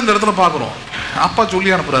அதனால தான் இந்த இடத்துல பார்க்கிறோம், அப்பா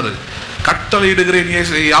சொல்லி அனுப்புறாரு, கட்டளையிடுகிறேன்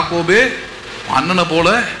யாக்கோபே, அண்ணனை போல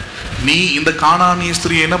நீ இந்த கானானிய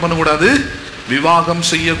ஸ்திரியை என்ன பண்ணக்கூடாது? விவாகம்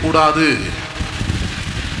செய்யக்கூடாது.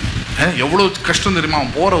 எவ்வளவு கஷ்டம் தெரியுமா?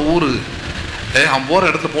 அவன் போற ஊரு, அவன் போற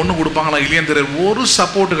இடத்துல பொண்ணு கொடுப்பாங்களா இல்லையான்னு தெரியாது. ஒரு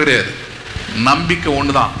சப்போர்ட் கிடையாது. நம்பிக்கை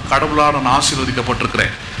ஒண்ணுதான், கடவுளால் நான்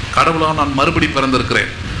ஆசீர்வதிக்கப்பட்டிருக்கிறேன், கடவுளால் நான் மறுபடி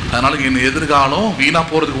பிறந்திருக்கிறேன், அதனால என் எதிர்காலம் வீணா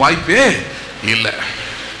போறதுக்கு வாய்ப்பே இல்லை.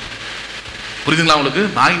 புரியுதுங்களா உங்களுக்கு?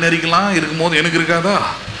 நாய் நரிக்கெல்லாம் இருக்கும்போது எனக்கு இருக்காதா?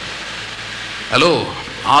 ஹலோ,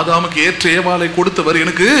 ஆதாமுக்கு ஏற்ற ஏவாளை கொடுத்தவர்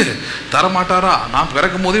எனக்கு தரமாட்டாரா? நான்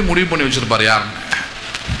பிறக்கும் போதே முடிவு பண்ணி வச்சிருப்பாரு யாருன்னு.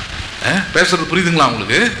 பேசுறது புரியுதுங்களா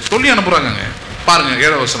உங்களுக்கு? சொல்லி அனுப்புறாங்க. பாருங்க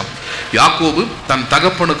 7ஆம் வசனம். யாக்கோபு தன்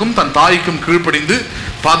தகப்பனுக்கும் தன் தாய்க்கும் கீழ்ப்படிந்து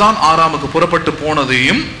பதான் ஆராமுக்கு புறப்பட்டு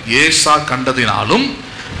போனதையும் ஏசா கண்டதினாலும்,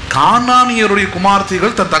 கானானியருடைய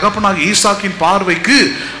குமார்த்திகள் தன் தகப்பனாக ஈசாக்கின் பார்வைக்கு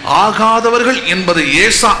ஆகாதவர்கள் என்பதை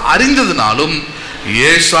ஏசா அறிந்ததினாலும்,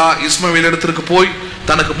 ஏசா இஸ்மவேல் இடத்திற்கு போய்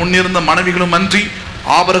தனக்கு முன்னிருந்த மனைவிகளும் அன்றி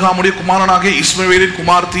ஆபிரகாமுடைய குமாரனாக இஸ்மவேலின்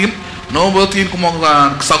குமார்த்தியும் நோபத்தியின்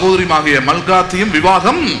சகோதரியுமாகிய மல்காத்தையும்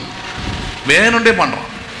விவாகம் வேணுண்டே பண்றான்.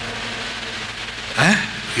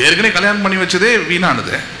 ஏற்கனவே கல்யாணம் பண்ணி வச்சதே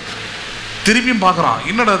வீணானது. திருப்பியும் பார்க்கறான்,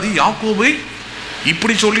 என்னடா அது யாக்கோபை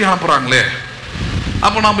இப்படி சொல்லி அனுப்புறாங்களே,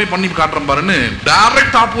 அப்ப நான் போய் பண்ணி காட்டுறேன் பாருன்னு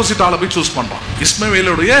டைரக்ட் ஆப்போசிட் ஆளை போய் சூஸ் பண்றான்.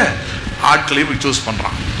 இஸ்மவேலுடைய ஆட்களை போய் சூஸ்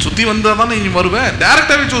பண்றான். சுத்தி வந்தா தானே நீ வருவேன்,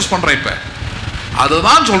 டைரக்டாவே சூஸ் பண்றேன். இப்ப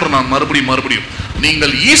அதுதான் சொல்றேன் நான் மறுபடியும்.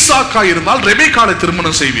 நீங்கள் ஈசாக்கா இருந்தால் ரெபேக்காளை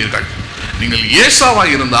திருமணம் செய்வீர்கள். நீங்கள் ஏசாவா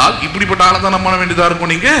இருந்தால் இப்படிப்பட்ட ஆளை தான் பண்ண வேண்டியதா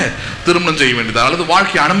இருக்கும். நீங்க திருமணம் செய்ய வேண்டியதா அல்லது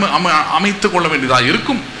வாழ்க்கையை அமைத்துக் கொள்ள வேண்டியதா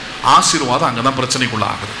இருக்கும். ஆசீர்வாதம் அங்கதான் பிரச்சனைக்குள்ள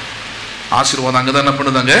ஆகுது. ஆசீர்வாதம் அங்கதான் என்ன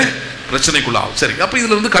பண்ணுதாங்க, பிரச்சனைக்குள்ள ஆகும். சரி, அப்ப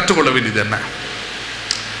இதுல இருந்து கற்றுக்கொள்ள வேண்டியது என்ன?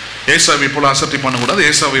 ஏசாவை போல அசட்டி பண்ணக்கூடாது.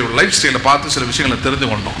 ஏசாவையோட லைஃப் ஸ்டைலை பார்த்து சில விஷயங்களை தெரிந்து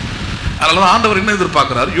கொண்டோம். அதனால ஆண்டவர் என்ன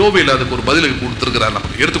எதிர்பார்க்கிறார்? யோவேல் அதுக்கு ஒரு பதிலை கொடுத்திருக்கிறார்.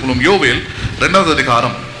 நம்ம எடுத்துக்கொள்ளும். யோவேல் 2வது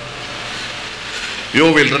அதிகாரம்,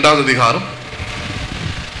 யோவேல் 2வது அதிகாரம்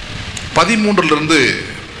 13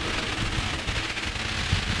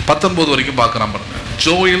 19 வரைக்கும் பார்க்கலாம் பாருங்க.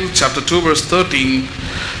 Joel chapter 2 verse 13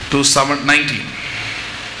 to 19.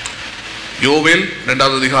 யோவேல்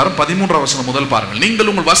 2வது அதிகாரம் 13ஆம் வசனம் முதல் பாருங்கள். நீங்கள்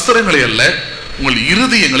உங்கள் வஸ்திரங்களை அல்ல, உங்கள்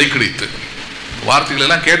இருதயங்களை கிடைத்து. வார்த்தைகள்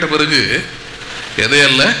எல்லாம் கேட்ட பிறகு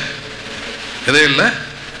எதையல்ல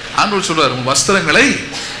ஆண்டவர் சொல்றார், உங்கள் வஸ்திரங்களை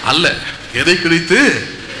அல்ல, எதை கிடைத்து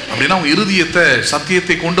அப்படின்னா உங்க இருதயத்தை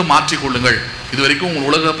சத்தியத்தை கொண்டு மாற்றிக் கொள்ளுங்கள். இது வரைக்கும் உங்கள்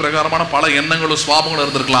உலக பிரகாரமான பல எண்ணங்களும் சுவாபங்களும்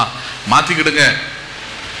இருந்திருக்கலாம். மாற்றிக்கிடுங்க.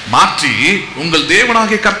 மாற்றி உங்கள்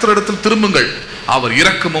தேவனாகிய கர்த்தரிடத்தில் திரும்புங்கள். அவர்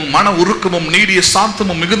இரக்கமும் மன உருக்கமும் நீடிய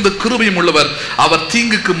சாந்தமும் மிகுந்த கிருபையும் உள்ளவர். அவர்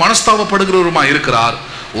தீங்குக்கு மனஸ்தாபப்படுகிறவருமாய் இருக்கிறார்.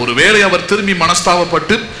 ஒருவேளை அவர் திரும்பி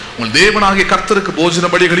மனஸ்தாபப்பட்டு உங்கள் தேவனாகிய கர்த்தருக்கு போஜன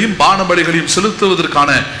பலிகளையும் பான பலிகளையும் செலுத்துவதற்கான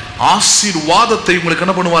ஆசீர்வாதத்தை உங்களுக்கு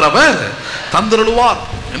என்ன பண்ணுவார்? அவர் தந்தருளுவார்.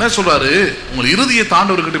 என்ன சொல்றாரு? உங்கள் இருதயத்தை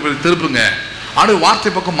ஆண்டவர்கிட்ட போய் திருப்புங்க. ஆண்டவர்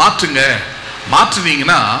வார்த்தை பக்கம் மாற்றுங்க.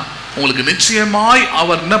 மாற்றினீங்கன்னா உங்களுக்கு நிச்சயமாய்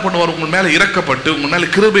அவர் என்ன பண்ணுவார்? உங்கள் மேல இரக்கப்பட்டு உங்கள் மேல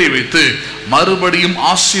கிருபையை வைத்து மறுபடியும்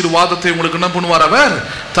ஆசீர்வாதத்தை உங்களுக்கு என்ன பண்ணுவார்? அவர்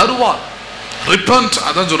தருவார். ரிப்பன்ட்,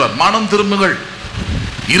 அதான் சொல்றார், மனம் திரும்புங்கள்,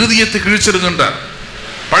 இருதயத்தை கிழிச்சிருங்கன்றார்,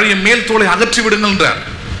 பழைய மேல் தோலை அகற்றி விடுங்கன்றார்,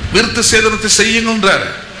 விருத்த சேதனத்தை செய்யுங்கன்றார்.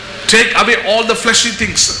 Take away all the fleshy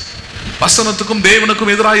things. வசனத்துக்கும்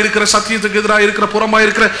தேவனுக்கும் எதிராக இருக்கிற, சத்தியத்துக்கு எதிராக இருக்கிற, புறம்பாக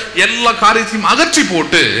இருக்கிற எல்லா காரியத்தையும் அகற்றி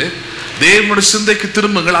போட்டு தேவனுடைய சிந்தைக்கு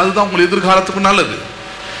திரும்புங்கள். அதுதான் உங்கள் எதிர்காலத்துக்கு நல்லது.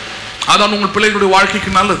 அதுதான் உங்கள் பிள்ளைகளுடைய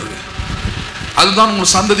வாழ்க்கைக்கு நல்லது. அதுதான்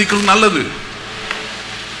உங்கள் சந்ததிக்கு நல்லது.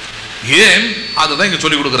 ஏன்? அதுதான் இங்க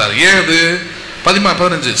சொல்லி கொடுக்கிறார். ஏன் அது?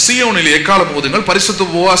 15 சீயோனில் எக்காலம் போதுங்கள், பரிசுத்த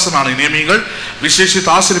உபவாச நாளை நியமியுங்கள், விசேஷித்த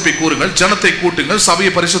ஆசரிப்பை கூறுங்கள், ஜனத்தை கூட்டுங்கள்,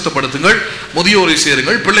 சபையை பரிசுத்தப்படுத்துங்கள், முதியோரை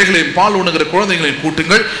சேருங்கள், பிள்ளைகளையும் பால் உண்ணுகிற குழந்தைகளையும்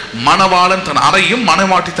கூட்டுங்கள். மணவாளன் தன் அறையும்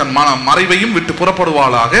மணவாட்டி தன் மறைவையும் விட்டு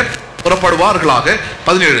புறப்படுவார்களாக.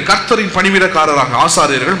 17 கர்த்தரின் பணிவிடக்காரராக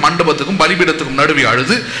ஆசாரியர்கள் மண்டபத்துக்கும் பலிபீடத்துக்கும் நடுவே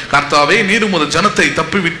அழுது, கர்த்தாவே, நீர் உமது ஜனத்தை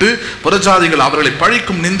தப்பிவிட்டு புறஜாதிகள் அவர்களை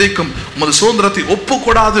பழிக்கும் நிந்தைக்கும் உமது சுதந்திரத்தை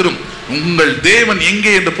ஒப்புக்கொடாதிரும். உங்கள் தேவன்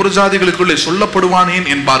எங்கே என்று புறஜாதிகளுக்குள்ளே சொல்லப்படுவானேன்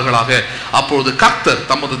என்பார்களாக. அப்பொழுது கர்த்தர்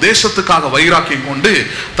தமது தேசத்துக்காக வைராக்கியம் கொண்டு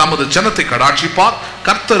தமது ஜனத்தை கடாட்சிப்பார்.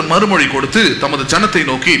 கர்த்தர் மறுமொழி கொடுத்து தமது ஜனத்தை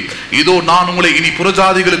நோக்கி, இதோ நான் உங்களை இனி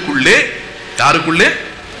புறஜாதிகளுக்குள்ளே, யாருக்குள்ளே?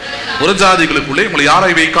 புறஜாதிகளுக்குள்ளே உங்களை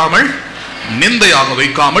யாரை வைக்காமல், நிந்தையாக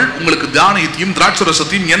வைக்காமல், உங்களுக்கு தானியத்தையும்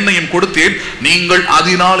திராட்சரசத்தையும் எண்ணெயும் கொடுத்தேன். நீங்கள்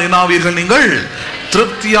அதனால் என்னாவீர்கள்? நீங்கள்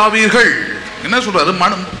திருப்தியாவீர்கள். என்ன சொல்றாரு?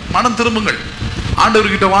 மனம் திரும்புங்கள்,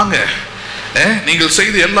 ஆண்டவர்கிட்ட வாங்க, நீங்கள்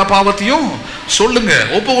செய்த எல்லா பாவத்தையும் சொல்லுங்க,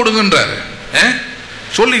 ஒப்பு கொடுங்கன்றாரு.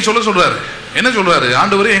 சொல்ல சொல்றாரு. என்ன சொல்றாரு?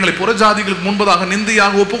 ஆண்டவரே, எங்களை புறஜாதிகளுக்கு முன்பதாக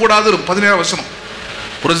நிந்தையாக ஒப்பு கூடாது. 17 வசனம்.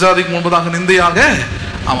 புறஜாதிக்கு முன்பதாக நிந்தையாக.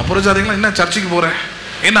 ஆமா, புறஜாதிகள் என்ன சர்ச்சைக்கு போறேன்,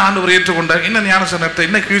 என்ன ஆண்டவர் ஏற்றுக்கொண்ட, என்ன ஞானசனத்தை,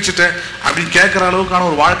 என்ன கிழிச்சிட்ட அப்படின்னு கேட்கிற அளவுக்கான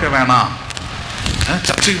ஒரு வாழ்க்கை வேணாம்.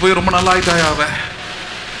 சர்ச்சைக்கு போய் ரொம்ப நல்லா ஆயிட்டாயாவ,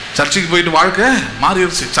 சர்ச்சைக்கு போயிட்டு வாழ்க்கை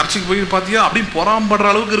மாறிடுச்சு, சர்ச்சைக்கு போயிட்டு பார்த்தியா அப்படின்னு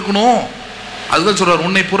பொறாம்படுற அளவுக்கு இருக்கணும். அதுதான் சொல்றாரு,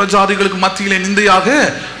 உன்னை புறஜாதிகளுக்கு மத்தியிலே நிந்தையாக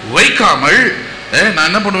வைக்காமல் நான்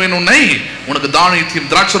என்ன பண்ணுவேன்? உனக்கு தானியத்தையும்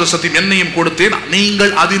திராட்சரசத்தையும் எண்ணெயும் கொடுத்தேன்.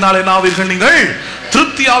 நீங்கள் அதனால் என்ன ஆவீர்கள்? நீங்கள்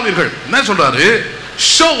திருப்தி ஆவீர்கள். என்ன சொல்றாரு?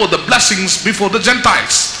 show the blessings before the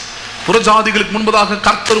Gentiles. புறஜாதிகளுக்கு முன்பதாக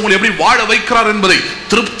கர்த்தர் உங்களை எப்படி வாழ வைக்கிறார் என்பதை,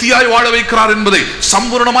 திருப்தியாய் வாழ வைக்கிறார் என்பதை,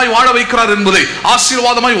 சம்பூர்ணமாய் வாழ வைக்கிறார் என்பதை,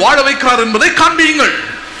 ஆசீர்வாதமாய் வாழ வைக்கிறார் என்பதை காண்பியுங்கள்.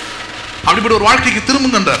 அப்படிப்பட்ட ஒரு வாழ்க்கைக்கு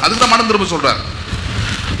திரும்புங்கன்றார். அதுதான் மனம் திரும்ப சொல்றார்.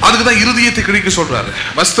 அதுக்குதான் இருதயத்தை கிழிக்க சொல்றாரு.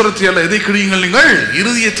 வஸ்திரத்தை அல்ல, எதை கிழியுங்கள்? நீங்கள்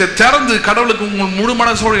இருதயத்தை திறந்து கடவுளுக்கு உங்கள் முழு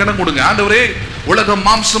மனசோடு இடம் கொடுங்க. ஆண்டவரே, உலகம்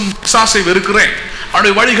மாம்சம் சாசை வெறுக்கிறேன்,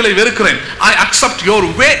 அவருடைய வழிகளை வெறுக்கிறேன். I accept your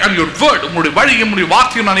way and your word. உங்களுடைய வழியும் உங்களுடைய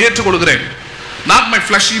வார்த்தையும் நான் ஏற்றுக்கொள்கிறேன். Not my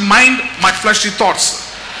fleshy mind, my fleshy thoughts.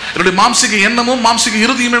 என்னுடைய மாம்சிக எண்ணமும் மாம்சிக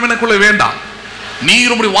இருதயமும் எனக்குள்ள வேண்டாம்.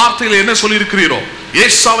 நீர் உங்களுடைய வார்த்தையில என்ன சொல்லி இருக்கிறீரோ,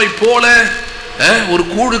 ஏசாவை போல ஒரு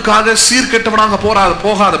கூழுக்காக சீர்கெட்டவனாக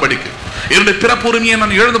போகாதபடிக்கு, என்னுடைய பிறப்புரிமையை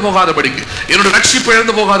நான் இழந்து போகாதபடிக்கு, என்னுடைய ரட்சிப்பை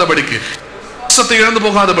இழந்து போகாதபடிக்கு, இழந்து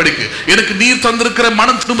போகாதபடிக்கு, எனக்கு நீர் தந்திருக்கிற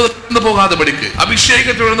மனம் திரும்ப போகாதபடிக்கு,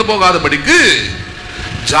 அபிஷேகத்தை இழந்து போகாதபடிக்கு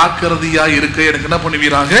ஜாக்கிரதையா இருக்க எனக்கு என்ன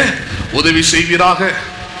பண்ணுவீராக? உதவி செய்வீராக.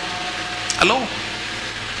 ஹலோ,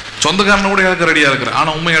 சொந்தக்காரனை கூட எடுக்க ரெடியா இருக்கிற, ஆனா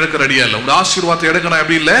உண்மை எடுக்க ரெடியா இல்லை. ஒரு ஆசீர்வாதத்தை எடுக்கணும்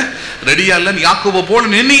எப்படி இல்லை, ரெடியா இல்லைன்னு யாக்கோபை போல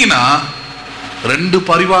நின்னீங்கன்னா 2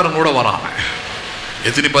 பரிவாரங்களோட வரான்.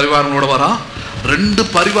 எத்தனை பரிவாரங்களோட வரான்? 2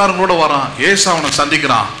 பரிவாரங்களோட வரான். ஏசா அவனை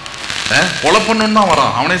சந்திக்கிறான், கொலை பண்ணணும்னு தான்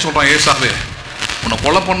வரான். அவனே சொல்றான், ஏசாவே உன்னை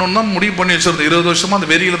கொலை பண்ணணும்னு தான் முடிவு பண்ணி வச்சிருந்தேன், 20 வருஷமா அந்த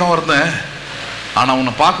வெறியில தான் இருந்தேன். ஆனா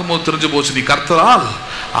உன்னை பார்க்கும்போது தெரிஞ்சு போச்சு, நீ கர்த்தரால்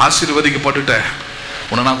ஆசீர்வதிக்கப்பட்டுட்ட,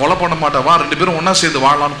 உன்னை நான் கொலை பண்ண மாட்டேன், வா 2 பேரும் ஒன்னா சேர்ந்து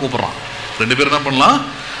வாழலான்னு கூப்பிடுறான். 2 பேரும் என்ன பண்ணலாம்?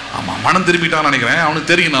 ஆமா, மனம் திரும்பிட்டான்னு நினைக்கிறேன்.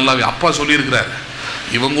 அவனுக்கு தெரியும் நல்லாவே, அப்பா சொல்லியிருக்கிறாரு,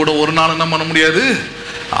 இவங்க கூட ஒரு நாள் என்ன பண்ண முடியாது.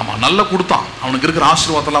 ஆமா, நல்லா கொடுத்தான், அவனுக்கு இருக்கிற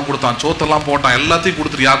ஆசீர்வாதத்தெல்லாம் கொடுத்தான், சோத்தெல்லாம் போட்டான், எல்லாத்தையும்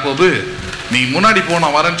கொடுத்துரு. யாக்கோபு நீ முன்னாடி போனா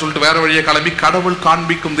வரேன்னு சொல்லிட்டு வேற வழியை கிளம்பி கடவுள்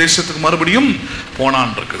காண்பிக்கும் தேசத்துக்கு மறுபடியும்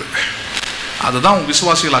போனான் இருக்குது. அதுதான் உங்க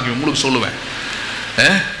விசுவாசிகளாகி உங்களுக்கு சொல்லுவேன்.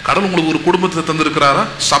 கடவுள் உங்களுக்கு ஒரு குடும்பத்தை தந்திருக்கிறாரா,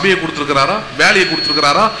 சபையை கொடுத்திருக்கிறாரா, வேலையை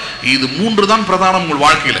கொடுத்திருக்கிறாரா? இது 3 தான் பிரதானம் உங்கள்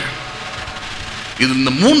வாழ்க்கையில. இது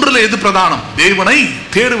இந்த 3ல எது பிரதானம்? தேவனை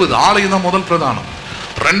தேடுவது, ஆலயம் தான் முதல் பிரதானம்.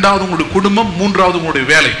 2வது உங்களுடைய குடும்பம், 3வது உங்களுடைய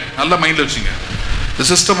வேலை. நல்ல மைண்ட்ல வச்சுங்க, இந்த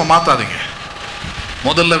சிஸ்டமை மாத்தாதீங்க.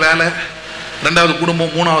 முதல்ல வேலை, 2வது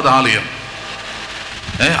குடும்பம், 3வது ஆலயம்.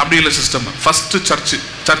 அப்படி இல்லை சிஸ்டம். First search.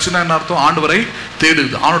 சர்ச்னா என்ன அர்த்தம்? ஆண்டவரை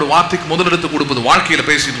தேடுது, அவனோட வார்த்தைக்கு முதலிடத்தை கொடுப்பது. வாழ்க்கையில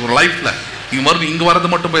பேசிட்டு ஒரு லைஃப்ல இங்க வர்றது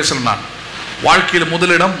மட்டும் பேசல. நான் வாழ்க்கையில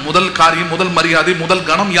முதலிடம், முதல் காரியம், முதல் மரியாதை, முதல்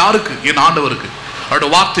கணம் யாருக்கு? என் ஆண்டவருக்கு, அவரோட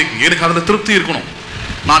வார்த்தைக்கு. எனக்கு அதுல திருப்தி இருக்கணும்.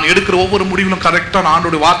 நான் எடுக்கிற ஒவ்வொரு முடிவிலும் கரெக்டான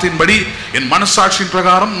ஆண்டோடைய வார்த்தையின்படி, என் மனசாட்சியின்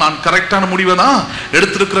பிரகாரம் நான் கரெக்டான முடிவை தான்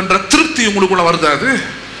எடுத்திருக்கிறன்ற திருப்தி உங்களுக்குள்ள வருது.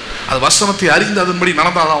 அது வசனத்தை அறிந்து அதன்படி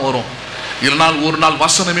நடந்தாதான் வரும். இல்லைனால் ஒரு நாள்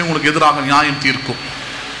வசனமே உங்களுக்கு எதிராக நியாயம் தீர்க்கும்.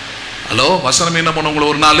 ஹலோ, வசனமே என்ன பண்ண உங்களை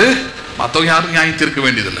ஒரு நாள் மற்றவங்க யாரும் நியாயம் தீர்க்க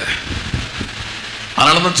வேண்டியதில்லை.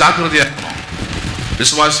 அதனாலதான் ஜாக்கிரதையா இருக்கணும்.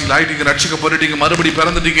 விசுவாசிகள் ஆயிட்டீங்க, ரட்சிக்கப்பட்டுட்டீங்க, மறுபடி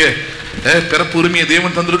பிறந்துட்டீங்க, பிறப்பு உரிமையை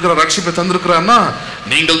தேவன் தந்திருக்கிற, ரட்சிப்பை தந்திருக்கிறான்னா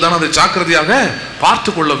நீங்கள் தான் அதை ஜாக்கிரதையாக பார்த்து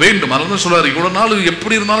கொள்ள வேண்டும். அதனால சொல்றாரு, இவ்வளவு நாள்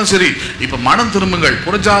எப்படி இருந்தாலும் சரி, இப்ப மனம் திரும்புங்கள்,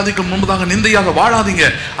 புறஜாதிக்கு முன்பதாக நிந்தையாக வாழாதீங்க,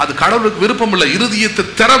 அது கடவுளுக்கு விருப்பம் இல்லை. இருதயத்தை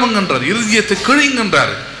திறவுங்கன்றார், இருதயத்தை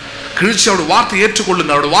கிழிங்கன்றார். கிழிச்சு அவருடைய வார்த்தையை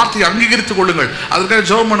ஏற்றுக்கொள்ளுங்க, அவருடைய வார்த்தையை அங்கீகரித்துக் கொள்ளுங்கள். அதுக்காக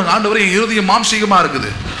ஜெபம் பண்ணுங்க, ஆண்டவரே என் இருதயம் மாம்சீகமா இருக்குது,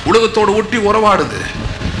 உலகத்தோடு ஒட்டி உறவாடுது,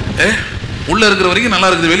 உள்ள இருக்கிற வரைக்கும் நல்லா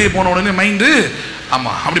இருக்குது, வெளியே போன உடனே மைண்டு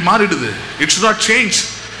ஆமா அப்படி மாறிடுது. It should not change.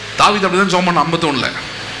 தாவீது அப்படிதான் ஜெபம் பண்ண 51ல.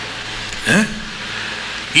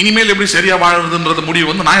 இனிமேல் எப்படி சரியா வாழறதுன்றது முடிவு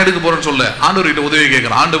வந்து நான் எடுக்க போறேன்னு சொல்ல ஆண்டவர்கிட்ட உதவி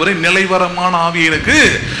கேட்கிறேன். ஆண்டவரே நிலைவரமான ஆவியை எனக்கு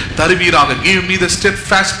தருவீராக, give me the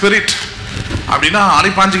steadfast spirit. அப்படின்னா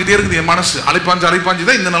அலைப்பாஞ்சுக்கிட்டே இருக்குது என் மனசு, அலைப்பாஞ்சு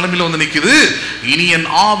தான் இந்த நிலைமையில வந்து நிக்குது. இனி என்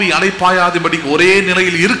ஆவி அலைப்பாயாதபடி ஒரே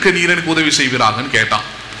நிலையில் இருக்க நீர் எனக்கு உதவி செய்வீராகன்னு கேட்டான்.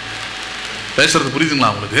 பேசுறது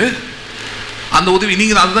புரியுதுங்களா உங்களுக்கு? அந்த உதவி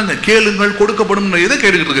நீங்க அதுதாங்க, கேளுங்கள் கொடுக்கப்படும். எதை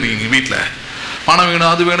கேட்டுக்கிட்டு இருக்கிறீங்க வீட்டுல? பணம்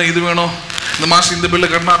வேணும், அது வேணும், இது வேணும், இந்த மாசம் இந்த பில்லை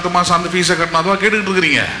கட்டணும், அடுத்த மாசம் அந்த ஃபீஸை கட்டணும், அதுவா கேட்டுக்கிட்டு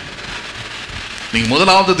இருக்கிறீங்க? நீங்க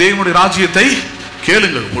முதலாவது தேவனுடைய ராஜ்யத்தை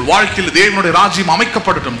கேளுங்கள். உங்கள் வாழ்க்கையில் தேவனுடைய ராஜ்யம்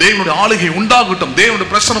அமைக்கப்படட்டும், தேவனுடைய ஆளுகை உண்டாகட்டும், தேவனுடைய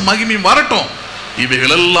பிரசன்னம் மகிமையும் வரட்டும்.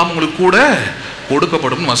 இவைகள் எல்லாம் உங்களுக்கு கூட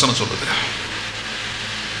கொடுக்கப்படும் வசனம் சொல்றது.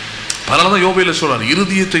 அதனாலதான் யோபேல சொல்றாரு,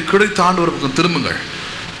 இருதயத்தை கிடைத்த ஆண்டவருக்கு திரும்புங்கள்,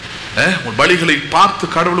 உங்கள் பலிகளை பார்த்து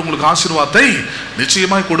கடவுள் உங்களுக்கு ஆசீர்வாதத்தை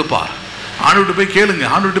நிச்சயமாய் கொடுப்பார். ஆண்டவர்கிட்ட போய் கேளுங்க,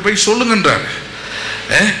 ஆண்டவர்கிட்ட போய் சொல்லுங்கன்றார்.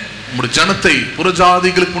 உங்களுடைய ஜனத்தை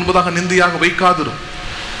புறஜாதிகளுக்கு முன்பதாக நிந்தையாக வைக்காதிரும்,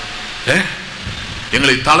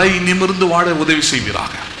 எங்களை தலை நிமிர்ந்து வாழ உதவி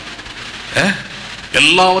செய்வீராக,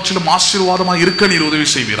 எல்லாவற்றிலும் ஆசீர்வாதமாக இருக்க நீர் உதவி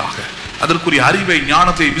செய்வீராக, அதற்குரிய அறிவை,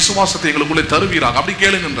 ஞானத்தை, விசுவாசத்தை எங்களுக்குள்ளே தருவீராக. அப்படி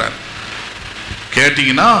கேளுங்கன்றார்.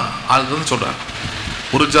 கேட்டீங்கன்னா அதுதான் சொல்றார்,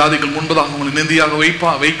 புறஜாதிகள் முன்பதாக உங்களை நிந்தையாக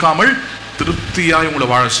வைக்காமல் திருப்தியாய் உங்களை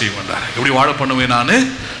வாழ செய்வேன்றார். எப்படி வாழ பண்ணுவேன்? நான்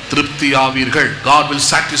திருப்தி ஆவீர்கள். God will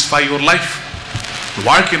satisfy your life.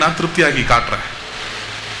 வாழ்க்கை நான் திருப்தியாகி காட்டுறேன்.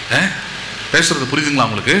 பேசுறது புரியுதுங்களா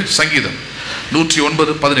உங்களுக்கு? சங்கீதம்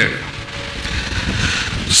 109:17.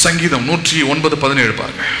 சங்கீதம் 109:17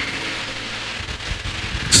 பாருங்க.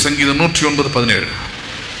 சங்கீதம் 109:17.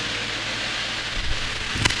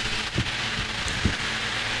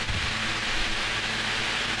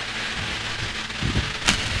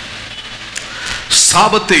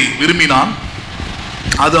 சாபத்தை விரும்பினான்,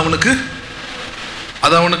 அது அவனுக்கு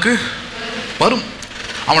வரும்.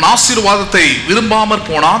 அவன் ஆசீர்வாதத்தை விரும்பாமல்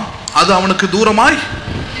போனான், அது அவனுக்கு தூரமாய்.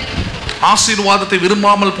 ஆசீர்வாதத்தை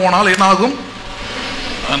விரும்பாமல் போனால் என்ன ஆகும்?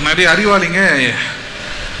 நிறைய அறிவாளிங்க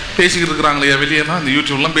பேசிக்கிட்டு இருக்கிறாங்களே வெளியேனா, இந்த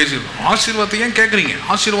யூடியூப்லாம் பேசிக்கிறோம். ஆசீர்வாதத்தை ஏன் கேட்குறீங்க?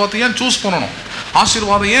 ஆசீர்வாதத்தை ஏன் சூஸ் பண்ணணும்?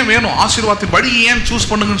 ஆசீர்வாதம் ஏன் வேணும்? ஆசீர்வாதத்தின் படி ஏன் சூஸ்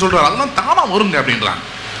பண்ணுங்கன்னு சொல்றாரு. அதெல்லாம் தானா வருங்க அப்படின்றாங்க.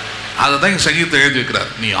 அதை தான் எங்கள் சங்கீதத்தை எழுதி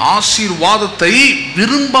வைக்கிறார். நீ ஆசீர்வாதத்தை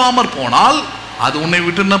விரும்பாமற் போனால் அது உன்னை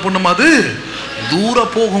விட்டு என்ன பண்ணும்? அது தூர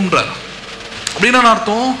போகும்ன்றார். அப்படின்னா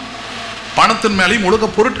அர்த்தம், பணத்தின் மேலேயும் உலக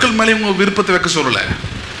பொருட்கள் மேலேயும் உங்க விருப்பத்தை வைக்க சொல்லலை.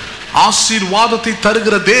 ஆசீர்வாதத்தை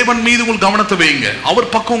தருகிற தேவன் மீது உங்கள் கவனத்தை வைங்க.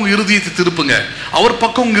 அவர் பக்கம் உங்க இருதயத்தை திருப்புங்க. அவர்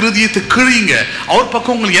பக்கம் உங்க இருதயத்தை கிழியுங்க. அவர்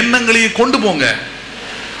பக்கம் உங்கள் எண்ணங்களையே கொண்டு போங்க.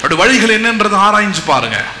 அப்படி வழிகள் என்னன்றதை ஆராய்ஞ்சு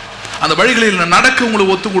பாருங்க. அந்த வழிகளில் நடக்க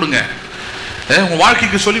உங்களுக்கு ஒத்து கொடுங்க. உங்க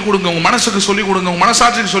வாழ்க்கைக்கு சொல்லிக் கொடுங்க, உங்க மனசுக்கு சொல்லிக் கொடுங்க, உங்க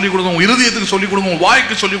மனசாட்சிக்கு சொல்லிக் கொடுங்க, உங்க இருதயத்துக்கு சொல்லிக் கொடுங்க, உங்க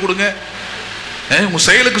வாய்க்கு சொல்லிக் கொடுங்க, உங்க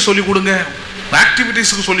செயலுக்கு சொல்லிக் கொடுங்க,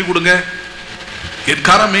 ஆக்டிவிட்டிஸ்க்கு சொல்லிக் கொடுங்க. என்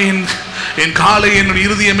கரமே, என் காலை, என்னுடைய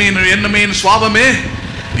இருதயமே, என்னுடைய எண்ணமே, என் சுவாபமே,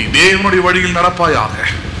 நீ தேவனுடைய வழியில் நடப்பாயாக.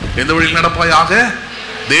 எந்த வழியில் நடப்பாயாக?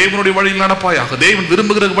 தேவனுடைய வழியில் நடப்பாயாக. தேவன்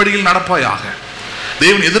விரும்புகிற வழியில் நடப்பாயாக.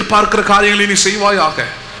 தேவன் எதிர்பார்க்கிற காரியங்களை நீ செய்வாயாக.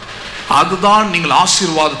 அதுதான் நீங்கள்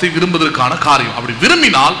ஆசீர்வாதத்தை விரும்புவதற்கான காரியம். அப்படி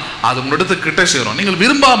விரும்பினால் அது உங்களிடத்துக்கு கிட்ட சேரும். நீங்கள்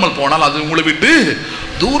விரும்பாமல் போனால் அது உங்களை விட்டு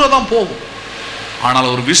தூரம் தான் போகும். ஆனால்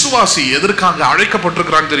ஒரு விசுவாசி எதற்காக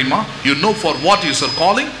அழைக்கப்பட்டிருக்கிறான் தெரியுமா? You know for what is your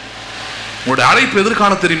calling. உங்களுடைய அழைப்பு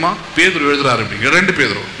எதற்கான தெரியுமா? பேதுரு எழுதுறாரு. 2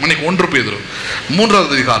 பேதுரு 1 பேதுரு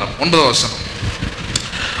 3வது அதிகாரம் 9வது வசனம்.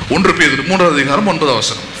 1 பேதுரு 3வது அதிகாரம் 9வது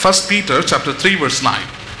வசனம். 1 Peter chapter 3 verse 9.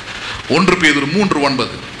 1 பேதுரு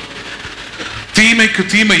 3:9. தீமைக்கு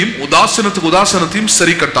தீமையும் உதாசனத்துக்கு உதாசனத்தையும்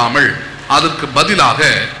சரி கட்டாமல் அதற்கு பதிலாக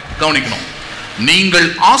கவனிக்கணும். நீங்கள்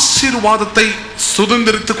ஆசீர்வாதத்தை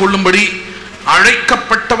சுதந்திரித்துக் கொள்ளும்படி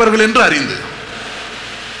அழைக்கப்பட்டவர்கள் என்று அறிந்து.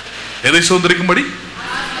 எதை சுதந்திரிக்கும்படி?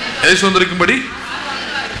 எதை சுதந்திரிக்கும்படி?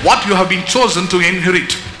 What you have been chosen to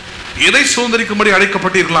inherit. எதை சுதந்திரிக்கும்படி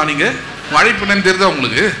அழைக்கப்பட்டீர்களா? நீங்க அழைப்பு என்னன்னு தெரியுதா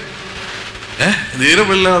உங்களுக்கு? இந்த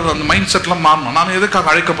இரவில் அந்த மைண்ட் செட்லாம் மாறணும். நான் எதுக்காக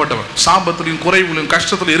அழைக்கப்பட்டவன்? சாபத்திலையும் குறைவிலும்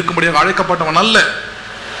கஷ்டத்திலும் இருக்கும்படியாக அழைக்கப்பட்டவன் அல்ல.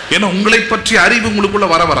 ஏன்னா உங்களை பற்றி அறிவு உங்களுக்குள்ள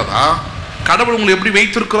வரதா, கடவுள் உங்களை எப்படி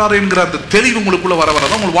வைத்திருக்கிறார் என்கிற அந்த தெளிவு உங்களுக்குள்ள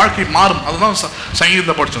வரதா உங்கள் வாழ்க்கை மாறும். அதுதான்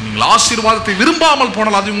சங்கீதத்தை படிச்சோம். நீங்கள் ஆசீர்வாதத்தை விரும்பாமல்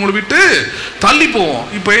போனால் அது உங்களை விட்டு தள்ளி போவோம்.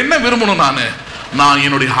 இப்போ என்ன விரும்பணும்? நான்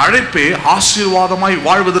என்னுடைய அழைப்பே ஆசீர்வாதமாய்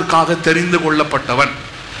வாழ்வதற்காக தெரிந்து கொள்ளப்பட்டவன்.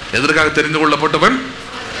 எதற்காக தெரிந்து கொள்ளப்பட்டவன்?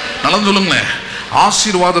 நல்லா சொல்லுங்களேன்.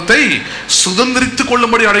 ஆசீர்வாதத்தை சுதந்திரித்துக்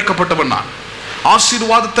கொள்ளும்படி அழைக்கப்பட்டவன் நான்.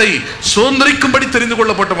 ஆசீர்வாதத்தை சுதந்திரிக்கும்படி தெரிந்து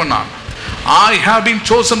கொள்ளப்பட்டவன் நான். I have been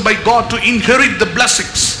chosen by God to inherit the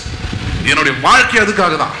blessings. என்னுடைய வாழ்க்கை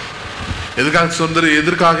அதுக்காக தான்.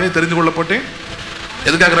 எதற்காக தெரிந்து கொள்ளப்பட்டேன்?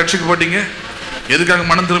 எதுக்காக ரட்சிக்கப்பட்டீங்க? எதுக்காக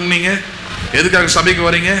மனம் திரும்பினீங்க? எதுக்காக சபைக்கு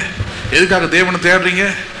வரீங்க? எதுக்காக தேவனை தேடுறீங்க?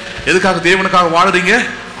 எதுக்காக தேவனுக்காக வாழுறீங்க?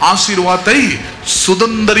 ஆசீர்வாதத்தை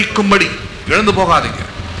சுதந்திரிக்கும்படி. இழந்து போகாதீங்க.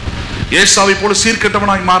 ஏசாவை போல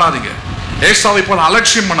சீர்கெட்டவனாய் மாறாதீங்க. ஏசாவை போல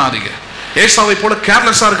அலட்சியம் பண்ணாதீங்க. ஏசாவை போல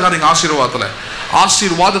கேர்லெஸ்ஸா இருக்காதீங்க.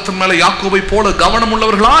 ஆசீர்வாதத்தின் மேல யாக்கோபை போல கவனம்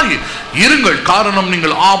உள்ளவர்களாய் இருங்கள். காரணம்,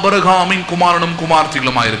 நீங்கள் ஆபிரகாமின் குமாரனும்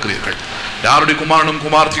குமார்த்திகளுமாய் இருக்கிறீர்கள். யாருடைய குமாரனும்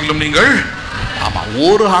குமார்த்திகளும் நீங்கள்? ஆமா,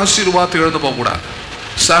 ஒரு ஆசீர்வாதத்தை இழந்து போக கூடாது.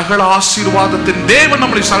 சகல ஆசீர்வாதத்தின் தேவன்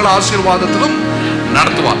நம்முடைய சகல ஆசீர்வாதத்திலும்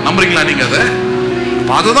நடத்துவார். நம்புறீங்களா நீங்க?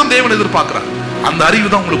 அதுதான் தேவன் எதிர்பார்க்கிறார். அந்த அறிவு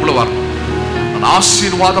தான் உங்களுக்குள்ள வரணும்.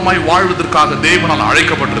 ஆசீர்வாதமாய் வாழ்வதற்காக தேவனால்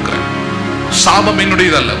அழைக்கப்பட்டிருக்கிறேன். சாபம்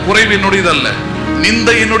என்னுடையதல்ல, குறைவு என்னுடையதல்ல,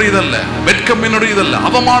 நிந்தை என்னுடையதல்ல, வெட்கம் என்னுடையதல்ல,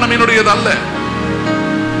 அவமானம் என்னுடையதல்ல.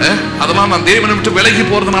 அதெல்லாம் நான் தேவனை விட்டு விலகி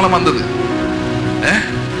போறதுனால வந்தது.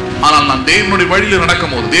 ஆனால் நான் தேவனுடைய வழியில்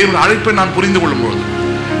நடக்கும் போது, தேவனுடைய அழைப்பை நான் புரிந்து கொள்ளும் பொழுது,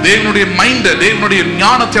 தேவனுடைய மைண்ட, தேவனுடைய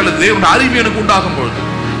ஞானத்தை அல்லது தேவனுடைய அறிவு எனக்கு உண்டாகும் பொழுது,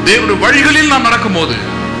 தேவனுடைய வழிகளில் நான் நடக்கும் போது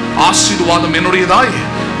ஆசீர்வாதம் என்னுடையதாய்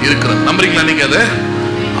இருக்கிறது. நம்புறீங்களா நீங்க? அதை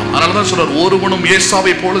அதனாலதான் சொல்றார், ஒருவனும்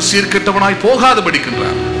ஏசாவை போல சீர்கெட்டவனாய் போகாது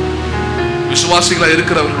படிக்கின்றார். விசுவாசிகளா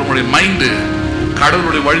இருக்கிறவர்களுடைய மைண்டு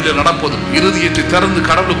கடவுளுடைய வழியில நடப்பது, இருதயத்தை திறந்து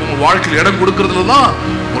கடவுளுக்கு உங்க வாழ்க்கையில் இடம் கொடுக்கிறதுலதான்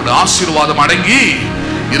உங்களுடைய ஆசீர்வாதம் அடங்கி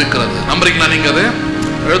இருக்கிறது. நம்புறீங்களா நீங்க? அதை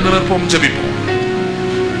எழுந்து நிற்போம், ஜெபிப்போம்.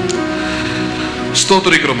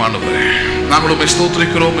 ஸ்தோத்திரிக்கிறோம் ஆண்டவரே, நாங்களும்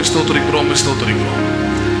ஸ்தோத்திரிக்கிறோம், ஸ்தோத்திரிக்கிறோம், ஸ்தோத்திரிக்கிறோம்.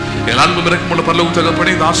 என் அன்பு மிரக்கமுள்ள பரலோக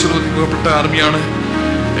தகப்பனே, இந்த ஆசீர்வதிக்கப்பட்ட அருமையான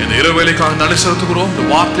இந்த இரவேளைக்காக நன்றி செலுத்துகிறோம். இந்த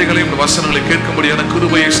வார்த்தைகளை, இந்த வசனங்களை கேட்கும்படியான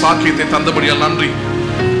கிருபையை, சாக்கியத்தை தந்தபடியால் நன்றி.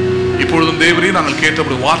 இப்பொழுதும் தேவரே, நாங்கள்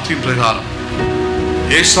கேட்டபடி வார்த்தையின் பிரகாரம்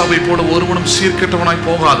ஏசாவை போல ஒருவனும் சீர்கெட்டவனாய்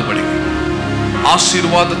போகாதபடி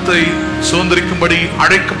ஆசீர்வாதத்தை சுதந்திரிக்கும்படி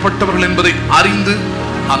அழைக்கப்பட்டவர்கள் என்பதை அறிந்து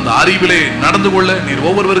அந்த அறிவிலே நடந்து கொள்ள நீர்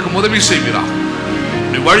ஒவ்வொருவருக்கும் உதவி செய்வீராக.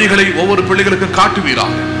 வழிகளை ஒவ்வொரு பிள்ளைகளுக்கு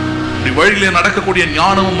காட்டுவீராக. வழியிலே நடக்கக்கூடிய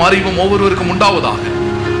ஞானமும் அறிவும் ஒவ்வொருவருக்கும் உண்டாவதாக.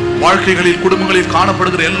 வாழ்க்கைகளில், குடும்பங்களில்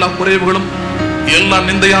காணப்படுகிற எல்லா குறைவுகளும், எல்லா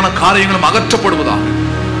நிந்தையான காரியங்களும் அகற்றப்படுவதாக.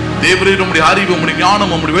 தேவரே, உம்முடைய அறிவு, உம்முடைய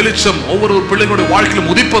ஞானம், உம்முடைய வெளிச்சம் ஒவ்வொரு பிள்ளைகளுடைய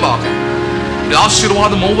வாழ்க்கையிலும் உதிப்பதாக.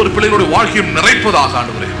 ஆசீர்வாதம் ஒவ்வொரு பிள்ளைகளுடைய வாழ்க்கையும் நிறைப்பதாக.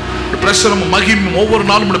 ஆண்டவரே, பிரசனமும் மகிமும் ஒவ்வொரு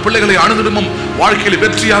நாளும் பிள்ளைகளை அணுதினமும் வாழ்க்கையில்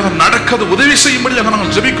வெற்றியாக நடக்க உதவி செய்யும்படியாக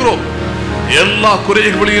நாங்கள் ஜெபிக்கிறோம். எல்லா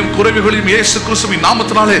குறைவுகளையும் இயேசு கிறிஸ்துவின்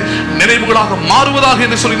நாமத்தினாலே நிறைவுகளாக மாறுவதாக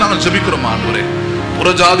என்று சொல்லி நாங்கள் ஜெபிக்கிறோம். ஆண்டவரே,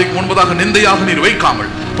 புறஜாதிக்கு முன்பதாக நிந்தையாக நீர்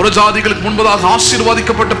வைக்காமல், புறஜாதிகளுக்கு முன்பதாக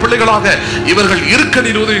ஆசீர்வாதிக்கப்பட்ட பிள்ளைகளாக இவர்கள் இருக்க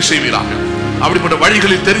நீர் உதவி செய்வீராக. அப்படிப்பட்ட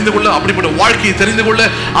வழிகளில் தெரிந்து கொள்ள, அப்படிப்பட்ட வாழ்க்கையை தெரிந்து கொள்ள,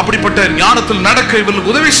 அப்படிப்பட்ட ஞானத்தில் நடக்க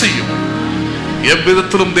இவர்களுக்கு உதவி செய்யும்.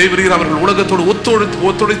 எவ்விதத்திலும் தேவரீர் அவர்கள் உலகத்தோடு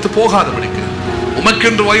ஒத்துழைத்து போகாதபடிக்கு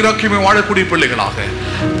உமக்கென்று வைராக்கியமே வாழக்கூடிய பிள்ளைகளாக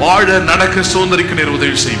வாழ நடக்க சுதந்திரிக்க நீர்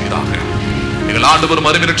உதவி செய்வீராக. எங்கள் ஆண்டவரும்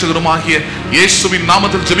அருமை இரட்சகருமாகிய இயேசுவின்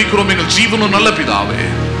நாமத்தில் ஜெபிக்கிறோம் எங்கள் ஜீவனும் நல்ல பிதாவே,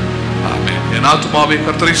 ஆமென். என் ஆத்துமாவே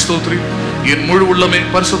கர்த்தரை ஸ்தோத்திரி, என் முழு உள்ளமே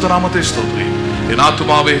பரிசுத்த நாமத்தை ஸ்தோத்திரி. என்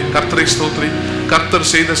ஆத்துமாவே கர்த்தரை ஸ்தோத்திரி, கர்த்தர்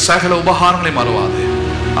செய்த சகல உபகாரங்களை மறவாதே.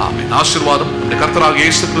 ஆமென். ஆசீர்வாதம் கர்த்தராகிய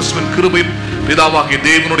இயேசு கிறிஸ்துவின் கிருபையும் பிதாவாகிய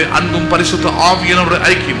தேவனுடைய அன்பும் பரிசுத்த ஆவியானவருடைய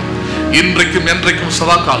ஐக்கியம் இன்றைக்கும் என்றைக்கும்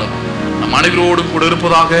சதா காலம் நம் அனைவரோடும் கூட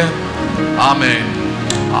இருப்பதாக. ஆமென்.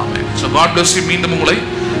 ஆமென். So God bless you. மீண்டும் உங்களை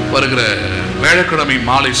வருகிற வேளைக்கிழமை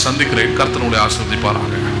மாலை சந்திக்கிறேன். கர்த்தர் உங்களை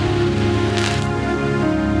ஆசீர்வதிப்பாராக.